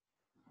the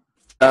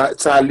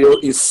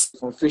Taleo is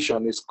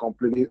Fusion is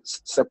completely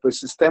separate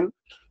system.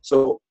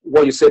 So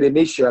what you said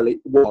initially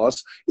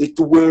was it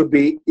will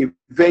be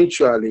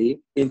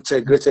eventually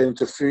integrated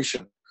into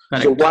Fusion.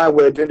 Correct. So while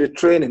we're doing the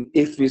training,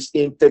 if it's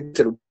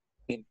integrated,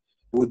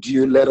 would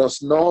you let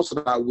us know so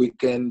that we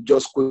can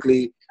just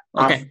quickly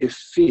have a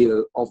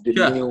feel of the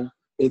new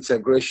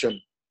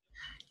integration?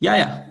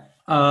 Yeah.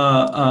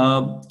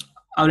 I'll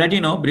let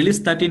you know. Release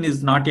 13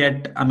 is not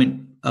yet.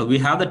 We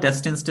have the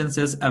test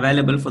instances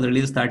available for the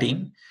release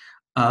 13,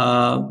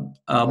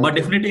 but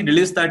definitely in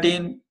release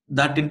 13,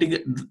 that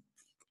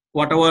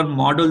whatever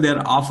model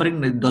they're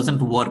offering, it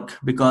doesn't work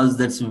because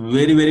that's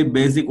very, very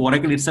basic.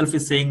 Oracle itself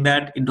is saying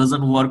that it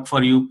doesn't work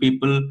for you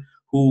people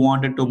who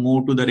wanted to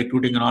move to the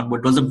recruiting and on,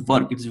 but doesn't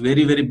work. It's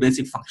very, very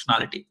basic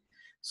functionality.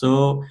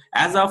 So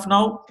as of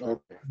now, there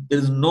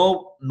is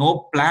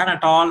no plan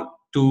at all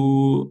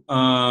to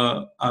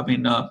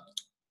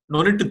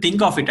no need to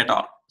think of it at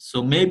all.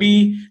 So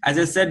maybe, as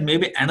I said,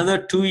 maybe another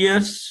 2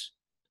 years,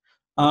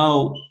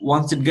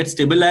 once it gets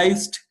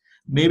stabilized,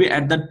 maybe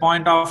at that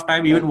point of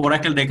time, even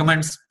Oracle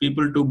recommends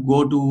people to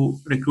go to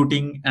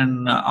recruiting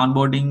and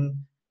onboarding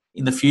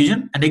in the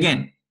Fusion. And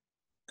again,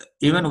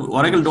 even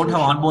Oracle don't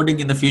have onboarding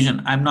in the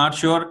Fusion. I'm not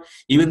sure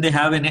even they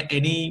have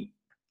any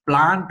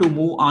plan to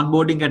move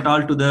onboarding at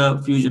all to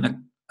the Fusion.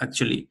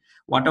 Actually,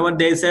 whatever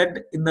they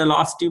said in the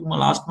last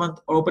month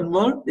Open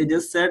World, they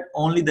just said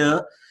only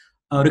the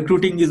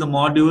recruiting is a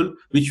module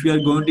which we are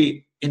going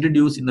to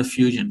introduce in the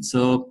Fusion.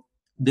 So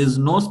there's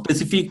no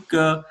specific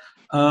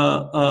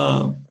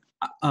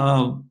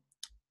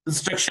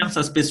instructions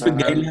or specific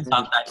guidelines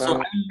on that. So I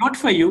will note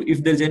for you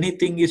if there's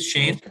anything is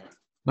changed,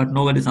 but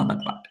no worries on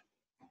that part.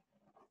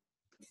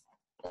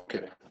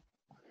 Okay.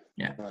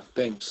 Yeah.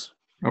 Thanks.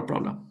 No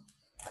problem.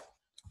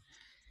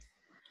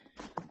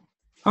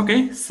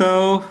 Okay,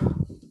 so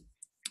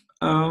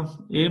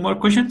any more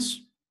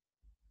questions?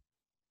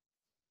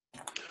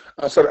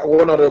 Sorry,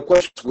 one other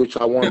question which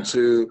I want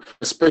to,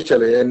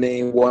 especially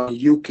anyone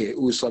UK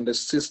who's on the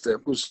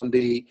system,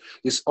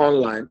 is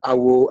online, I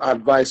will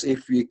advise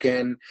if you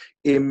can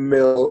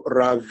email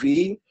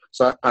Ravi,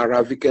 so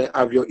Ravi can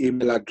have your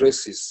email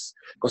addresses,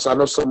 because I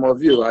know some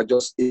of you are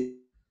just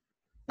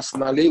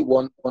personally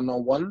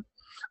one-on-one,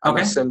 and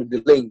I send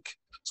the link.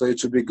 So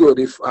it would be good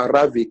if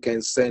Ravi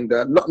can send.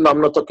 No,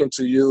 I'm not talking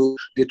to you,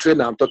 the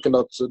trainer. I'm talking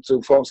to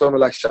someone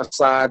like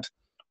Shasad,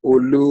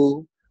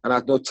 Olu, and I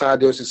know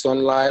Taleo is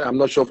online. I'm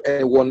not sure of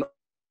anyone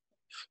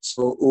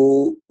so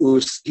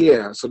who's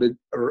here. So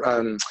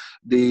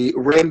the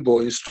Rainbow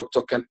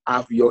instructor can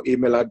have your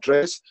email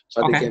address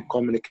so they can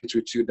communicate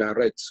with you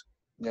direct.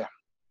 Yeah.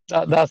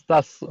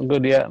 That's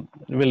good. Yeah,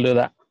 we'll do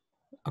that.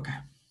 Okay.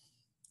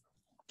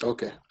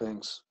 Okay.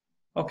 Thanks.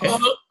 Okay.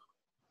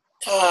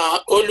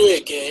 Olu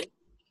again.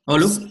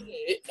 Olu.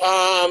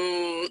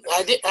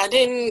 I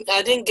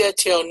didn't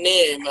get your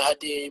name at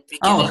the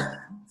beginning. Oh,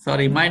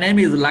 sorry. My name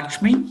is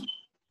Lakshmi.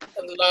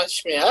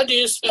 Lakshmi. How do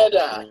you spell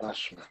that?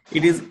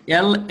 It is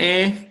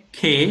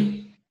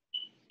L-A-K.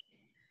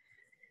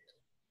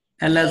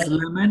 L as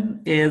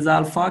lemon, A as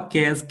alpha,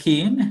 K as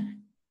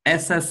keen,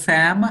 S as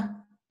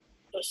Sam.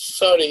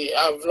 Sorry,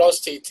 I've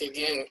lost it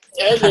again.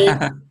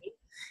 L-A.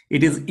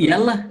 It is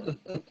L.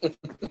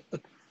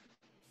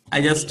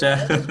 I just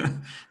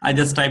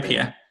type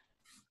here.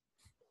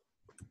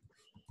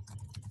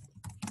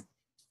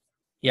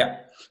 Yeah.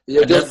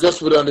 Yeah, just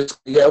put on this.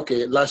 Yeah,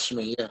 okay.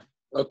 Lakshmi. Yeah.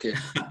 Okay.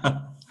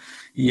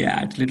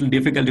 Yeah, it's a little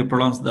difficult to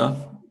pronounce though.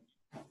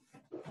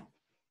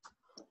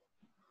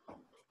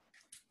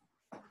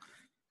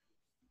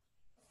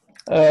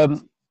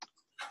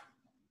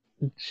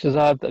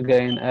 Shazad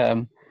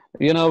again.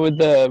 You know, with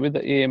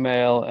the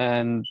email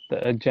and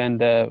the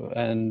agenda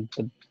and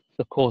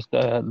the course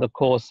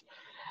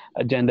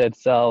agenda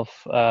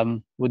itself,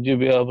 would you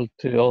be able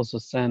to also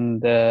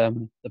send the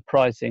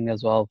pricing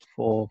as well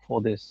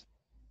for this?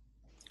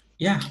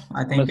 Yeah,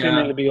 I think. I'm assuming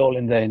it'll be all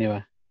in there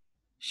anyway.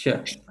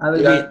 Sure.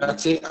 I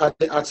think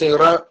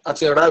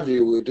Ravi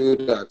will do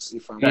that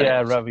if I'm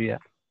Ravi. Yeah.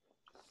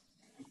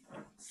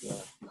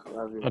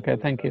 Ravi okay.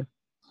 Thank you.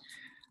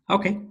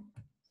 Okay.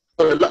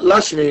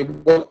 Lakshmi,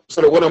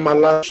 one of my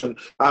last,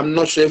 I'm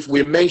not sure if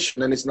we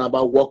mentioned anything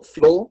about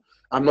workflow.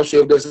 I'm not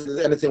sure if there's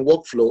anything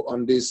workflow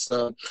on this,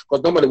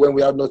 because normally when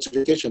we have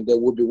notification, there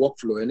would be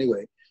workflow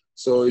anyway.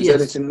 So is there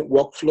anything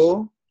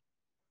workflow?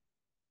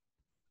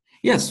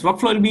 Yes,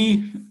 workflow will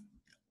be,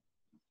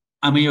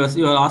 I mean,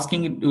 you're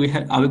asking,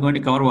 are we going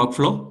to cover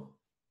workflow?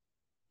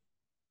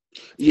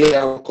 Yeah,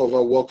 I'll cover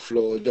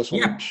workflow, just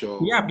want to make sure.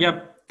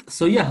 Yeah.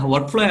 So yeah,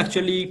 workflow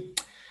actually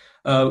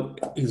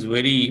is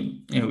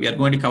very, we are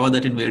going to cover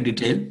that in very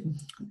detail.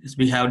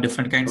 We have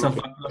different kinds of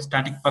workflow: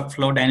 static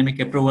workflow, dynamic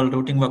approval,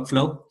 routing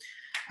workflow,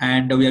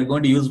 and we are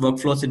going to use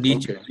workflows in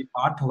each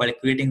part while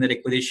creating the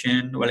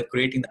requisition, while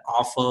creating the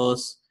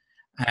offers,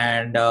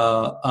 and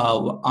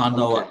on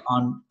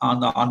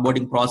the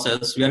onboarding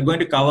process. We are going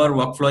to cover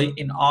workflow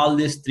in all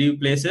these 3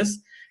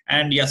 places,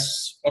 and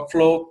yes,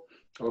 workflow.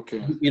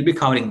 Okay. We'll be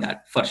covering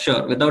that for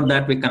sure. Without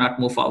that, we cannot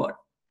move forward.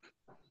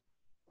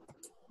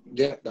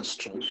 Yeah, that's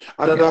true.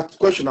 Another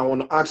question I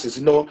want to ask is,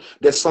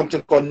 there's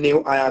something called new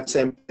IR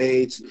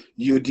templates,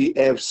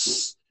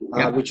 UDFs,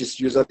 which is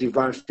user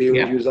defined field,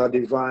 user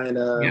defined.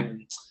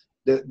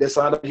 There's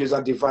another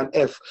user defined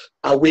F.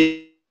 Are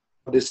we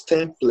on these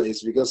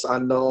templates? Because I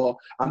know,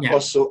 and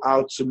also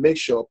how to make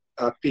sure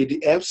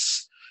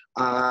PDFs.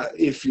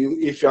 If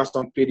you have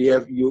some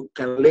PDF, you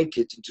can link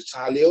it into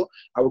Taleo.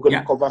 Are we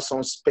going to cover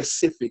some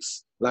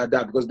specifics like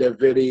that, because they're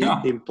very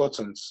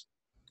important?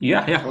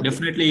 Yeah,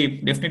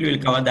 definitely we'll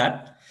cover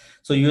that.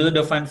 So user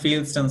defined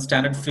fields and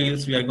standard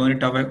fields, we are going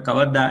to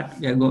cover that.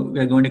 We are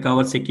going to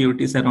cover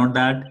securities around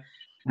that,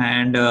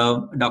 and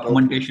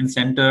documentation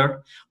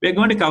center. We are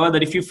going to cover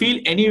that. If you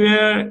feel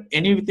anywhere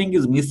anything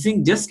is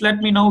missing, just let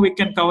me know. We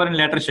can cover in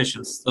later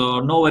sessions. So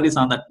no worries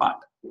on that part.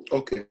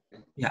 Okay.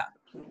 Yeah.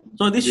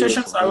 So these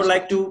sessions I would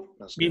like to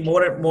be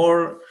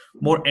more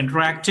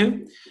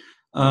interactive,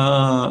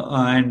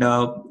 and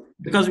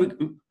because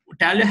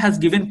Taleo has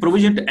given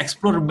provision to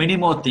explore many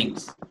more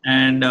things,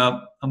 and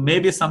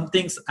maybe some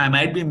things I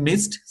might be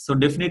missed. So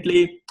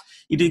definitely,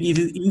 it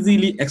is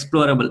easily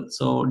explorable.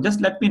 So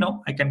just let me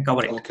know. I can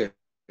cover it. Okay.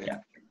 Yeah.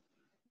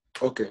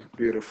 Okay.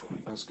 Beautiful.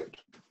 That's good.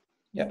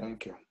 Yeah.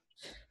 Thank you.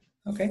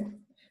 Okay.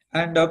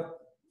 And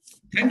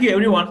thank you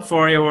everyone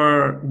for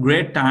your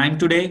great time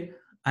today.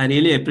 I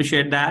really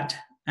appreciate that,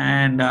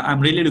 and I'm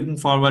really looking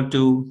forward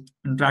to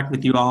interact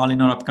with you all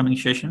in our upcoming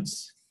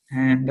sessions.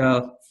 And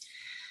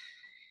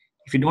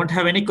if you don't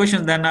have any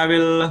questions, then I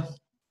will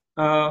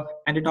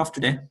end it off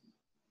today.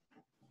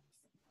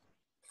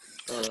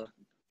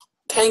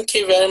 Thank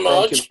you very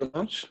much. Thank you very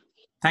much.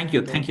 Thank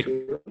you. Thank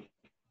you.